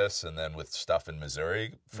feeling with this, and then with stuff in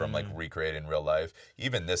Missouri from like recreating real life.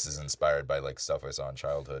 Even this is inspired by like stuff I saw in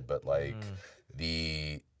childhood, but like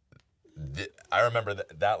I remember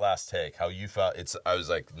that last take, how you felt. I was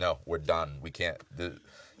like, no, we're done. We can't.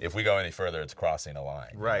 If we go any further, it's crossing a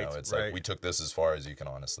line. Right. You know? It's like we took this as far as you can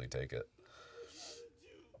honestly take it.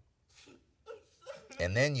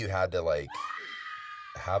 And then you had to like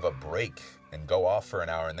have a break and go off for an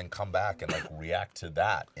hour and then come back and like react to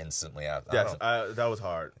that instantly. Yes, that was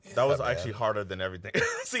hard. That was actually harder than everything.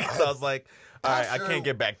 See, because I was like, all right, I can't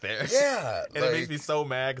get back there. Yeah. And it makes me so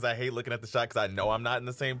mad because I hate looking at the shot because I know I'm not in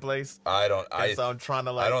the same place. So I'm trying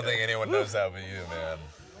to like. I don't think anyone knows that but you, man.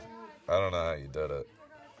 I don't know how you did it.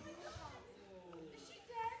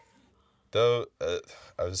 Though,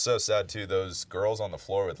 I was so sad too. Those girls on the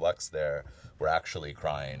floor with Lex there were actually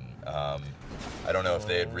crying. I don't know if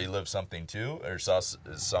they had relived something too, or saw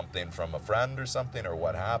something from a friend or something, or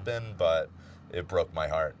what happened, but it broke my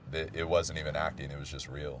heart. It wasn't even acting, it was just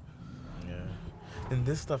real. Yeah. And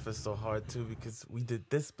this stuff is so hard too, because we did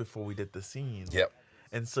this before we did the scene. Yep.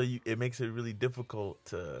 And so it makes it really difficult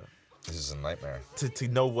to... This is a nightmare. To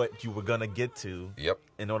know what you were going to get to. Yep.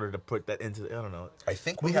 In order to put that into, I don't know. I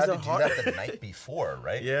think we had to do that the night before,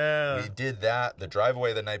 right? Yeah. We did that, the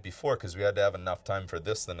drive-away the night before, because we had to have enough time for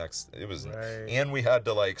this right. And we had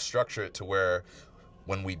to like structure it to where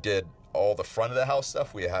when we did all the front of the house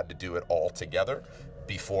stuff, we had to do it all together,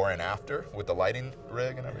 before and after, with the lighting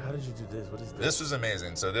rig and everything. How did you do this? What is this? This was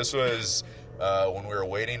amazing. So this was when we were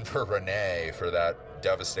waiting for Renee for that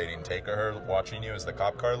devastating take of her watching you as the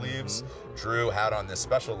cop car leaves. Drew had on this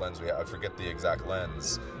special lens. I forget the exact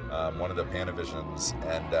lens, one of the Panavisions,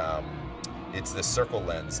 and it's this circle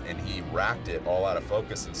lens, and he racked it all out of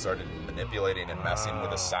focus and started manipulating and messing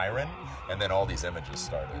with a siren, and then all these images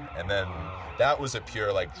started. And then that was a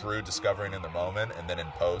pure like Drew discovering in the moment, and then in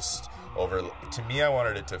post over. To me, I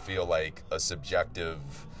wanted it to feel like a subjective.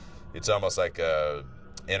 It's almost like a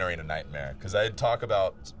entering a nightmare, because I talk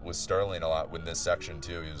about with Sterling a lot with this section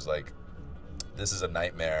too. He was like, this is a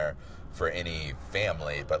nightmare for any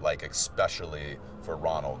family, but like especially for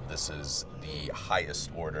Ronald, this is the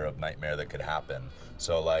highest order of nightmare that could happen.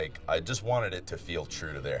 So like I just wanted it to feel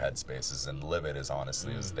true to their headspaces and live it as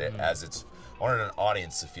honestly as it's. I wanted an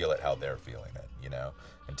audience to feel it how they're feeling it, you know.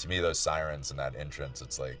 And to me, those sirens and that entrance,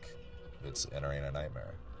 it's like it's entering a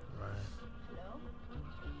nightmare.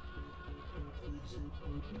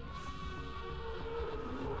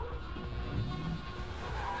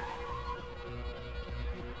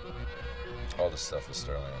 All this stuff with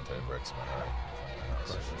Sterling and Tay breaks my heart.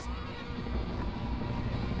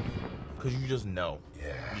 Because you just know.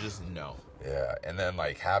 Yeah. You just know. Yeah. And then,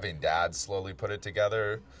 like, having Dad slowly put it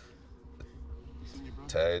together.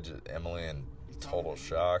 Tay, Emily in total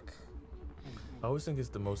shock. I always think it's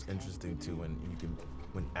the most interesting, too,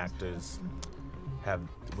 when actors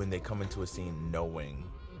when they come into a scene knowing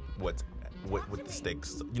what the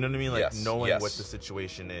stakes, you know what I mean? Like knowing what the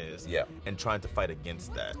situation is, and trying to fight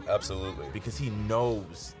against that. Absolutely. Because he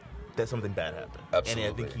knows that something bad happened. Absolutely.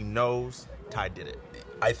 And I think he knows Ty did it.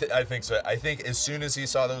 I think so. I think as soon as he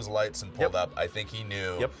saw those lights and pulled up, I think he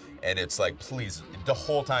knew. Yep. And it's like, please, the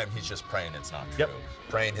whole time he's just praying it's not true. Yep.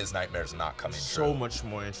 Praying his nightmare's not coming true. So much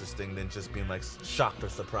more interesting than just being like shocked or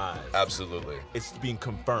surprised. Absolutely. It's being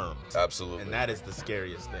confirmed. Absolutely. And that is the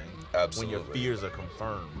scariest thing. Absolutely. When your fears are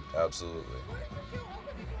confirmed. Absolutely.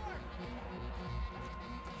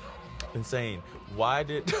 insane. Why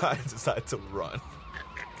did Ty decide to run?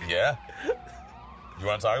 Yeah. You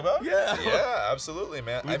want to talk about it? Yeah. Yeah, absolutely,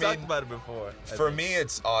 man. We talked about it before. For me,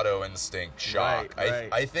 it's auto instinct shock. Right.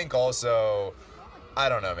 I think also, I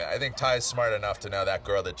don't know, man. I think Ty's smart enough to know that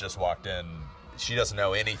girl that just walked in, she doesn't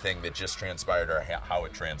know anything that just transpired or how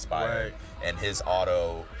it transpired. Right. And his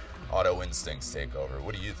auto instincts take over.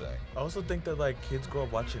 What do you think? I also think that like kids grow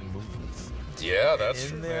up watching movies. Yeah, that's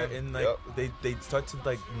true. In there, man. and like they start to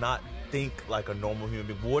like not think like a normal human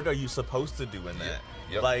being. What are you supposed to do in that?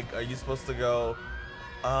 Yep. Like, are you supposed to go?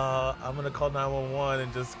 I'm gonna call 911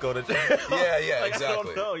 and just go to jail. Yeah, like, exactly. I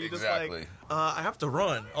don't know. You're Exactly. just like, I have to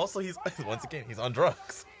run. Also, he's once again he's on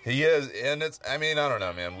drugs. He is, and I don't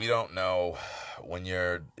know, man. We don't know when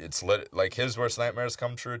it's lit, like his worst nightmares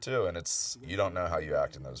come true too, and you don't know how you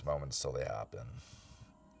act in those moments till they happen.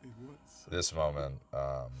 It was. This moment,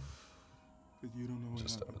 But you don't know what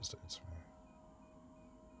just happened. devastates me.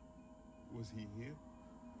 Was he here?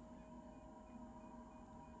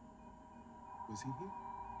 Was he here?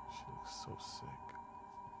 She looks so sick.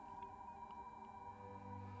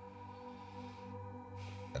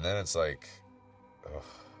 And then it's like, ugh,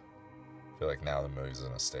 I feel like now the movie's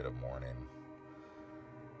in a state of mourning.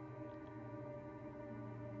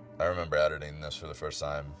 I remember editing this for the first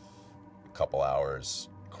time, a couple hours,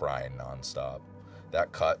 crying nonstop.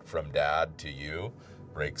 That cut from Dad to you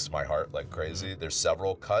breaks my heart like crazy. There's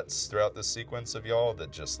several cuts throughout this sequence of y'all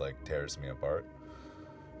that just like tears me apart.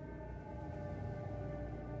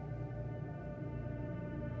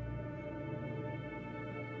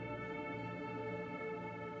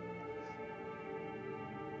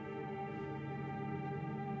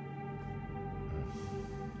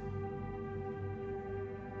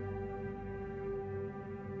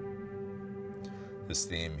 This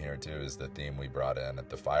theme here too is the theme we brought in at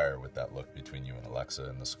the fire with that look between you and Alexa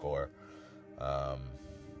in the score, and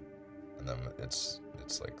then it's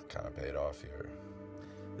like kind of paid off here.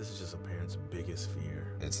 This is just a parent's biggest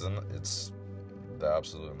fear. It's the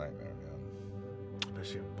absolute nightmare, man.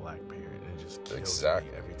 Especially a black parent, and it just kills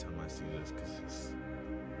Exactly. me every time I see this because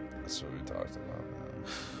That's what we talked about, man.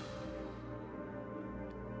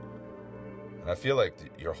 And I feel like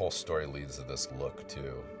your whole story leads to this look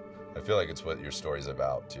too. I feel like it's what your story's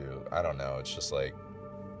about too. I don't know. It's just like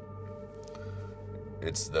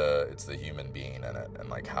it's the human being in it, and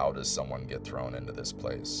like how does someone get thrown into this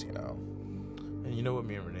place, you know? And you know what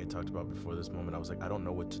me and Renee talked about before this moment? I was like, I don't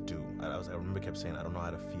know what to do. I remember kept saying, I don't know how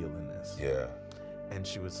to feel in this. Yeah. And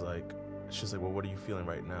she was like, well, what are you feeling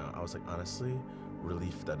right now? I was like, honestly,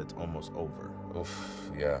 relief that it's almost over. Oof.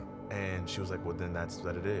 Yeah. And she was like, well, then that's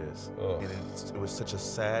what it is. Ugh. And it was such a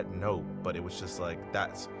sad note, but it was just like,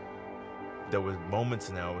 there were moments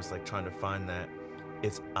now, it was like trying to find that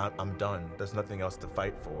I'm done. There's nothing else to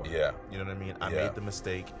fight for. Yeah. You know what I mean? I Yeah. made the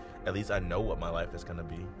mistake. At least I know what my life is going to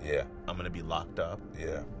be. Yeah. I'm going to be locked up.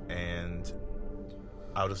 Yeah. And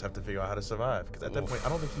I'll just have to figure out how to survive. Because at that point, I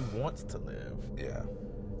don't think he wants to live. Yeah.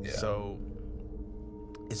 Yeah. So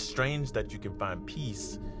it's strange that you can find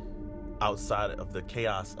peace outside of the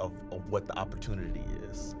chaos of what the opportunity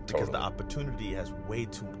is. Because Totally. the opportunity has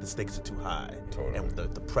the stakes are too high. Totally. And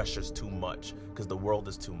the pressure's too much. Because the world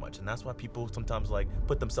is too much. And that's why people sometimes like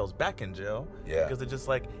put themselves back in jail. Yeah. Because they're just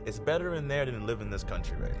like, it's better in there than to live in this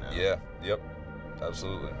country right now. Yeah. Yep.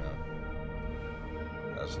 Absolutely,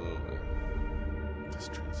 man. Absolutely. This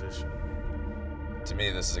transition. To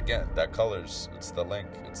me, this is again that colors. It's the link.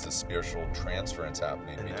 It's the spiritual transference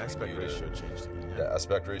happening. And the between aspect you to- ratio changed again. The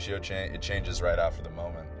aspect ratio it changes right after the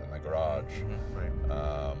moment in the garage. Right.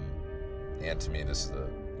 And to me, this is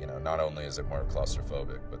not only is it more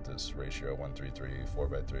claustrophobic, but this ratio 1:3:3,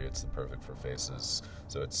 4:3, it's the perfect for faces.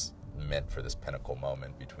 So it's meant for this pinnacle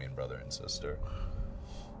moment between brother and sister.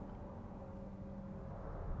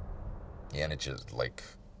 And it just like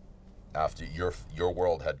after your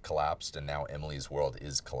world had collapsed and now Emily's world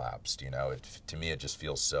is collapsed, to me it just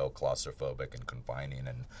feels so claustrophobic and confining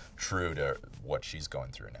and true to what she's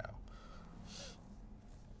going through now.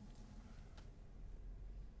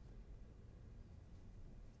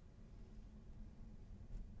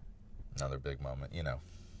 Another big moment,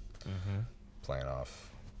 playing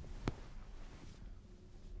off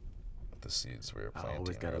the seeds we were planting. I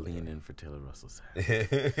always gotta earlier. lean in for Taylor Russell's. I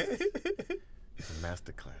It's a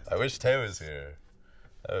masterclass. wish Tay was here.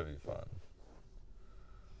 That would be fun.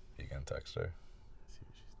 You can text her. See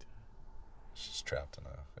what she's doing. She's trapped in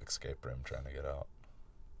a escape room trying to get out.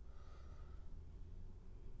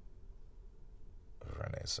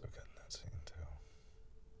 Renee's so good in that scene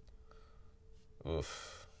too.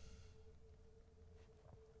 Oof.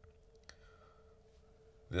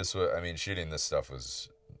 Shooting this stuff was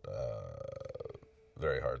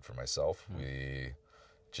very hard for myself. We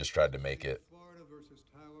just tried to make it.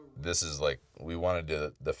 This is like, we wanted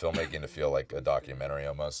the filmmaking to feel like a documentary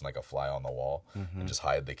almost, and like a fly on the wall, and just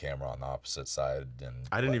hide the camera on the opposite side. And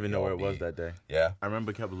I didn't even know where it was that day. Yeah, I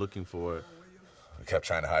remember kept looking for it. we kept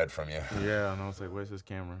trying to hide from you. Yeah, and I was like, where's this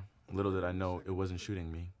camera? Little did I know it wasn't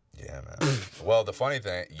shooting me. Yeah, man. Well, the funny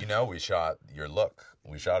thing, we shot your look.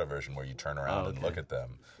 We shot a version where you turn around and look at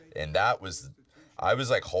them. And that was, I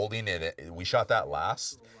was like holding it. We shot that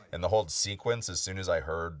last. And the whole sequence, as soon as I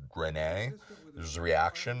heard Renee, there's a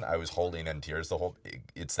reaction. I was holding in tears.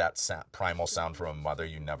 It's that primal sound from a mother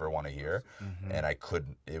you never want to hear. And I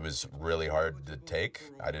couldn't, it was really hard to take.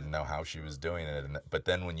 I didn't know how she was doing it. But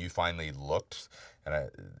then when you finally looked,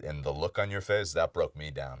 and the look on your face, that broke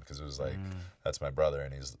me down, because it was like, that's my brother,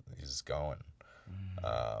 and he's going.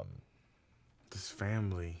 This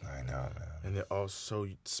family. I know, man. And they're all so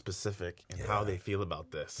specific in how they feel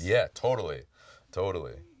about this. Yeah, totally.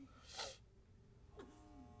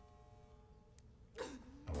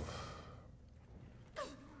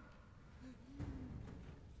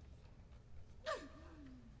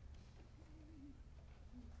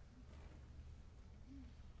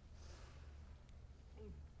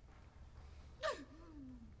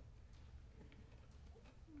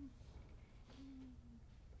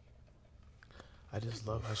 I just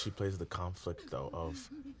love how she plays the conflict, though, of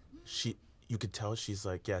you could tell she's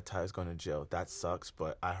like, yeah, Ty's going to jail. That sucks,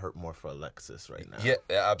 but I hurt more for Alexis right now. Yeah,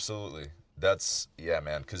 absolutely.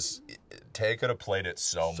 Man, because Tay could have played it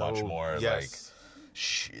so much more. Yes.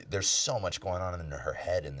 Like, there's so much going on in her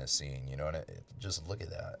head in this scene, and just look at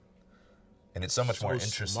that. And it's so much more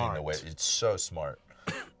interesting the way, it's so smart.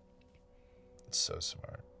 It's so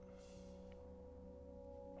smart.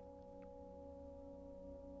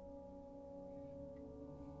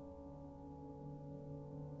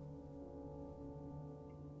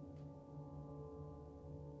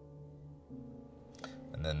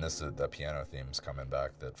 And then the piano theme's coming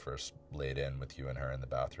back that first laid in with you and her in the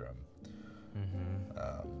bathroom.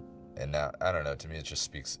 And now, I don't know, to me it just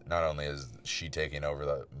speaks, not only is she taking over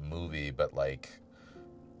the movie, but like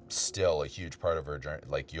still a huge part of her journey.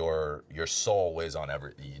 Like your soul weighs on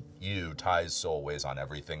Ty's soul weighs on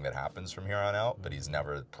everything that happens from here on out, but he's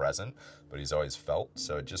never present, but he's always felt.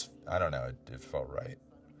 So it just, I don't know, it felt right.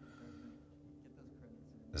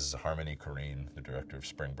 This is Harmony Korine, the director of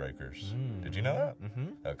Spring Breakers. Did you know that?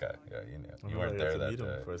 Okay, yeah, you knew. You weren't there that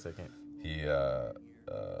day. For a second. We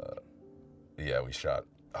shot.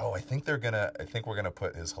 Oh, I think we're gonna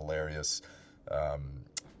put his hilarious,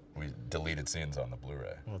 we deleted scenes on the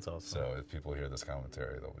Blu-ray. Oh, that's awesome. So if people hear this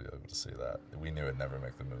commentary, they'll be able to see that. We knew it'd never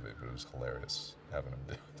make the movie, but it was hilarious having him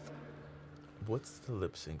do it. What's the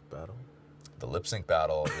lip sync battle? The lip sync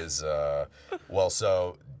battle is, I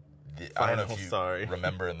don't know if you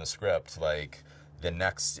remember in the script, like the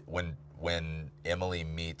next, when Emily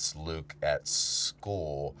meets Luke at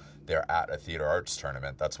school, they're at a theater arts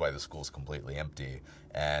tournament. That's why the school's completely empty.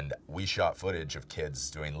 And we shot footage of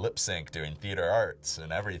kids doing lip sync, doing theater arts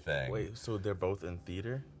and everything. Wait, so they're both in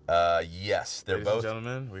theater? Yes, they're Ladies both. And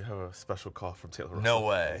gentlemen, we have a special call from Taylor Russell. No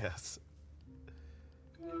way. Yes.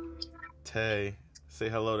 Tay, say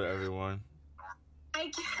hello to everyone.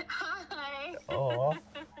 Hi. Oh.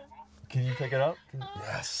 Can you pick it up?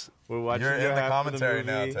 Yes. We're watching. You're in the commentary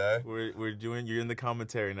now, movie. Tay. You're in the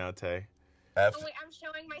commentary now, Tay. Oh wait, I'm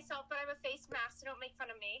showing myself, but I have a face mask, so don't make fun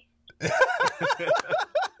of me.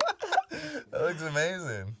 That looks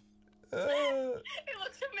amazing. It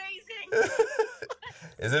looks amazing.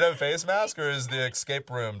 Is it a face mask, or is the escape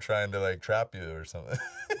room trying to like trap you or something?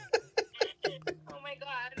 Oh my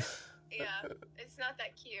god. Yeah, it's not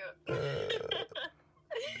that cute.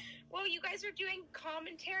 Well, you guys are doing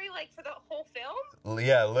commentary like for the whole film?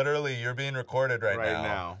 Yeah, literally, you're being recorded right Right now.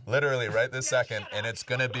 now. Literally, right this No, second, shut and up. it's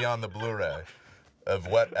gonna be on the Blu-ray of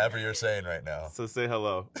whatever you're saying right now. So say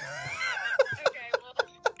hello. Okay, well,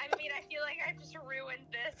 I mean, I feel like I just ruined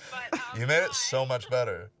this, but You made it hi. so much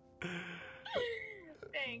better.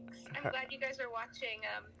 Thanks. I'm glad you guys are watching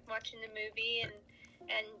the movie and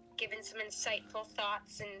giving some insightful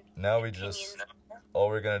thoughts and Now we opinions. just, all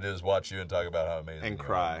we're gonna do is watch you and talk about how amazing And you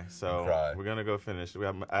cry. are. So And cry. we're gonna go finish.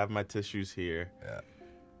 I have my tissues here. Yeah.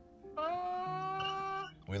 Oh,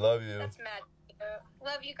 We love you. that's mad.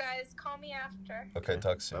 Love you guys. Call me after. Okay,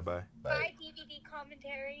 talk soon. Bye-bye. Bye, DVD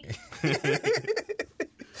commentary.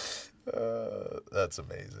 That's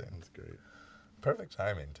amazing. That's great. Perfect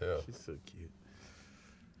timing too. She's so cute.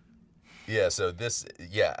 Yeah, so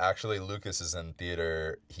actually Lucas is in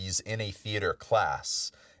theater. He's in a theater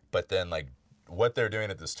class, but then like what they're doing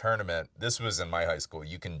at this tournament, this was in my high school,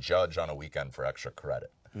 you can judge on a weekend for extra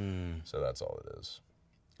credit. So that's all it is.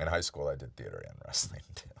 In high school, I did theater and wrestling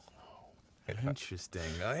too. Interesting.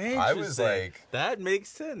 I was like, that makes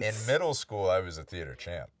sense. In middle school, I was a theater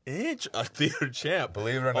champ. A theater champ.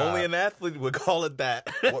 Believe it or not. Only an athlete would call it that.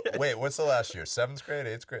 Wait, what's the last year? 7th grade,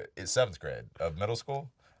 8th grade? It's 7th grade of middle school.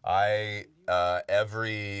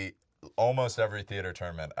 Almost every theater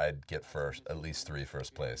tournament, I'd get at least 3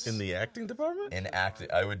 first place. In the acting department? In acting,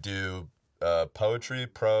 I would do poetry,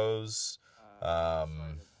 prose,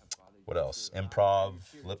 what else? Improv,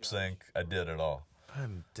 lip sync. I did it all.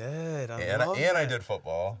 I'm dead. I did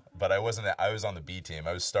football, but I wasn't. I was on the B team.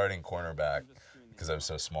 I was starting cornerback because I was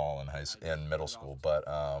so small in middle school. But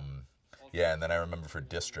yeah, and then I remember for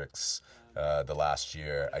districts, the last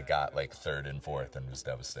year I got like 3rd and 4th and was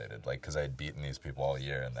devastated, like because I had beaten these people all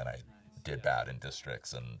year, and then I did bad in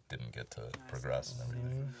districts and didn't get to progress and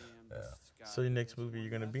everything. Yeah. So your next movie,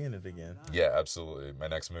 you're gonna be in it again? Yeah, absolutely. My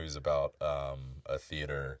next movie is about a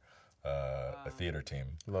theater team.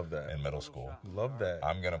 Love that. In middle school. Love that.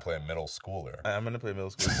 I'm gonna play a middle schooler. I'm gonna play middle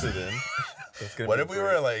school too then. What if we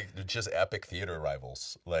were like just epic theater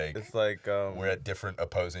rivals? Like it's like we're at different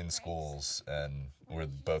opposing schools and we're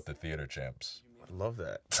both the theater champs. I love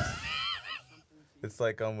that. It's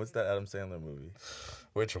like what's that Adam Sandler movie?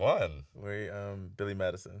 Which one? Where Billy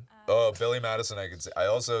Madison. Oh, Billy Madison. I could see. I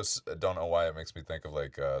also don't know why it makes me think of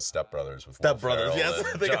like Step Brothers with Step Will Brothers. Ferrell Yes, I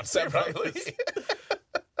and think John of Step Brothers. Riley.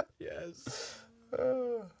 Yes.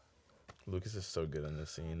 Lucas is so good in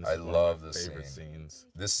this scene. I love this favorite scene. Scenes.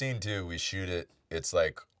 This scene too. We shoot it. It's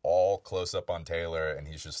like all close up on Taylor, and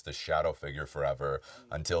he's just the shadow figure forever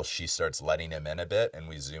until she starts letting him in a bit, and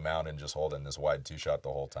we zoom out and just hold in this wide 2-shot the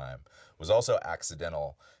whole time. It was also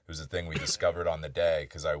accidental. It was a thing we discovered on the day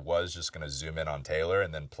because I was just gonna zoom in on Taylor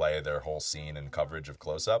and then play their whole scene and coverage of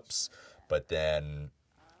close-ups, but then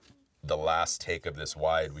the last take of this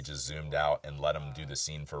wide, we just zoomed out and let him do the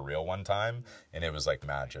scene for real one time, and it was like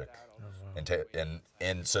magic.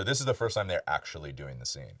 And so this is the first time they're actually doing the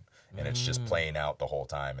scene, and it's just playing out the whole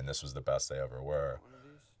time, and this was the best they ever were.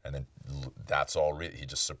 And then that's all. He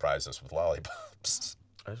just surprised us with lollipops.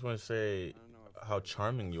 I just want to say how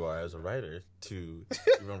charming you are as a writer to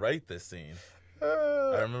even write this scene.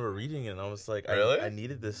 I remember reading it and I was like, really? I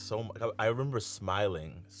needed this so much. I remember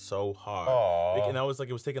smiling so hard. Aww. And I was like,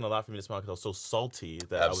 it was taking a lot for me to smile because I was so salty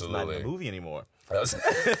that Absolutely. I was not in the movie anymore. That was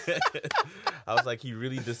I was like, he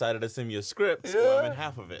really decided to send me a script, so I'm in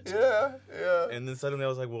half of it. yeah. And then suddenly I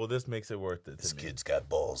was like, well, this makes it worth it to This me. kid's got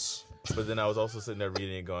balls. But then I was also sitting there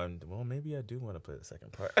reading and going, well, maybe I do want to play the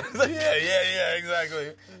second part. yeah,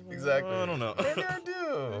 exactly. I don't know. Maybe I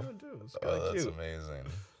do. It's Oh, kinda that's cute. amazing.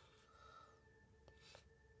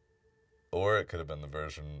 Or it could have been the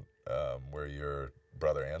version where you're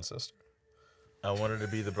brother and sister. I wanted to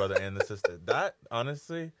be the brother and the sister. That,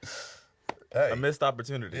 honestly, Hey, a missed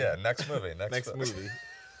opportunity. yeah, next movie. Next movie.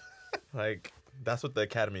 Like, that's what the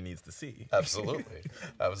Academy needs to see. Absolutely.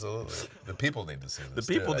 The people need to see this.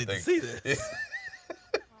 The people too, I need to think. see this.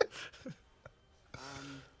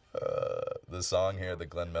 The song here, the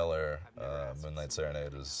Glenn Miller Moonlight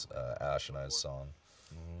Serenade, is Ash and I's song.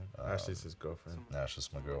 Ashley's his girlfriend. Ash is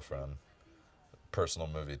my girlfriend. Personal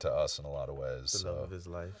movie to us in a lot of ways. The love of his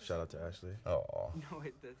life. Shout out to Ashley. Oh, No,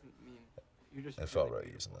 it doesn't mean you're just. it felt really right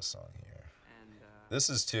cute. using this song here. And This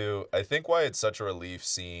is too. I think why it's such a relief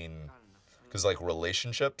seeing, because like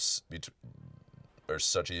relationships are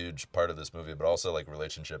such a huge part of this movie, but also like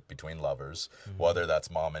relationship between lovers, whether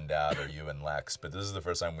that's mom and dad or you and Lex. But this is the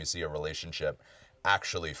first time we see a relationship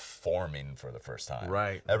actually forming for the first time.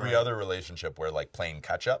 Right, Every right. other relationship we're like playing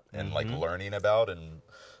catch up and like learning about and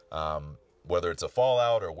whether it's a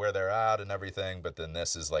fallout or where they're at and everything. But then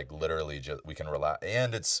this is like literally just we can relax,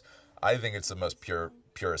 and I think it's the most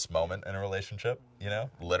purest moment in a relationship. You know,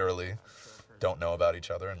 literally don't know about each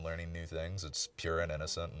other and learning new things. It's pure and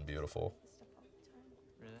innocent and beautiful.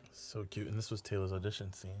 So cute. And this was Taylor's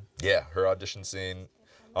audition scene. Yeah, her audition scene.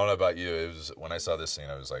 I don't know about you. It was when I saw this scene,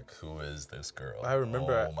 I was like, "Who is this girl?" I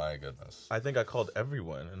remember- Oh my goodness. I think I called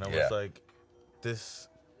everyone, and I Yeah. was like, "This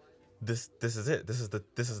is it. This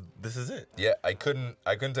is it." Yeah, I couldn't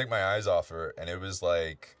take my eyes off her, and it was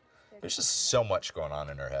like, there's just so much going on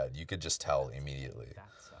in her head. You could just tell immediately.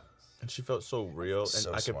 And she felt so real, and So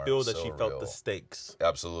I could smart, feel that so she felt real. the stakes.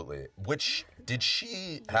 Absolutely. Which, did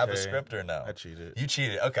she have a Okay. script or no? I cheated. You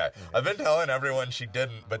cheated. Okay. I've been telling everyone she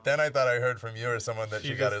didn't, but then I thought I heard from you or someone that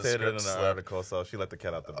she got a just said it in script an slip. article, so she let the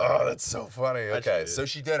cat out the bag. Oh, that's so funny. Okay, cheated. so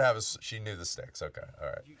she did have she knew the stakes. Okay, all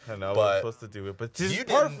right. I know I but wasn't supposed to do it, but this is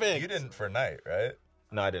perfect. You didn't for Night, right?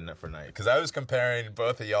 No, I didn't for night. Because I was comparing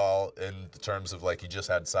both of y'all in terms of like you just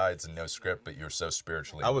had sides and no script, but you're so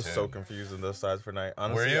spiritually. I was in so tune. confused in those sides for night.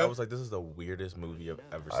 Honestly, Were you? I was like, this is the weirdest movie I've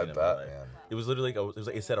ever I seen in bet, my life. man. It was literally like,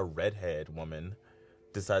 it said a redhead woman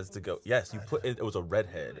decides to go. Yes, you put it was a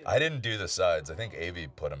redhead. I didn't do the sides. I think Avi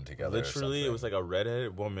put them together. Literally, it was like a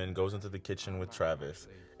redheaded woman goes into the kitchen with Travis,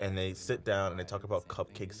 and they sit down and they talk about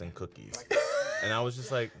cupcakes and cookies. And I was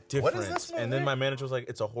just like, different. What is this movie? And then my manager was like,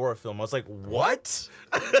 it's a horror film. I was like, what?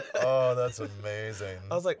 Oh, that's amazing.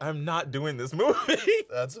 I was like, I'm not doing this movie.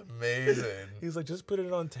 That's amazing. He's like, just put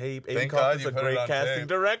it on tape. Amy Thank God Kaufman's you a put it great on casting tape.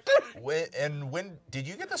 director. When did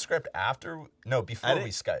you get the script after? No, before we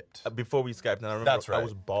Skyped. Before we Skyped, and I remember That's right. I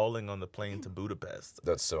was bawling on the plane to Budapest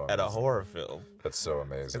That's so amazing. at a horror film, That's so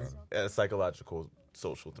amazing. a psychological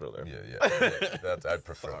social thriller. Yeah. I'd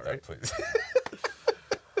prefer that, please.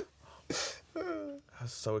 I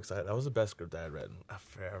was so excited. That was the best script I had read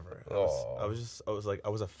forever. I was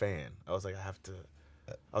a fan. I was like, I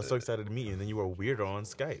was so excited to meet you, and then you were a weirdo on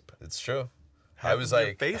Skype. It's true. Half I was of your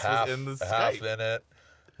like face half was in the half Skype. in it.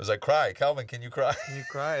 I was like, cry, Kelvin, can you cry? You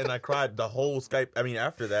cry, and I cried the whole Skype. I mean,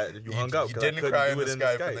 after that, you hung up. You 'cause I didn't couldn't cry do in the it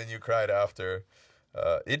Skype, and then you cried after.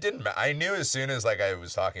 It didn't. I knew as soon as like I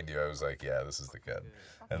was talking to you, I was like, yeah, this is the kid.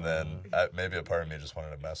 And then maybe a part of me just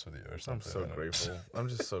wanted to mess with you or I'm something. so grateful. I'm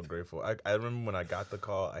just so grateful. I remember when I got the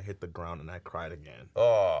call, I hit the ground and I cried again.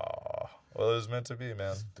 Oh, well, it was meant to be,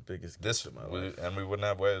 man. The biggest This gift of my life. and we wouldn't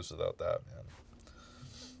have waves without that, man.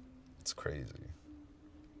 It's crazy.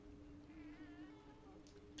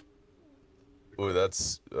 Ooh,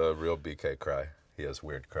 that's a real BK cry. He has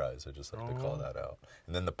weird cries. I just like to call that out.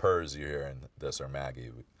 And then the purrs you hear in this are Maggie.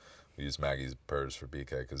 We use Maggie's purrs for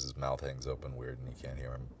BK because his mouth hangs open weird and you can't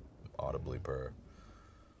hear him audibly purr.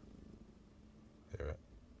 Hear it?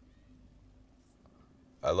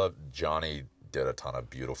 I love Johnny did a ton of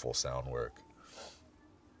beautiful sound work.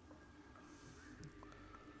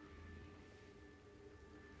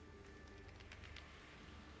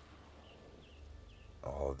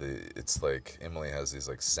 Oh, it's like Emily has these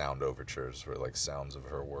like sound overtures where like sounds of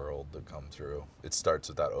her world that come through. It starts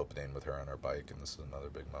with that opening with her on her bike, and this is another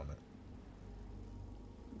big moment.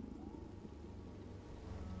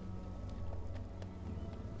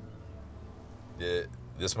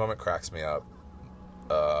 This moment cracks me up.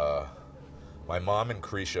 My mom and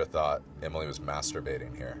Krisha thought Emily was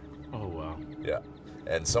masturbating here. Oh, wow. Yeah.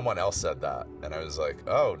 And someone else said that, and I was like,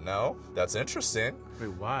 oh, no, that's interesting. Wait,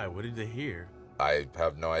 why? What did they hear? I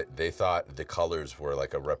have no idea. They thought the colors were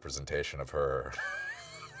like a representation of her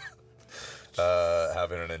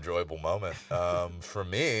having an enjoyable moment. For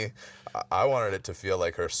me, I wanted it to feel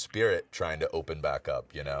like her spirit trying to open back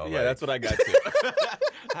up, you know? Yeah, like, that's what I got too.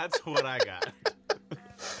 That's what I got.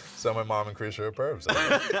 So my mom and Krisha are pervs.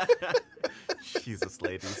 Jesus,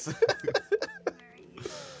 ladies.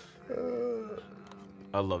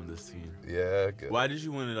 I love this scene. Yeah, good. Why did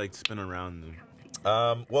you want to like spin around them?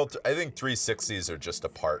 Well, I think 360s are just a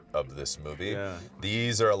part of this movie. Yeah.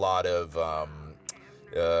 These are a lot of,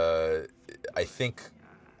 I think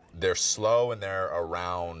they're slow and they're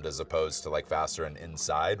around as opposed to like faster and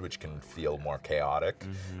inside, which can feel more chaotic.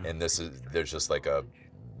 Mm-hmm. And there's just like a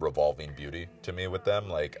revolving beauty to me with them.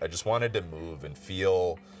 Like, I just wanted to move and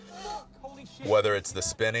feel, whether it's the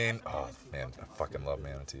spinning. Oh, man, I fucking love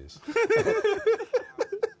manatees.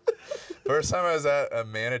 First time I was at a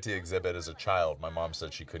manatee exhibit as a child, my mom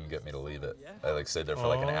said she couldn't get me to leave it. I like stayed there for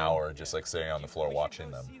like an hour, just like sitting on the floor watching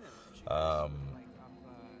them.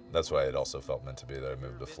 That's why it also felt meant to be that I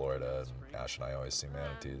moved to Florida, and Ash and I always see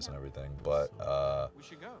manatees and everything. But I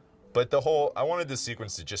wanted this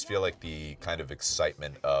sequence to just feel like the kind of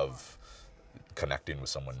excitement of connecting with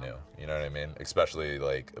someone new. You know what I mean? Especially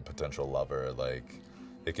like a potential lover. Like,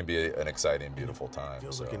 it can be an exciting, beautiful time. It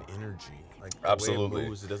feels so. like an energy. Like the Absolutely. way it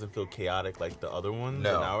moves, it doesn't feel chaotic like the other ones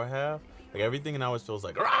No. in our half. Like everything in ours feels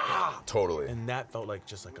like rah! Totally. And that felt like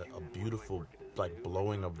just like a beautiful like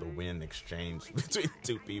blowing of the wind exchange between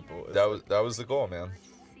two people. It's That was the goal, man.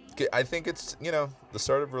 I think it's, you know, the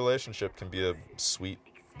start of a relationship can be a sweet,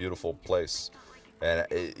 beautiful place. And,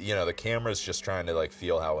 the camera's just trying to, like,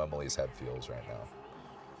 feel how Emily's head feels right now.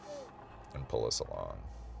 And pull us along.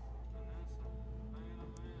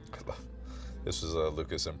 This was a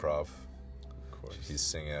Lucas improv. Of course. He's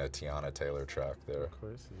singing a Tiana Taylor track there. Of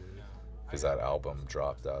course he is. Because that album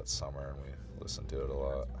dropped that summer and we listened to it a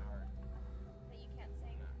lot. But you can't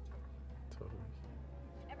sing. Totally.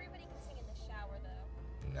 Everybody can sing in the shower,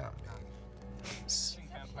 though. Not me.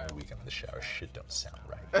 Weekend in the shower, shit don't sound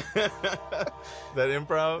right. That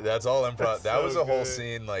improv? That's all improv. That's That was so a whole good.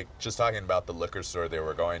 scene, like, just talking about the liquor store they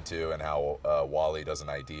were going to and how Wally does an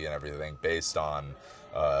ID and everything based on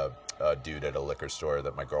a dude at a liquor store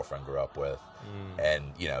that my girlfriend grew up with.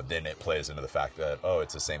 And, you know, then it plays into the fact that, oh,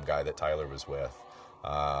 it's the same guy that Tyler was with.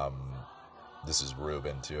 This is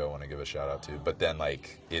Ruben, too, I want to give a shout-out to. But then,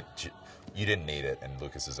 like, you didn't need it, and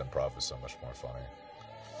Lucas's improv was so much more funny.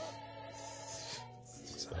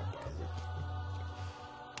 So,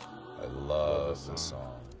 I love this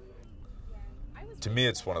song. To me,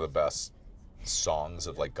 it's one of the best songs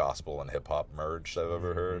of, like, gospel and hip-hop merged I've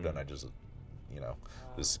ever heard, and I just, you know,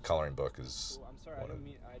 this coloring book is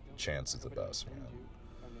Chance is the best, man.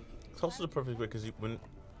 It's also the perfect way because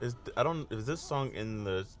is this song in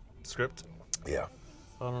the script? Yeah.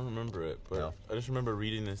 I don't remember it, but No. I just remember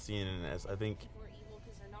reading the scene, and as I think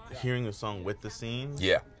hearing the song with the scene,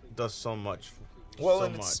 Yeah. does so much. Well, so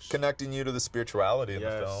and it's much. connecting you to the spirituality in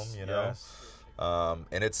the film, you know? Yes.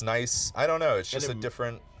 And it's nice. I don't know. It's just And a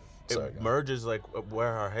different... It Sorry, go ahead. merges like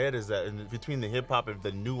where our head is at, and between the hip hop and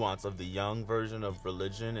the nuance of the young version of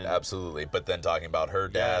religion. And Absolutely. But then talking about her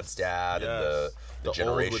dad's dad and the The old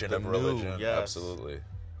generation with of the religion. new, yes. Absolutely.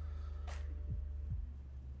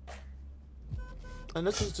 And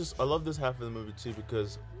this is just, I love this half of the movie too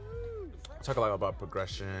because talk a lot about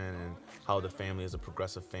progression and how the family is a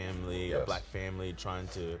progressive family, a Yes. black family trying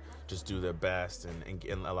to just do their best and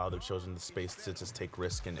allow their children the space to just take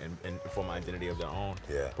risk and form an identity of their own.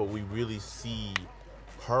 Yeah. But we really see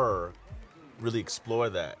her really explore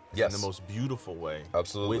that Yes. in the most beautiful way.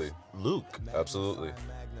 Absolutely. With Luke, Absolutely.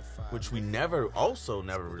 which we never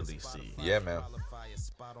really see. Yeah, man.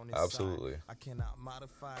 Absolutely.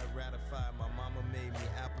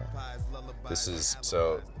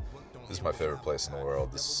 This is my favorite place in the world.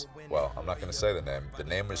 Well, I'm not going to say the name. The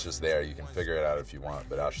name was just there. You can figure it out if you want,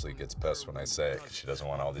 but Ashley gets pissed when I say it because she doesn't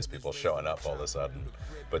want all these people showing up all of a sudden.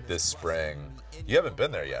 But this spring, you haven't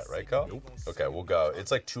been there yet, right, Kel? Nope. Okay, we'll go.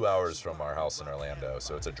 It's like 2 hours from our house in Orlando,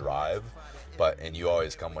 so it's a drive. And you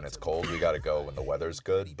always come when it's cold. We got to go when the weather's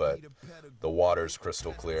good, but the water's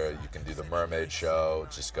crystal clear. You can do the mermaid show,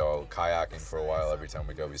 just go kayaking for a while. Every time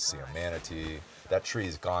we go, we see a manatee. That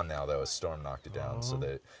tree's gone now, though. A storm knocked it down. So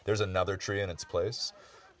there's another tree in its place.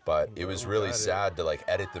 But it was really sad to, like,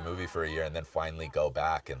 edit the movie for a year and then finally go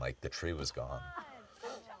back, and, like, the tree was gone.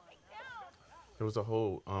 There was a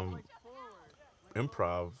whole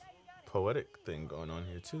improv poetic thing going on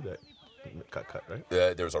here too that cut right?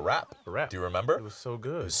 There was a rap. A rap. Do you remember? It was so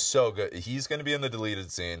good. It was so good. He's going to be in the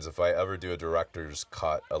deleted scenes. If I ever do a director's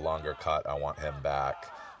cut, a longer cut, I want him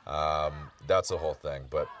back. That's the whole thing.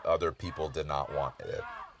 But other people did not want it.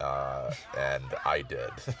 And I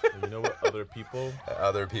did. You know what other people?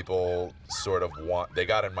 Other people sort of they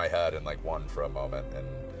got in my head and, like, won for a moment, and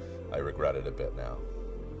I regret it a bit now.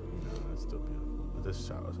 No, it's still beautiful. But this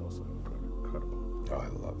shot was also incredible. Oh, I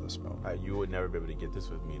love this moment. You would never be able to get this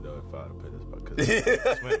with me though if I had put this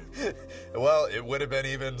because swim. Well, it would have been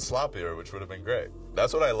even sloppier, which would have been great.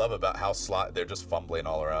 That's what I love about how they're just fumbling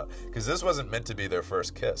all around. Because this wasn't meant to be their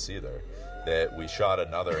first kiss either. That we shot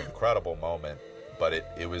another incredible moment, but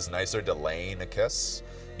it was nicer delaying a kiss,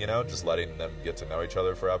 you know, just letting them get to know each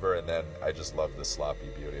other forever. And then I just love the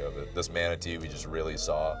sloppy beauty of it. This manatee we just really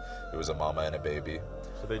saw. It was a mama and a baby.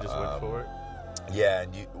 So they just went for it? Yeah,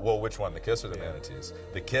 and which one, the kiss or the manatees?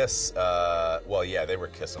 The kiss, well, yeah, they were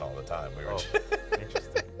kissing all the time. We were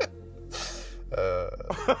Interesting.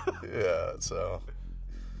 yeah, so.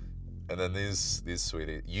 And then these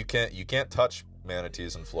sweeties. You can't touch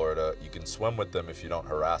manatees in Florida. You can swim with them if you don't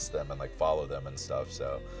harass them and, like, follow them and stuff.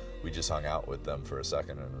 So we just hung out with them for a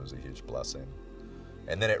second, and it was a huge blessing.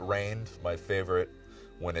 And then it rained. My favorite,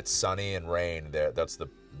 when it's sunny and rain, that's the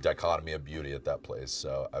dichotomy of beauty at that place.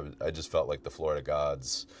 So I just felt like the Florida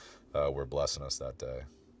gods were blessing us that day.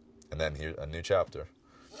 And then here, a new chapter.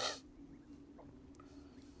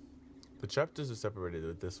 The chapters are separated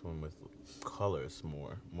with this one with colors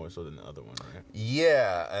more so than the other one, right?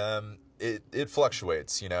 Yeah, it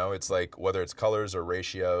fluctuates, you know. It's like whether it's colors or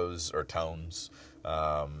ratios or tones,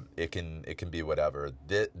 it can be whatever.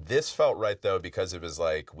 This felt right though because it was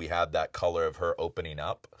like we had that color of her opening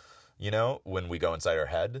up, you know, when we go inside her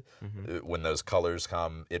head. When those colors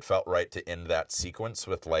come, it felt right to end that sequence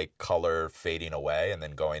with, like, color fading away and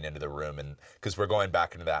then going into the room, and because we're going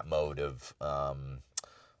back into that mode of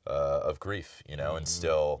grief, you know, and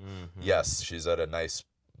still, yes, she's at a nice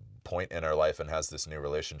point in her life and has this new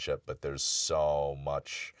relationship, but there's so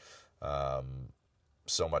much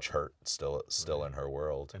hurt still in her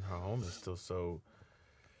world. And her home is still so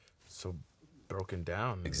broken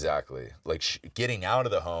down. Exactly. Like getting out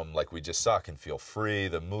of the home, like we just saw, can feel free.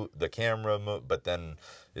 The camera but then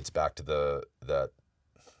it's back to that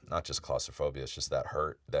not just claustrophobia, it's just that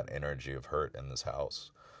hurt, that energy of hurt in this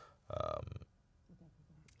house.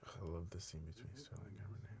 I love the scene between Sterling and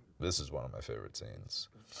Renee. This is one of my favorite scenes.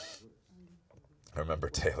 I remember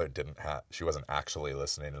Taylor she wasn't actually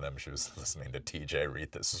listening to them. She was listening to TJ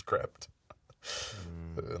read this script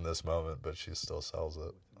in this moment, but she still sells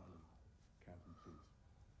it. Captain, please.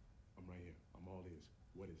 I'm right here. I'm all ears.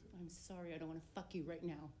 What is it? I'm sorry, I don't want to fuck you right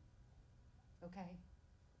now. Okay?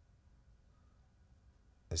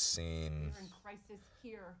 This scene, You're in crisis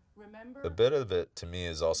here, remember? a bit of it to me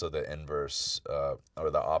is also the inverse, or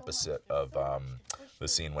the opposite of the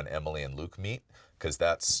scene when Emily and Luke meet, because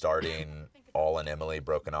that's starting all in Emily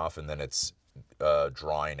broken off, and then it's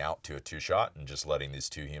drawing out to a two-shot and just letting these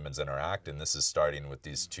two humans interact, and this is starting with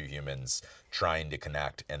these two humans trying to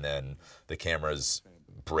connect, and then the camera's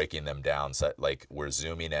breaking them down, so like we're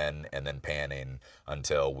zooming in and then panning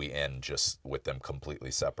until we end just with them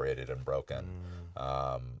completely separated and broken.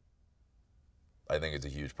 I think it's a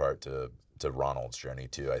huge part to Ronald's journey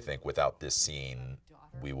too. I think without this scene,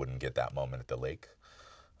 we wouldn't get that moment at the lake.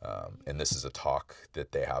 And this is a talk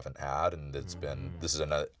that they haven't had, and this is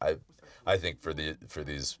another. I think for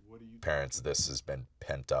these parents, this has been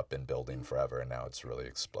pent up and building forever, and now it's really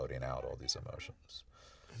exploding out, all these emotions.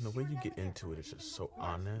 And the way you get into it is just so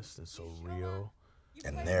honest and so real.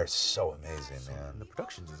 And they're so amazing, man. And the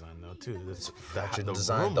production design, though, too. Production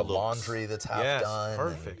design, the laundry that's half done.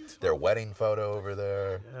 Perfect. Their wedding photo over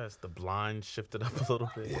there. Yes, the blind shifted up a little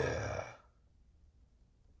bit. Yeah.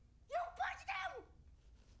 You punched him!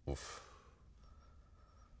 Oof.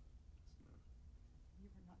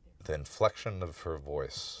 The inflection of her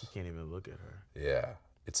voice. You can't even look at her. Yeah.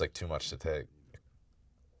 It's like too much to take.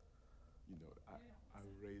 You know, I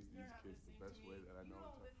raised these kids the best way that I know how.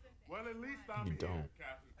 Well, at least I'm You here, don't.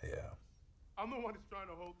 Kathy. Yeah. I'm the one that's trying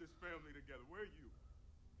to hold this family together. Where are you?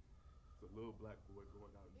 It's a little black boy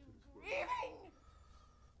going out into the square. Grieving!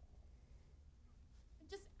 I'm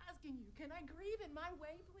just asking you, can I grieve in my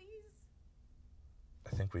way, please?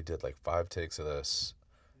 I think we did like 5 takes of this.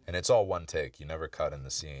 And it's all one take. You never cut in the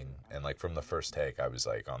scene. And like from the first take, I was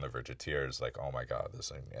like on the verge of tears, like, oh my God, this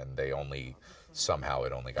thing. And somehow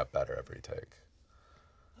it only got better every take.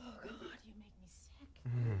 Oh God, you make me sick.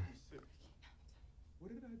 What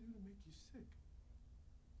did I do to make you sick?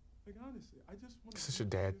 Like, honestly, I just want It's such a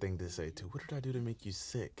dad thing to say, too. What did I do to make you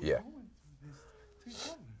sick? Yeah. going through this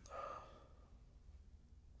together.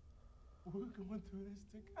 We're going through this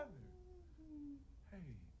together. Hey.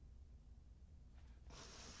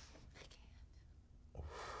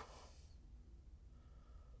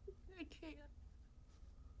 I can't.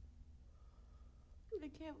 I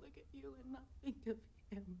can't look at you and not think of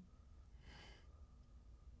him.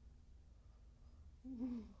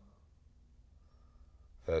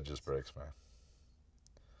 That just breaks me.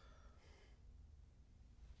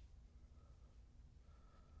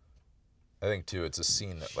 I think too, it's a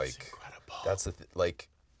scene that like, that's the like,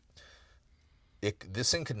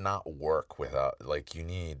 this thing could not work without, like,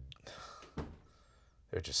 they're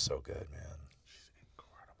just so good, man. She's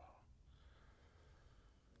incredible.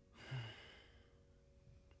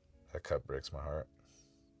 That cut breaks my heart.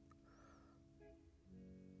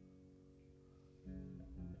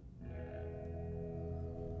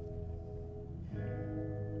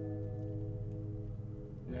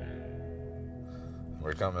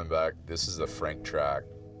 We're coming back. This is the Frank track.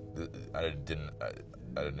 I didn't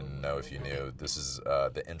know if you knew. This is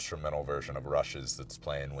the instrumental version of Rush's that's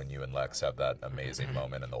playing when you and Lex have that amazing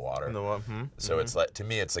moment in the water. In the what? So it's like, to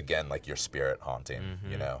me, it's again like your spirit haunting,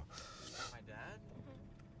 you know? My dad?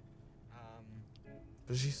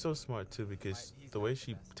 But she's so smart, too, because the way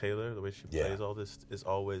she plays all this is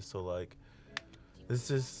always so like, this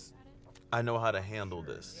is, I know how to handle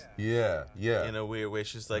this. Yeah, yeah. In a weird way.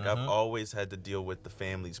 She's like, I've always had to deal with the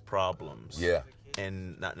family's problems. Yeah.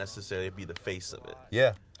 And not necessarily be the face of it.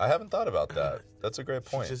 Yeah, I haven't thought about that. That's a great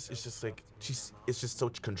point. It's just like, it's just so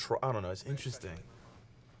control. I don't know, it's interesting.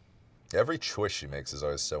 Every choice she makes is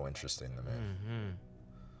always so interesting to me.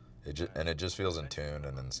 It just feels in tune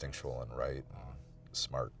and instinctual and right and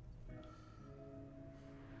smart.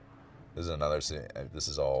 This is another scene. This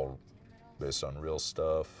is all based on real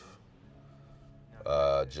stuff.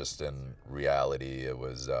 Just in reality, it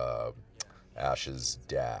was Ash's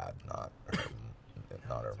dad, not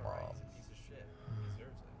her mom. He's a shit. He deserves it.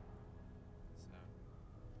 So,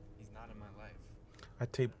 he's not in my life. I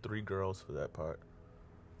taped 3 girls for that part.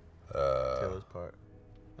 Taylor's part.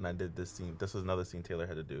 And I did this scene. This was another scene Taylor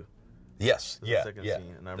had to do. Yes, This was yeah, the second yeah.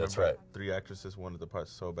 scene. And I That's remember right. 3 actresses wanted the part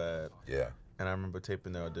so bad. Yeah. And I remember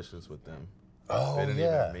taping their auditions with them. Oh, They didn't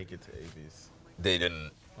yeah. even make it to AV's They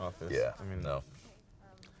didn't. office. Yeah. I mean, no.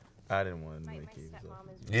 I didn't want to make AV's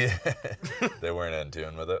office. Yeah. They weren't in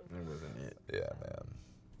tune with it. It wasn't it. Yeah, man.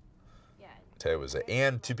 Tay was it.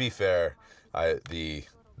 And to be fair, the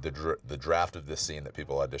the draft of this scene that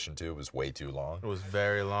people auditioned to was way too long. It was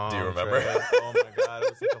very long. Do you remember? Oh my god, it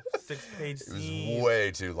was like a 6-page scene. It was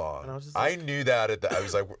way too long. And I was just I like, knew that I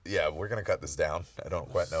was like, yeah, we're gonna cut this down. I don't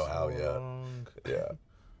quite know how yet. long. Yeah,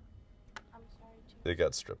 I'm sorry, Jim. it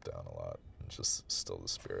got stripped down a lot. It's just still the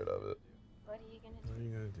spirit of it. What are you gonna What are do?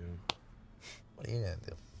 you gonna do? What are you gonna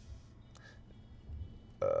do?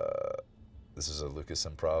 This is a Lucas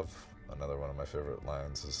improv. Another one of my favorite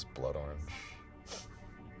lines is blood orange.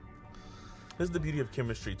 This is the beauty of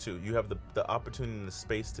chemistry too. You have the opportunity and the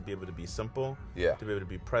space to be able to be simple, Yeah. to be able to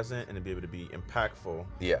be present, and to be able to be impactful.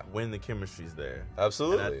 Yeah. When the chemistry's there.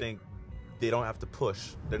 Absolutely. And I think they don't have to push.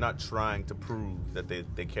 They're not trying to prove that they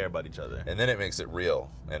care about each other. And then it makes it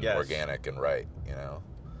real and Yes. organic and right, you know?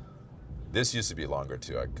 This used to be longer,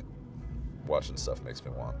 too. Watching stuff makes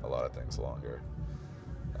me want a lot of things longer.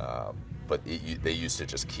 But they used to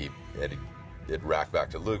just keep... It racked back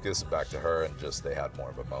to Lucas and back to her, and just they had more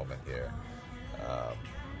of a moment here.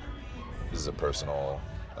 This is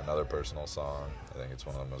another personal song. I think it's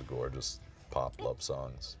one of the most gorgeous pop love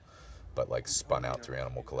songs. But, like, spun out through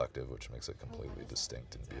Animal Collective, which makes it completely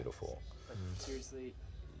distinct and beautiful. Seriously,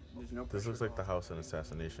 there's no. This looks like the house in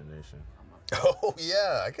Assassination Nation. Oh,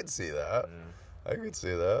 yeah, I could see that. Yeah. I could see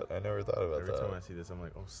that. I never thought about Every that. time I see this, I'm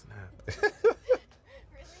like, oh snap. Really?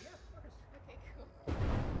 Okay, cool.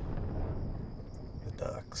 The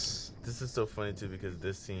ducks. This is so funny too because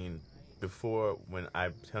this scene, before when I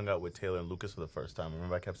hung out with Taylor and Lucas for the first time,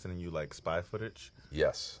 remember I kept sending you like spy footage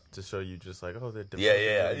Yes. to show you just like, oh, they're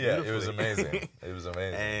Yeah. developing really It was beautifully. amazing. It was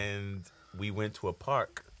amazing. And we went to a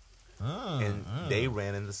park, and they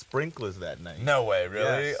ran in the sprinklers that night. No way,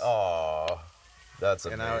 really? Yes. Aw, that's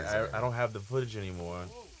And amazing. I don't have the footage anymore,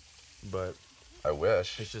 but I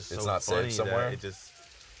wish. it's just it's so not funny saved somewhere. that it just,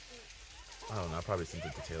 I don't know, I probably sent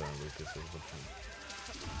it to Taylor and Lucas or something.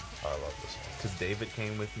 I love this one. Because David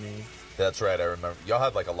came with me. That's right. I remember. Y'all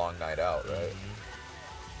had like a long night out, right? Mm-hmm.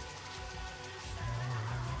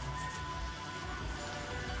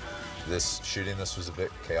 Shooting this was a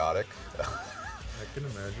bit chaotic. I can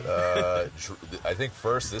imagine. I think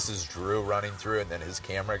first this is Drew running through, and then his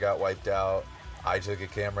camera got wiped out. I took a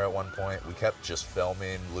camera at one point. We kept just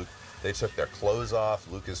filming. They took their clothes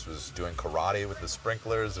off. Lucas was doing karate with the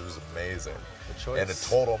sprinklers. It was amazing. The choice. And a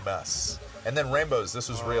total mess. And then rainbows. This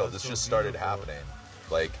was real. This so just started beautiful. happening.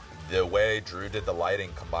 Like the way Drew did the lighting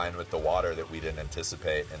combined with the water that we didn't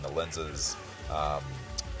anticipate, and the lenses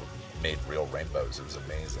made real rainbows. It was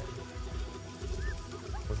amazing.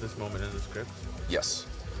 Was this moment in the script? Yes.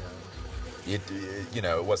 It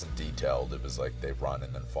wasn't detailed. It was like they run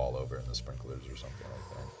and then fall over in the sprinklers or something,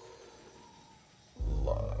 I think.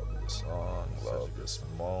 Love this song. Love this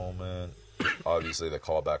moment. Obviously, the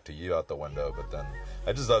call back to you out the window, but then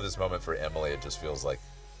I just love this moment for Emily. It just feels like,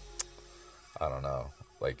 I don't know,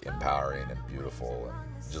 like empowering and beautiful,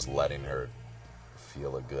 and just letting her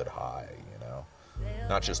feel a good high, you know?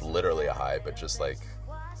 Not just literally a high, but just like,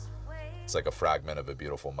 it's like a fragment of a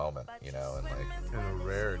beautiful moment, you know, and like And the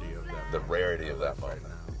rarity of that. the rarity of that Right moment,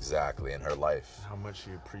 now. exactly, in her life. How much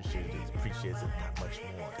she appreciates it that much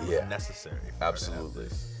more. It was Yeah. necessary. for her to have Absolutely,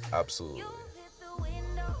 this. absolutely.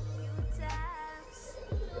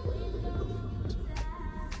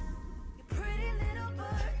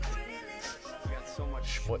 You got so much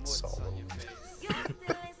Schmutz schmutz all on your over. face.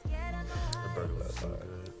 The burger was so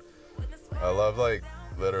good. I love like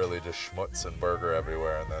literally just schmutz and burger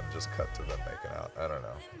everywhere, and then just cut to them making out. I don't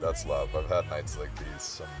know. That's love. I've had nights like these.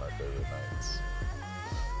 Some of my favorite nights.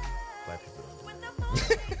 Black people don't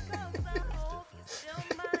do that. It's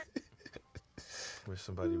different. Wish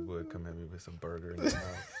somebody would come at me with some burger in their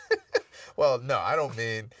mouth. Well, no, I don't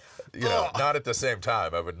mean, not at the same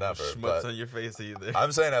time. I would never. Schmutz But on your face either.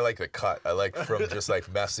 I'm saying I like the cut. I like from just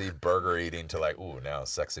like messy burger eating to like, ooh, now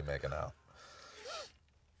sexy making out.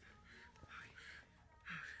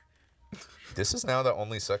 This is now the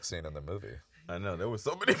only sex scene in the movie. I know, there was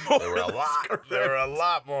so many more. There were a lot. There were a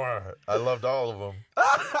lot more. I loved all of them.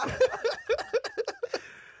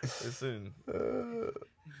 Listen,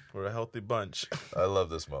 we're a healthy bunch. I love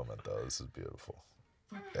this moment though. This is beautiful,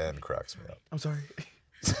 and cracks me up. I'm sorry.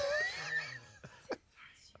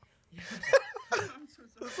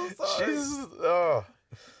 She's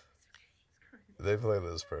they play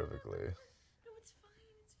this perfectly. No, it's fine.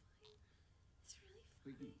 It's fine. It's really fine.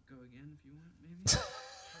 We can go again if you want,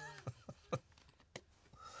 maybe.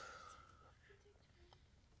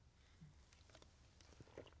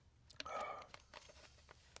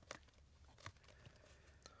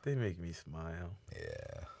 They make me smile.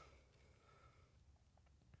 Yeah.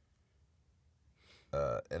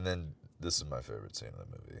 And then this is my favorite scene in the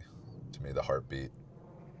movie. To me, the heartbeat.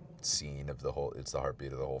 scene of the whole. It's the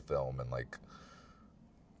heartbeat of the whole film, and like,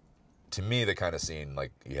 to me, the kind of scene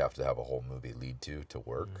like you have to have a whole movie lead to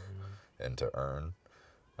work and to earn.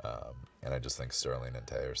 And I just think Sterling and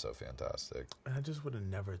Tay are so fantastic. And I just would have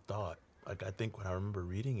never thought. Like, I think when I remember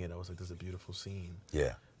reading it, I was like, "This is a beautiful scene."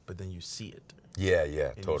 Yeah. But then you see it. Yeah,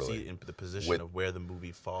 And totally. you see it in the position of where the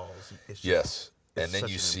movie falls. It's just, Yes. it's And then such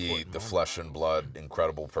you an see important the moment. flesh and blood,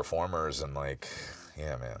 incredible performers, and like,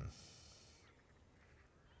 yeah, man.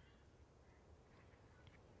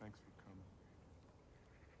 Thanks for coming.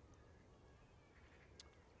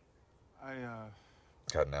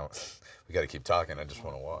 God, now we got to keep talking. I just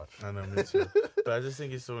want to watch. I know, me too. But I just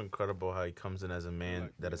think it's so incredible how he comes in as a man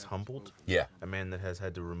that is humbled. Yeah. A man that has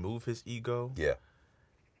had to remove his ego. Yeah.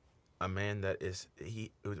 A man that is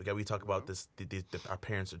we talk about this. Our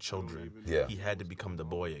parents are children. Yeah. He had to become the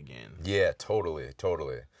boy again. Yeah, totally.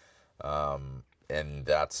 And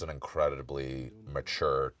that's an incredibly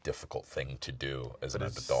mature, difficult thing to do as an But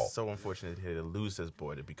it's adult. so unfortunate he had to lose his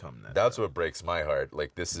boy to become that. That's what breaks my heart.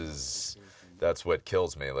 Like, that's what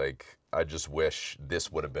kills me. Like, I just wish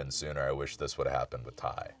this would have been sooner. I wish this would have happened with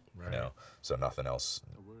Ty. Right. You know, so nothing else.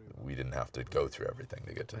 We didn't have to go through everything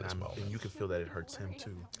to get to this moment. And you can feel that it hurts him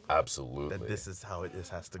too. Absolutely. That this is how it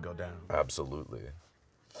has to go down. Absolutely.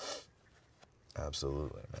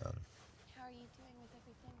 Absolutely, man. How are you doing with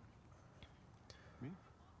everything? Me?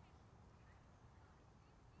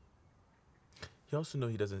 You also know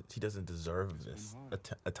he doesn't deserve this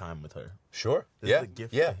a time with her. Sure. This is a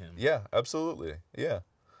gift yeah. to him. Yeah. Absolutely. Yeah.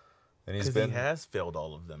 And he's Because been. he has failed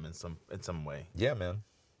all of them in some way. Yeah, man.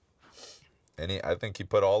 And I think he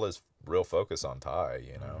put all his real focus on Ty.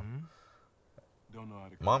 You know. Don't know how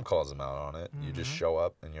to. Mom calls him out on it. You just show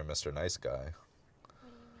up and you're Mr. Nice Guy. What do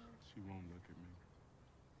you mean? She won't look at me.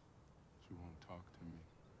 She won't talk to me.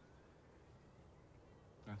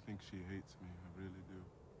 I think she hates me. I really do.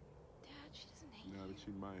 Dad, she doesn't hate Now you. that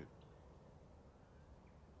she might.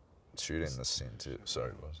 Shooting this scene too.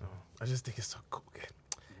 Sorry, boss. I just think it's so cool. She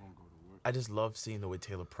won't go to work. I just love seeing the way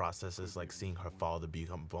Taylor processes, like seeing her father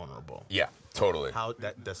become vulnerable. Yeah, totally. How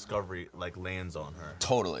that discovery like lands on her,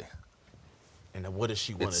 Totally. and then what does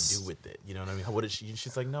she want to It's- do with it? You know what I mean? What is she?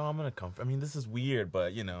 She's like, no, I'm gonna come. I mean, this is weird,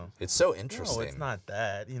 but you know, It's so no, interesting. it's not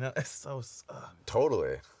that. You know, it's so.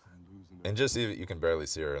 Totally. I'm losing it. And just even, you can barely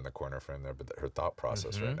see her in the corner frame there, but her thought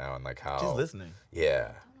process right now and like how. She's listening.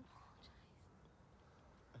 Yeah.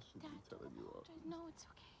 I should Dad, be don't telling you all. apologize. No, it's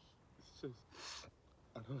okay. It's just,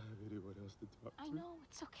 I don't have anyone else to talk to. I know,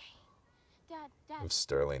 it's okay. Dad, With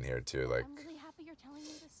Sterling here too, like I'm really happy you're telling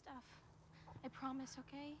me this stuff. I promise,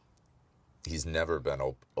 okay? he's never been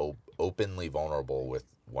openly vulnerable with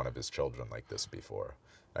one of his children like this before.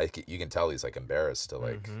 You can tell he's like embarrassed to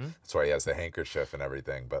like. That's why he has the handkerchief and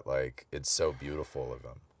everything. But like, it's so beautiful of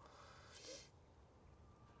him.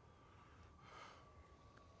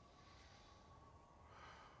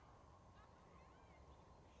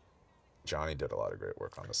 Johnny did a lot of great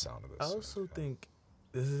work on the sound of this. I also think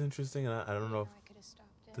this is interesting, and I don't know if I could have stopped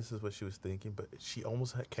it. this is what she was thinking, but she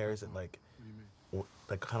almost carries it like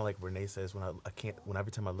kind of like Renee says, when I can't, when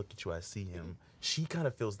every time I look at you, I see him. She kind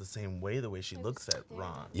of feels the same way, the way she looks at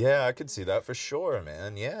Ron. Yeah, I could see that for sure,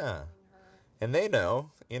 man. Yeah. And they know,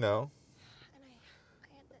 you know, And I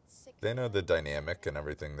had that sick they know the dynamic and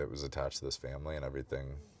everything that was attached to this family and everything,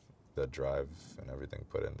 the drive and everything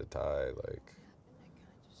put into Ty. Like, and I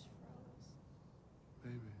kind of just froze.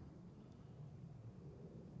 Baby.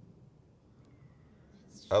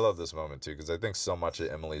 I love this moment too, because I think so much of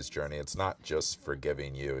Emily's journey, it's not just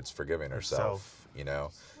forgiving you, it's forgiving herself. You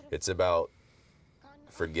know, it's about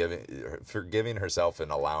forgiving herself and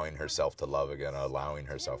allowing herself to love again, allowing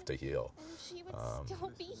herself to heal. And she would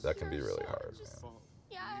still be That can be here, really so hard, just- man.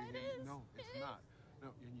 Yeah, it is. No, it's It not. No,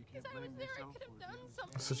 and you can't Because I was blame there, I yourself could have for done it.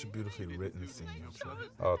 something. It's such a beautifully written scene.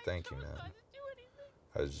 Oh, thank you, man.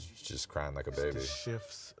 I was just crying like a baby. The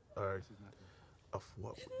shifts are of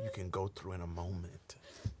what you can go through in a moment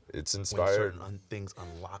It's when inspired. certain things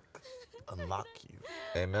unlock you.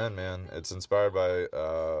 Amen, man. It's inspired by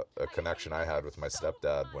a connection I had with my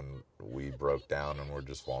stepdad when we broke down and were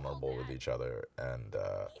just vulnerable with each other. And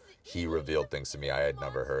he revealed things to me I had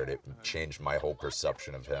never heard. It changed my whole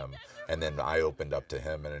perception of him. And then I opened up to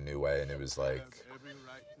him in a new way. And it was like, Every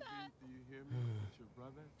right to be, do you hear me? It's your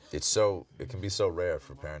brother. it can be so rare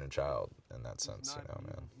for parent and child in that sense, you know,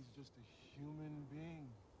 man. He's just a human being.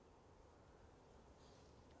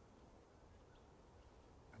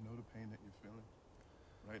 I know the pain that you're feeling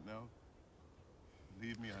right now.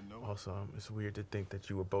 Believe me, I know. Also, it's weird to think that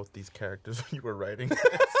you were both these characters when you were writing.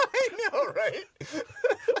 I know, right?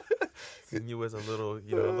 Seeing you as a little,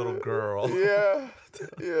 a little girl. Yeah.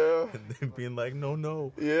 And then being like,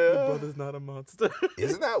 no. Yeah. Your brother's not a monster.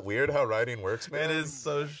 Isn't that weird how writing works, man? It is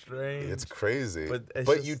so strange. It's crazy. But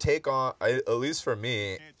But you take on, at least for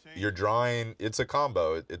me, you're drawing, it's a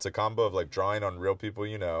combo. It's a combo of like drawing on real people,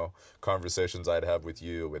 conversations I'd have with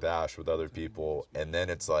you, with Ash, with other people. And then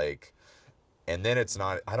it's like, it's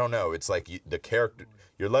not, I don't know. It's like the character,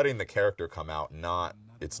 you're letting the character come out,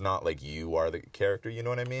 it's not like you are the character, you know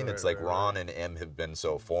what I mean? It's like Ron and M have been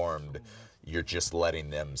so formed, you're just letting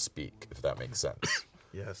them speak, if that makes sense.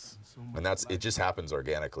 Yes. And it just happens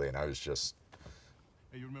organically, and I was just,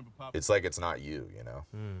 it's like it's not you,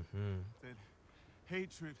 Mm-hmm.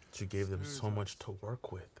 Hatred. You gave them so much to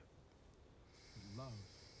work with. Love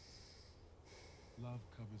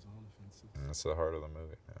covers all offenses. And that's the heart of the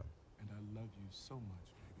movie, man. And I love you so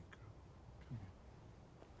much, baby girl. Come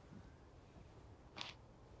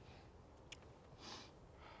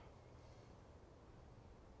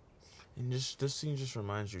here. And this scene just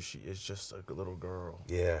reminds you she is just a little girl.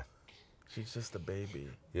 Yeah. She's just a baby.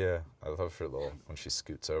 Yeah, I love her when she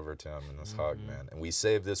scoots over to him in this hug, man. And we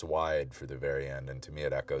saved this wide for the very end, and to me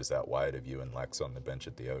it echoes that wide of you and Lex on the bench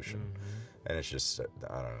at the ocean. And it's just, I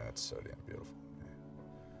don't know, it's so damn beautiful.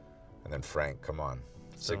 And then Frank, come on.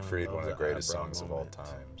 Siegfried, one of the greatest songs of all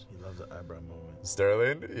times. He loves the eyebrow moment.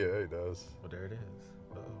 Sterling? Yeah, he does. Well, there it is.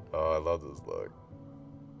 Oh, I love this look.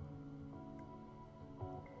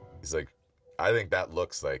 He's like, I think that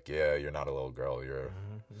looks like, yeah, you're not a little girl. You're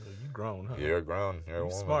grown, huh? You're grown. You're a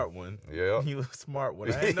woman. Smart one. Yeah. You a smart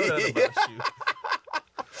one. I didn't know that about you.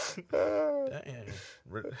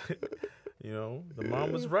 Dang. The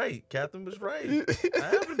mom was right. Catherine was right. I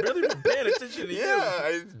haven't really been paying attention to you.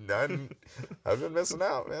 Yeah, I've been missing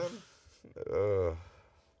out, man. What are you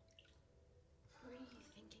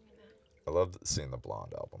thinking about? I love seeing the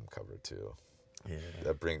Blonde album cover too. Yeah.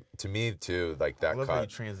 That to me too, like that I love cut. how you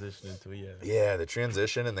transition into it, Yeah, the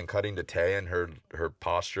transition and then cutting to Tay and her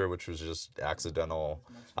posture, which was just accidental.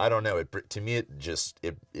 I don't know. To me,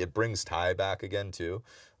 it brings Ty back again too,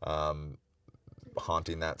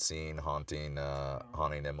 haunting that scene, haunting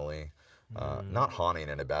Emily, not haunting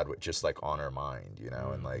in a bad way, just like on her mind,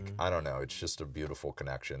 and like I don't know. It's just a beautiful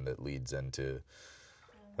connection that leads into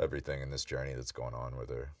everything in this journey that's going on with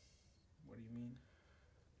her. What do you mean?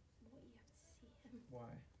 Why?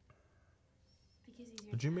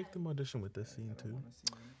 Did you make them audition with this scene too?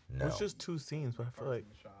 No. It's just 2 scenes, but I feel like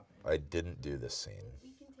I didn't do this scene.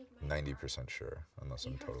 90% sure, unless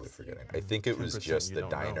I'm totally forgetting. I think it was just the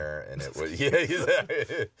diner, and it was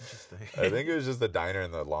I think it was just the diner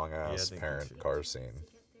and the long ass parent car scene.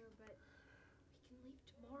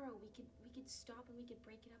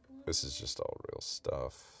 This is just all real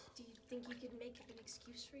stuff. Do you think you could make an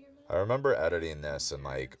excuse for your mom? I remember editing this, and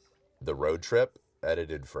like the road trip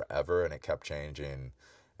edited forever, and it kept changing.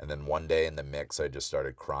 And then one day in the mix, I just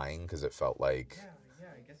started crying because it felt like,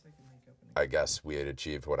 I guess we had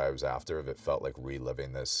achieved what I was after. If it felt like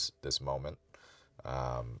reliving this moment.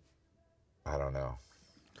 I don't know.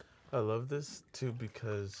 I love this too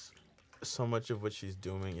because so much of what she's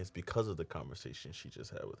doing is because of the conversation she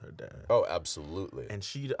just had with her dad. Oh, absolutely. And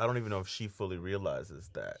I don't even know if she fully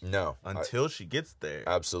realizes that. No. Until she gets there.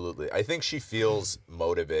 Absolutely. I think she feels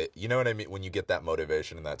motivated. You know what I mean? When you get that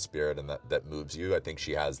motivation and that spirit and that moves you, I think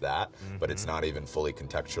she has that, but it's not even fully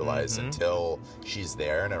contextualized until she's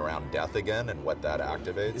there and around death again and what that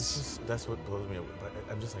activates. It's just, that's what blows me away.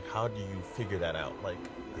 I'm just like, how do you figure that out? Like,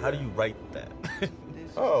 how do you write that?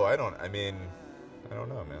 I don't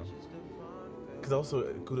know, man. Because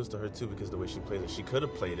also, kudos to her, too, because the way she plays it, she could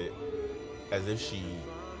have played it as if she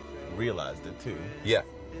realized it, too. Yeah.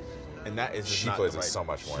 And that is just she not plays the it right, so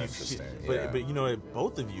much more interesting. But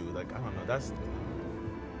both of you, like, I don't know, that's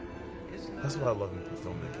what I love in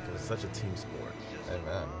filmmaking, because it's such a team sport.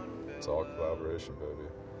 Amen. It's all collaboration, baby.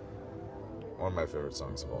 One of my favorite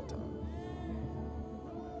songs of all time.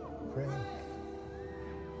 Frank.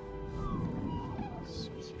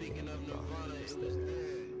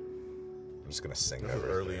 I'm just gonna sing this over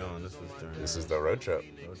was early on. This is the road trip.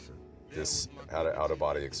 This had an out of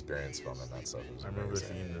body experience filming that stuff. I remember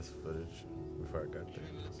seeing this footage before I got there.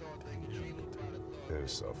 It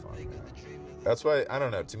was so fun, man. That's why I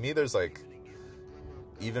don't know. To me, there's like,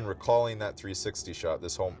 even recalling that 360 shot.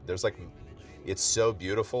 There's like, it's so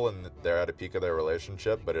beautiful, and they're at a peak of their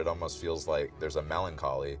relationship, but it almost feels like there's a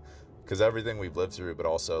melancholy. Because everything we've lived through, but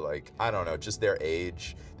also, like, I don't know, just their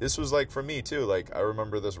age. This was, like, for me, too. Like, I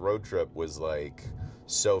remember this road trip was, like,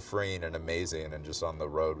 so freeing and amazing and just on the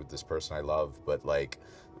road with this person I love. But, like,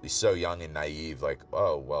 so young and naive. Like,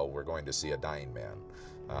 oh, well, we're going to see a dying man.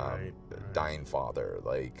 Dying father.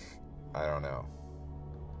 Like, I don't know.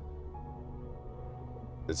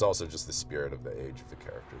 it's also just the spirit of the age of the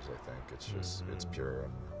characters. I think it's just it's pure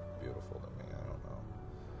and beautiful to me. I don't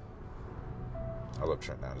know. I love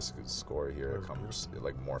Trent Nattis' score here. It comes, it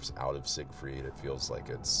like morphs out of Siegfried. It feels like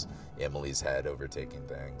it's Emily's head overtaking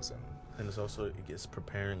things, and it's also, it gets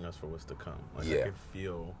preparing us for what's to come. Like, yeah. I can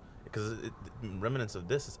feel, because remnants of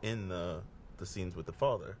this is in the scenes with the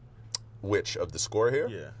father. Which of the score here?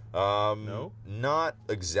 Yeah. No, not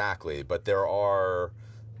exactly, but there are.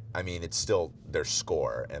 I mean, it's still their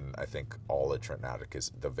score, and I think all of Trent Nattis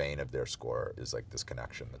is, the vein of their score is like this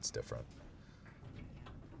connection that's different.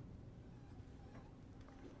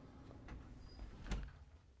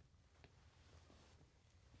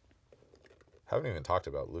 Haven't even talked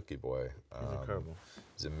about Lukey Boy. He's incredible.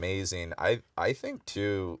 He's amazing. I think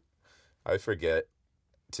too. I forget.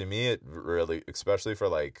 To me, it really, especially for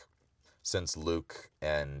like, since Luke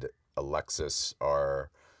and Alexis are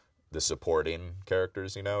the supporting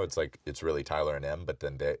characters, you know, it's like, it's really Tyler and Em, but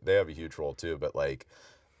then they have a huge role too. But like,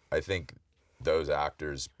 I think those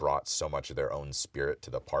actors brought so much of their own spirit to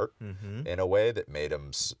the part in a way that made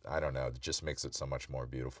them, I don't know, it just makes it so much more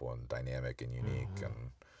beautiful and dynamic and unique.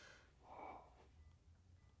 And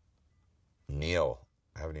Neil,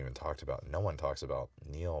 I haven't even talked about, no one talks about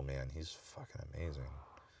Neil, man. He's fucking amazing.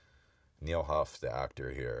 Neil Huff, the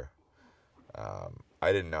actor here.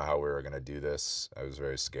 I didn't know how we were going to do this. I was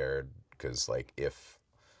very scared because, like, if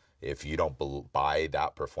you don't buy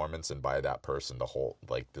that performance and buy that person, the whole,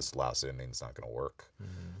 like, this last inning's not going to work.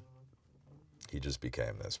 He just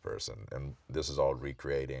became this person. And this is all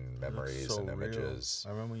recreating memories and images.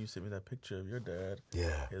 Real. I remember when you sent me that picture of your dad.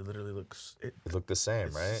 Yeah. It literally looks... It looked the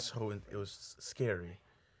same, right? So, it was scary.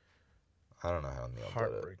 I don't know how Neil did it.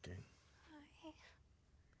 Heartbreaking. Hi.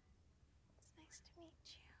 It's nice to meet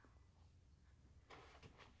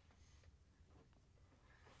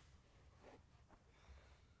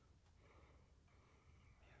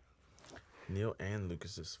you. Neil and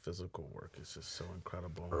Lucas's physical work is just so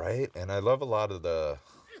incredible. Right? And I love a lot of the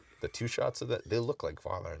two shots of that. They look like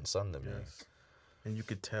father and son to me. Yes. And you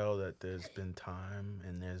could tell that there's been time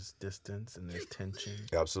and there's distance and there's tension.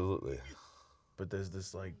 Absolutely. But there's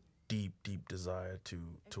this like deep, deep desire to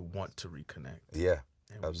want to reconnect. Yeah,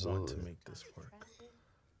 and absolutely. Want to make this work.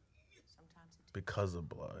 Because of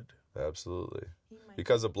blood. Absolutely.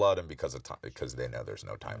 Because of blood and because of time, because they know there's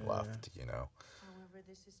no time left, you know. However,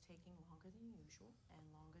 this is taking longer than usual and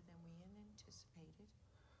longer than we had anticipated.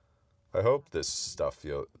 I hope this stuff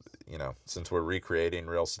feels, you know, since we're recreating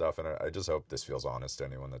real stuff, and I just hope this feels honest to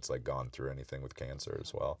anyone that's like gone through anything with cancer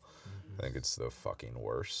as well. I think it's the fucking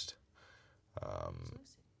worst.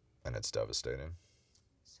 And it's devastating.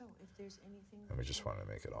 So if there's anything, and we just want to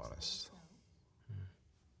make it honest. And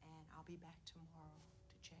I'll be back tomorrow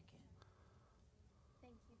to check in.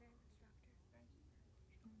 Thank you very much, Doctor.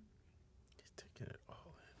 He's taking it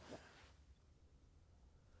all in.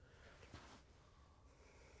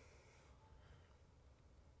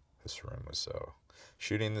 This room was so...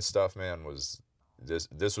 Shooting this stuff, man, was...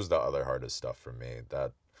 This was the other hardest stuff for me.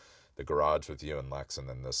 That... The garage with you and Lex, and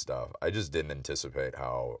then this stuff. I just didn't anticipate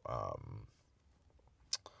how...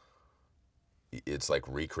 it's like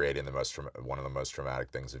recreating one of the most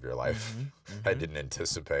traumatic things of your life. I didn't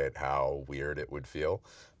anticipate how weird it would feel,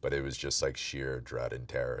 but it was just like sheer dread and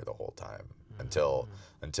terror the whole time until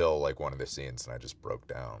like one of the scenes, and I just broke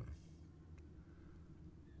down.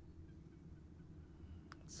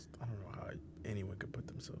 I don't know how anyone could put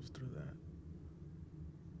themselves through that.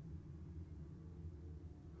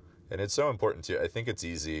 And it's so important too. I think it's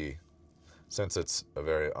easy, since it's a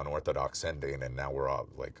very unorthodox ending, and now we're all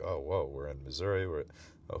like, oh, whoa, we're in Missouri.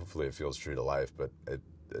 Hopefully it feels true to life, but I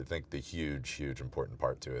think the huge important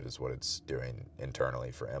part to it is what it's doing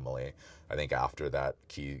internally for Emily. I think after that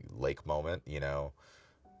key lake moment, you know,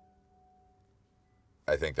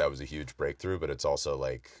 I think that was a huge breakthrough, but it's also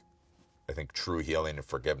like, I think true healing and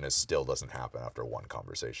forgiveness still doesn't happen after one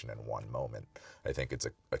conversation and one moment. I think it's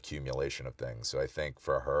an accumulation of things. So I think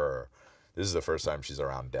for her, this is the first time she's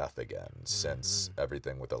around death again since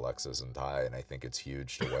everything with Alexis and Ty, and I think it's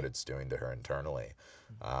huge to what it's doing to her internally.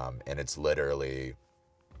 And it's literally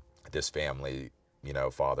this family, you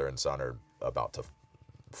know, father and son are about to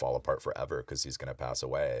fall apart forever because he's going to pass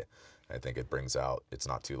away. I think it brings out, it's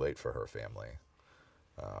not too late for her family.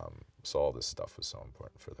 So all this stuff was so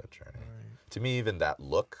important for that journey. Right. To me, even that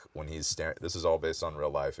look when he's staring, this is all based on real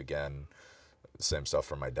life again, same stuff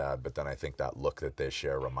from my dad, but then I think that look that they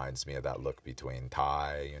share reminds me of that look between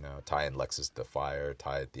Ty, you know, Ty and Lexus the fire,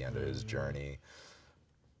 Ty at the end of his journey.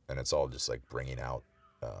 And it's all just like bringing out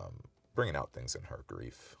things in her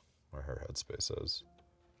grief, where her headspace is.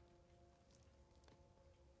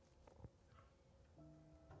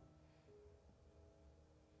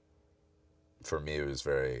 for me,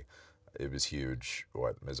 it was huge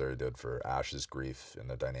what Missouri did for Ash's grief and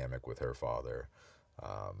the dynamic with her father.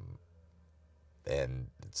 And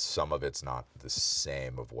some of it's not the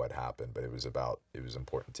same of what happened, but it was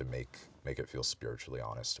important to make it feel spiritually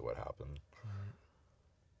honest to what happened.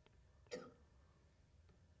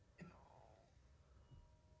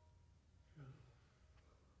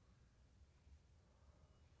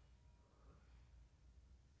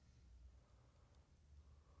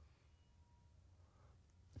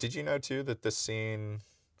 Did you know too that this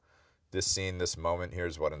moment here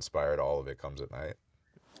is what inspired All of It Comes at Night?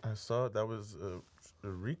 I saw that was a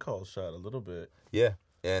recall shot a little bit. Yeah,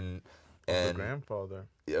 and the grandfather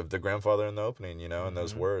of the grandfather in the opening, you know, and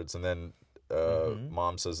those words, and then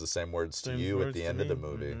mom says the same words to you at the end of the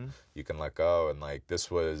movie. You can let go, and like this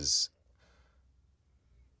was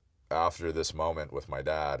after this moment with my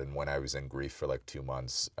dad, and when I was in grief for like 2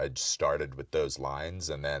 months, I started with those lines,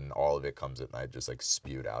 and then All of It Comes at Night just like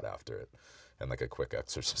spewed out after it, and like a quick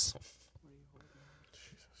exorcism.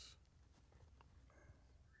 Jesus.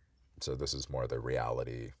 So this is more the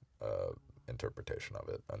reality interpretation of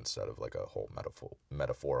it instead of like a whole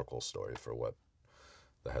metaphorical story for what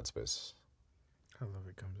the headspace. I love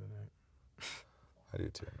It Comes at Night. I do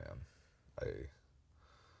too, man.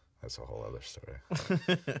 That's a whole other story. You don't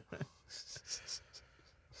need to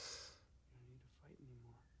fight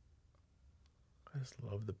anymore. I just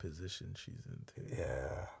love the position she's in too.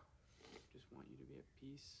 Yeah. Just want you to be at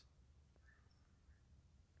peace.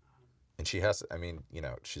 And she has, I mean, you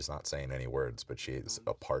know, she's not saying any words, but she's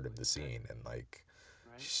a part of the scene, and like,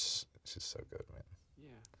 Right? she's so good, man.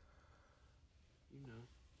 Yeah. You know.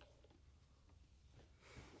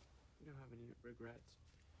 You don't have any regrets.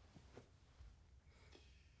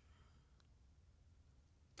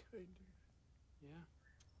 Kinda. Yeah.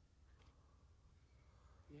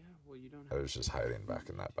 Yeah, well, you don't I have was just hiding back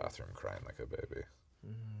in that bathroom crying like a baby.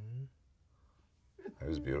 Mm-hmm. It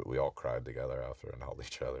was beautiful. We all cried together after and held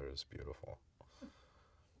each other. It was beautiful.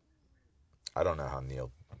 I don't know how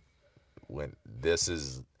Neil went. This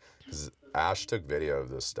is, 'cause Ash took video of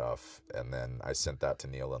this stuff, and then I sent that to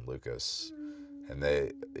Neil and Lucas, and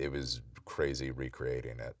it was crazy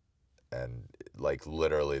recreating it. And like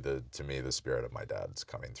literally to me, the spirit of my dad's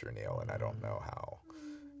coming through Neil, and I don't know how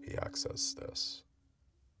he accessed this.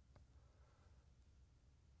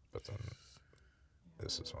 But then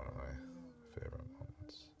this is one of my favorite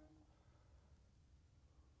moments.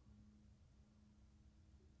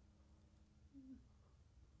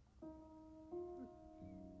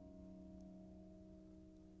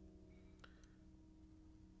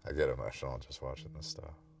 I get emotional just watching this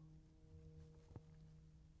stuff.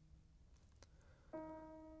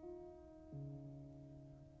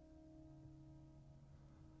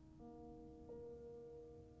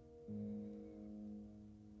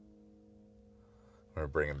 We're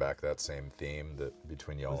bringing back that same theme that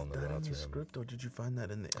between y'all Was and the that in bathroom. the script, or did you find that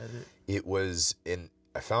in the edit? It was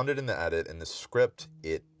I found it in the edit. In the script,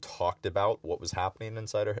 it talked about what was happening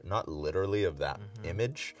inside her, not literally of that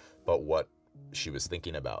image, but what she was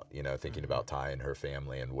thinking about, you know, thinking about Ty and her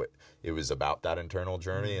family, and what it was about, that internal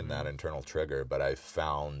journey and that internal trigger. But I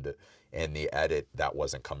found in the edit that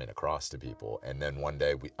wasn't coming across to people. And then one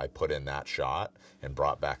day I put in that shot and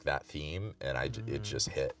brought back that theme, and it just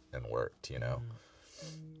hit and worked, you know.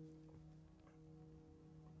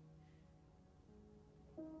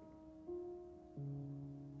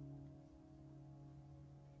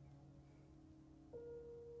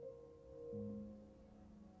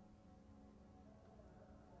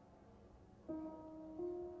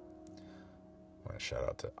 I want to shout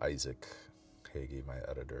out to Isaac Hagee, my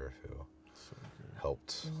editor, who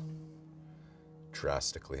helped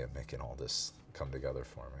drastically in making all this come together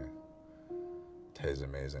for me. Tay's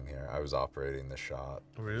amazing here. I was operating the shot.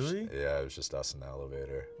 Really? Yeah, it was just us in the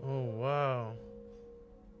elevator. Oh, wow.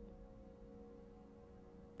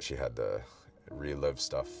 She had to relive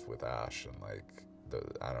stuff with Ash, and like,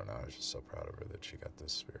 I don't know, I was just so proud of her that she got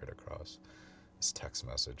this spirit across. This text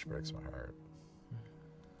message breaks my heart.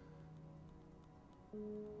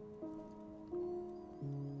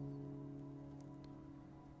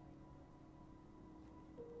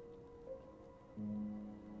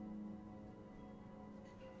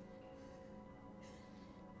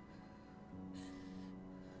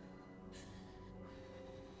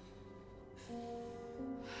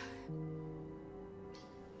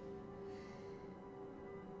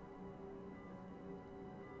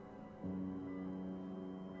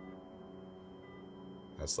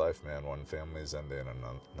 That's life, man. One family's ending and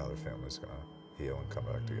another family's gonna heal and come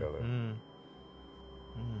back together.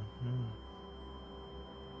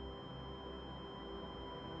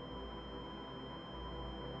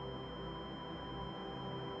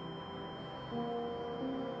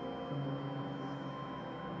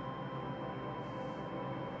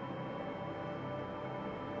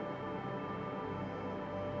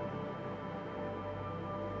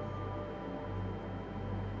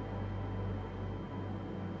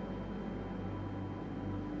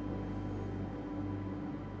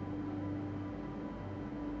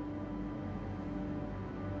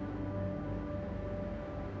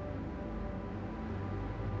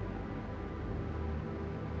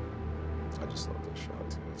 I just love this shot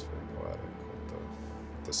too. It's very poetic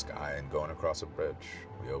with the sky and going across a bridge.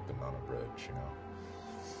 We opened on a bridge, you know.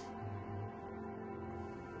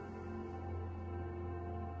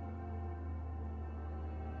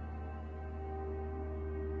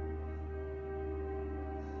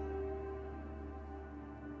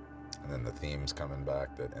 And then the themes coming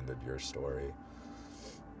back that ended your story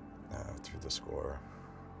through the score.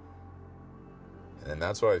 And then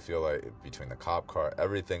that's why I feel like between the cop car,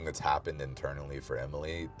 everything that's happened internally for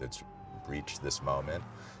Emily that's reached this moment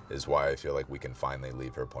is why I feel like we can finally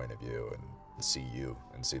leave her point of view and see you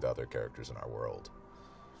and see the other characters in our world.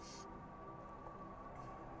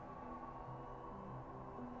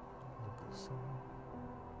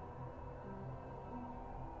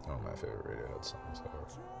 One of my favorite Radiohead songs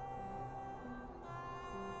ever.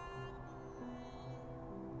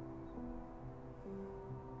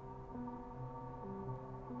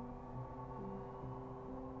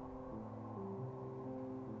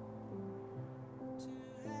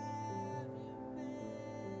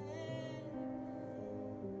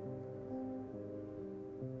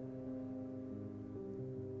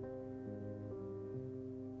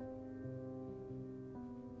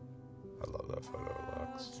 I love that photo,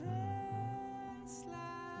 Lex.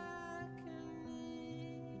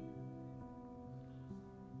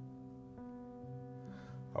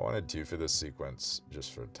 I wanted to for this sequence,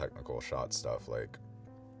 just for technical shot stuff, like,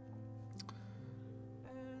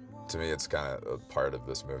 to me it's kind of a part of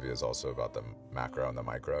this movie is also about the macro and the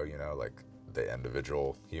micro, you know, like the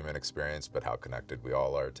individual human experience, but how connected we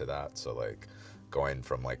all are to that. So like going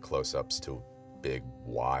from like close-ups to big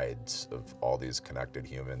wides of all these connected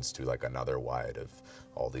humans to like another wide of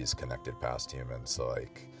all these connected past humans. So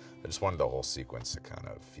like I just wanted the whole sequence to kind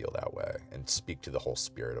of feel that way and speak to the whole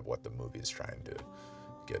spirit of what the movie is trying to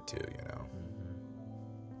get to, you know.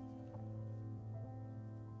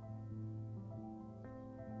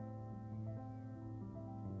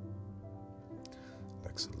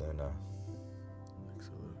 Lex Luna.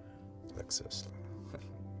 Lexus Luna.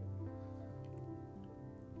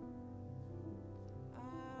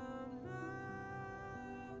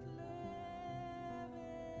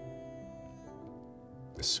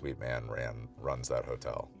 This sweet man runs that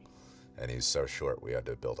hotel, and he's so short we had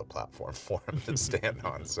to build a platform for him to stand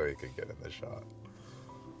on so he could get in the shot.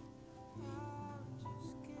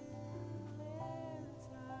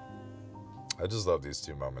 I just love these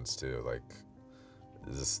two moments too, like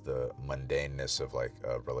this the mundaneness of like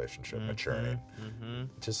a relationship maturing.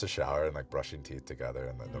 Just a shower and like brushing teeth together,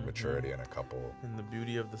 and then the maturity in a couple. And the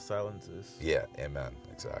beauty of the silences. Yeah, amen,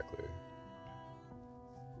 exactly.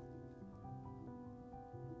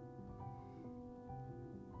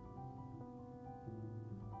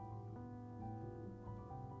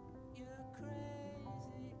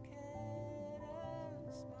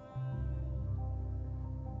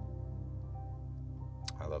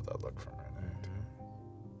 I love that look from Renee.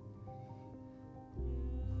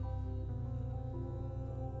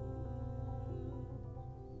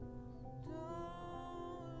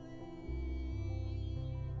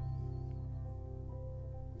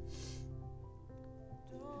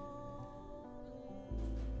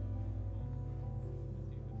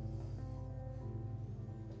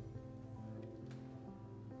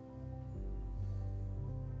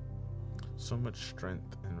 So much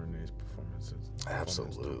strength in Renee's performances.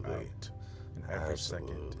 Absolutely. Throughout, in every second,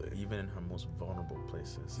 Absolutely. even in her most vulnerable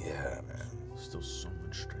places. Yeah, man. Still so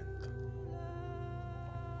much strength.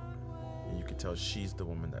 And you could tell she's the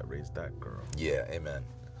woman that raised that girl. Yeah, amen.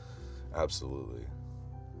 Absolutely.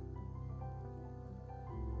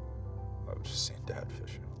 I've just seen Dad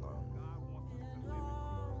fishing alone.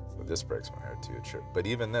 But this breaks my heart too. But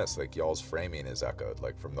even this, like y'all's framing is echoed,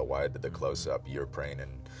 like from the wide to the close up. You're praying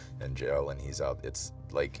in jail and he's out. It's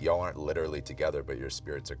like y'all aren't literally together, but your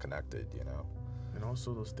spirits are connected, you know? And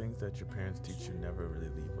also those things that your parents teach you never really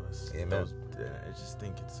leave us. Amen. I just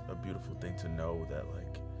think it's a beautiful thing to know that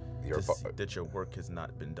like that your work has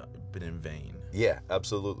not been in vain. Yeah,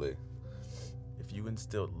 absolutely. If you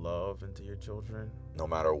instill love into your children, no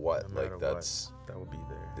matter what, no matter like that's that will be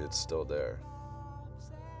there. It's still there.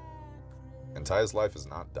 And Ty's life is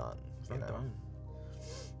not done. It's not done.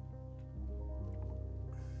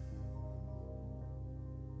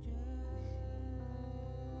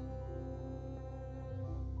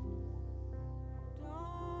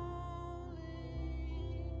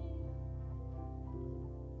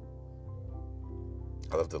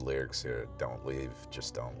 I love the lyrics here. Don't leave,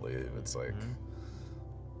 just don't leave. It's like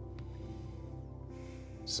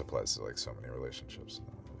this applies to like so many relationships in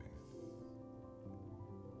the movie.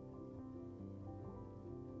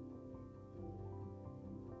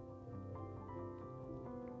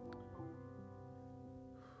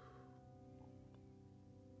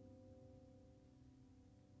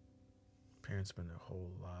 parents spend their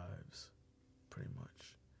whole lives, pretty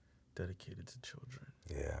much, dedicated to children.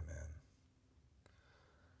 Yeah, man.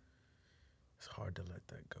 It's hard to let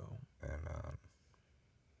that go. And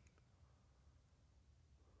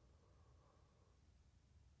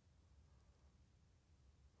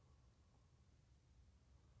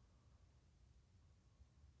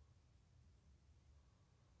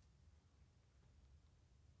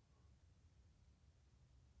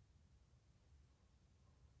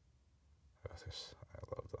I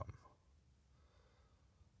love them.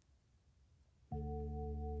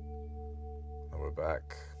 And we're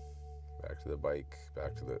back to the bike,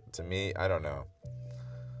 to me, I don't know.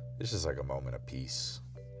 It's just like a moment of peace.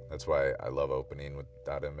 That's why I love opening with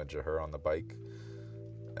that image of her on the bike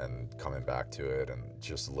and coming back to it and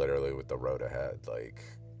just literally with the road ahead, like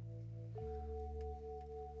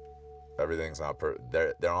everything's not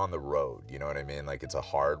they're on the road, you know what I mean? Like it's a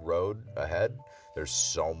hard road ahead. There's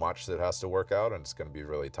so much that has to work out and it's going to be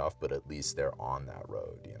really tough, but at least they're on that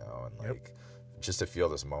road, you know? And like just to feel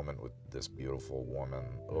this moment with this beautiful woman,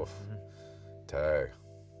 oof. Tay.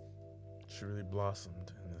 She really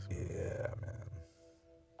blossomed in this movie. Yeah, man.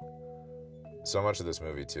 So much of this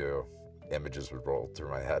movie too, images would roll through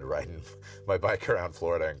my head riding my bike around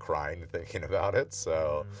Florida and crying thinking about it.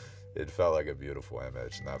 So it felt like a beautiful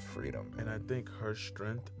image and that freedom. And I think her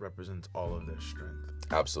strength represents all of their strength.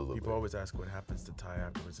 Absolutely. People always ask what happens to Ty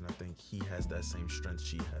afterwards, and I think he has that same strength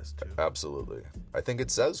she has too. Absolutely. I think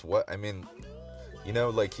it says you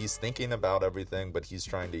know, like he's thinking about everything, but he's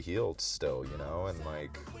trying to heal still, you know, and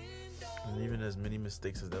like... And even as many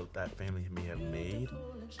mistakes as that family may have made,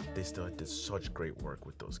 they still did such great work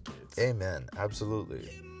with those kids. Amen. Absolutely.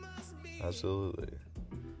 Absolutely.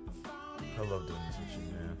 I love doing this with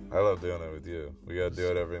you, man. I love doing it with you. We gotta do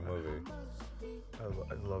it every movie. I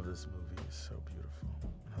love this movie. It's so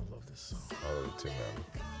beautiful. And I love this song. I love you too,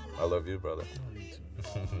 man. I love you, brother. I love you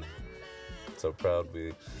too. So proud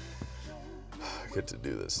we get to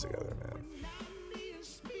do this together, man.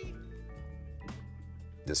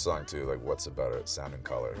 This song too, like What's It Better, Sound and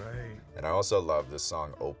Color. Right. And I also love this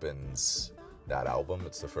song opens that album.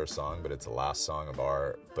 It's the first song, but it's the last song of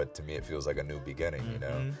our, but to me it feels like a new beginning, you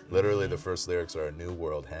know? Literally the first lyrics are, a new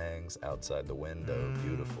world hangs outside the window,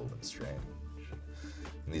 beautiful and strange.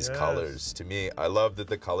 And these colors, to me, I love that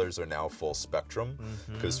the colors are now full spectrum,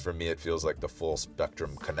 because for me it feels like the full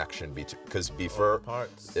spectrum connection, because before,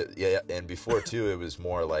 and before too, it was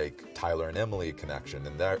more like Tyler and Emily connection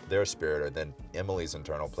and their spirit, or then Emily's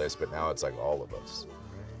internal place, but now it's like all of us.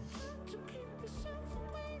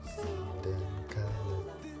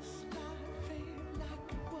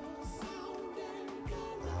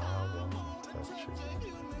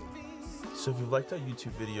 So if you liked our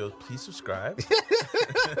YouTube videos, please subscribe.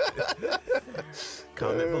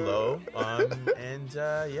 Comment below. And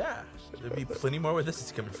yeah, there'll be plenty more where this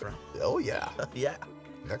is coming from. Oh yeah. Yeah.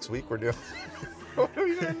 Next week we're doing... What are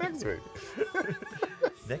we doing next week?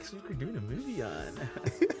 Next week we're doing a movie on.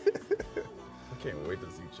 I can't wait to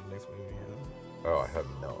see what your next movie is. Oh, I have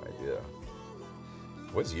no idea.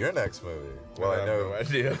 What's your next movie? Well, I have no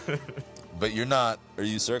idea. But you're not... Are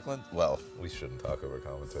you circling? Well, we shouldn't talk over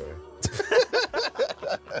commentary.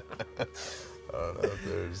 I don't know if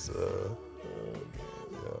there's...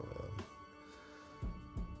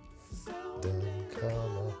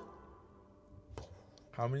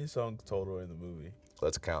 How many songs total in the movie?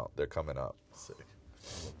 Let's count. They're coming up. Sick.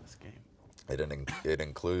 I love this game. It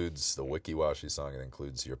includes the Wikiwashi song. It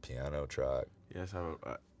includes your piano track. Yes, I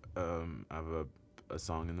have a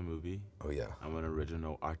song in the movie. Oh, yeah. I'm an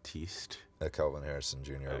original artiste. A Kelvin Harrison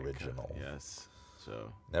Jr. original. Yes.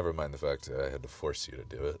 So. Never mind the fact that I had to force you to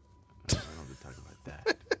do it. I don't have to talk about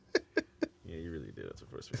that. Yeah, you really did. That's the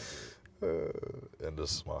first one you did. And a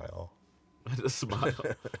smile. A smile.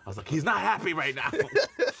 I was like, he's not happy right now.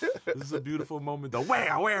 This is a beautiful moment, though.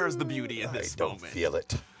 Where is the beauty in this moment? I don't feel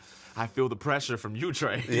it. I feel the pressure from you,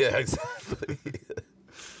 Trey. Yeah, exactly.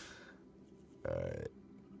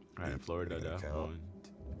 All right, Florida.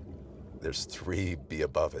 There's 3 Be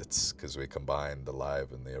Above It's, because we combined the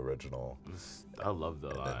live and the original. I love the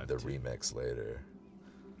live. And then the remix later.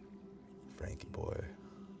 Frankie Boy.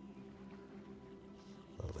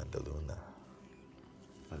 Linda Luna.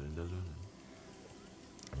 Linda Luna.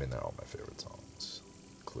 I mean, they're all my favorite songs,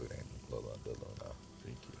 including Linda Luna.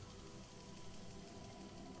 Thank you.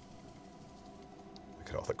 Look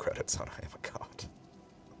at all the credits on I Am a God.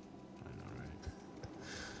 I know, right?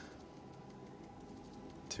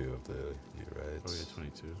 2 of the You Rights. Oh, yeah,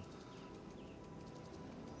 22.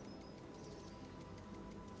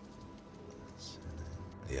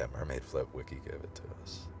 Yeah, Mermaid Flip Wiki gave it to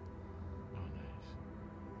us.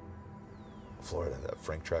 Oh, Florida. That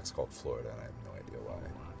Frank track's called Florida, and I have no idea why.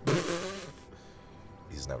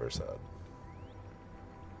 He's never said.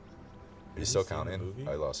 Are you still counting?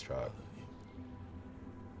 I lost track.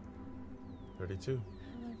 32.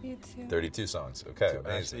 I love you too. 32 songs. Okay, To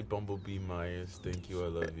amazing. Ashley Bumblebee Myers, thank you, I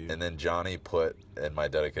love you. And then Johnny put, in my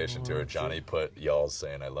dedication to her, Johnny put y'all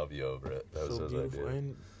saying I love you over it. That was So his beautiful. idea.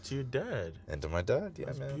 And to your dad. And to my dad, yeah,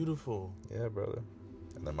 That's man. beautiful. Yeah, brother.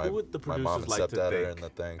 And then my Who would the mom and producers like to stepdad are thank? in the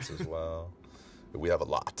thanks as well. We have a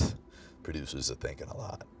lot. Producers are thinking a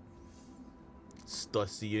lot.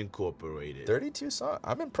 Stussy Incorporated. 32 songs.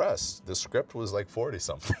 I'm impressed. The script was like 40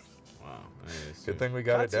 something. Wow. Nice. Good thing we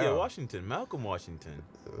got it Katia down. Washington. Malcolm Washington.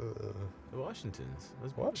 The Washingtons.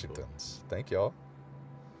 That's beautiful. Washingtons. Thank y'all.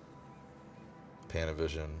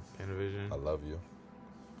 Panavision. Panavision. I love you.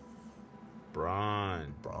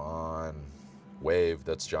 Braun. Braun. Wave.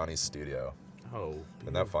 That's Johnny's studio. Oh.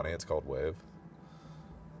 Isn't that funny? It's called Wave.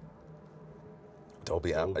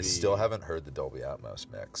 Dolby Atmos. I Dolby. still haven't heard the Dolby Atmos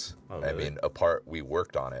mix. Oh, I really? mean, we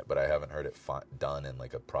worked on it, but I haven't heard it done in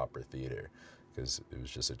like a proper theater because it was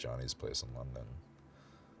just at Johnny's place in London.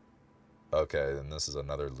 Okay, and this is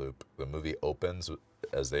another loop. The movie opens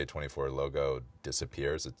as the A24 logo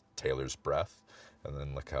disappears. It's Taylor's breath, and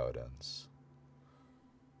then look how it ends.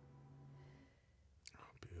 Oh,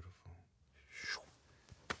 beautiful.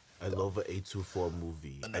 I love an A24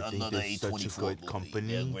 movie. I think they're such a good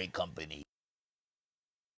company. Great company.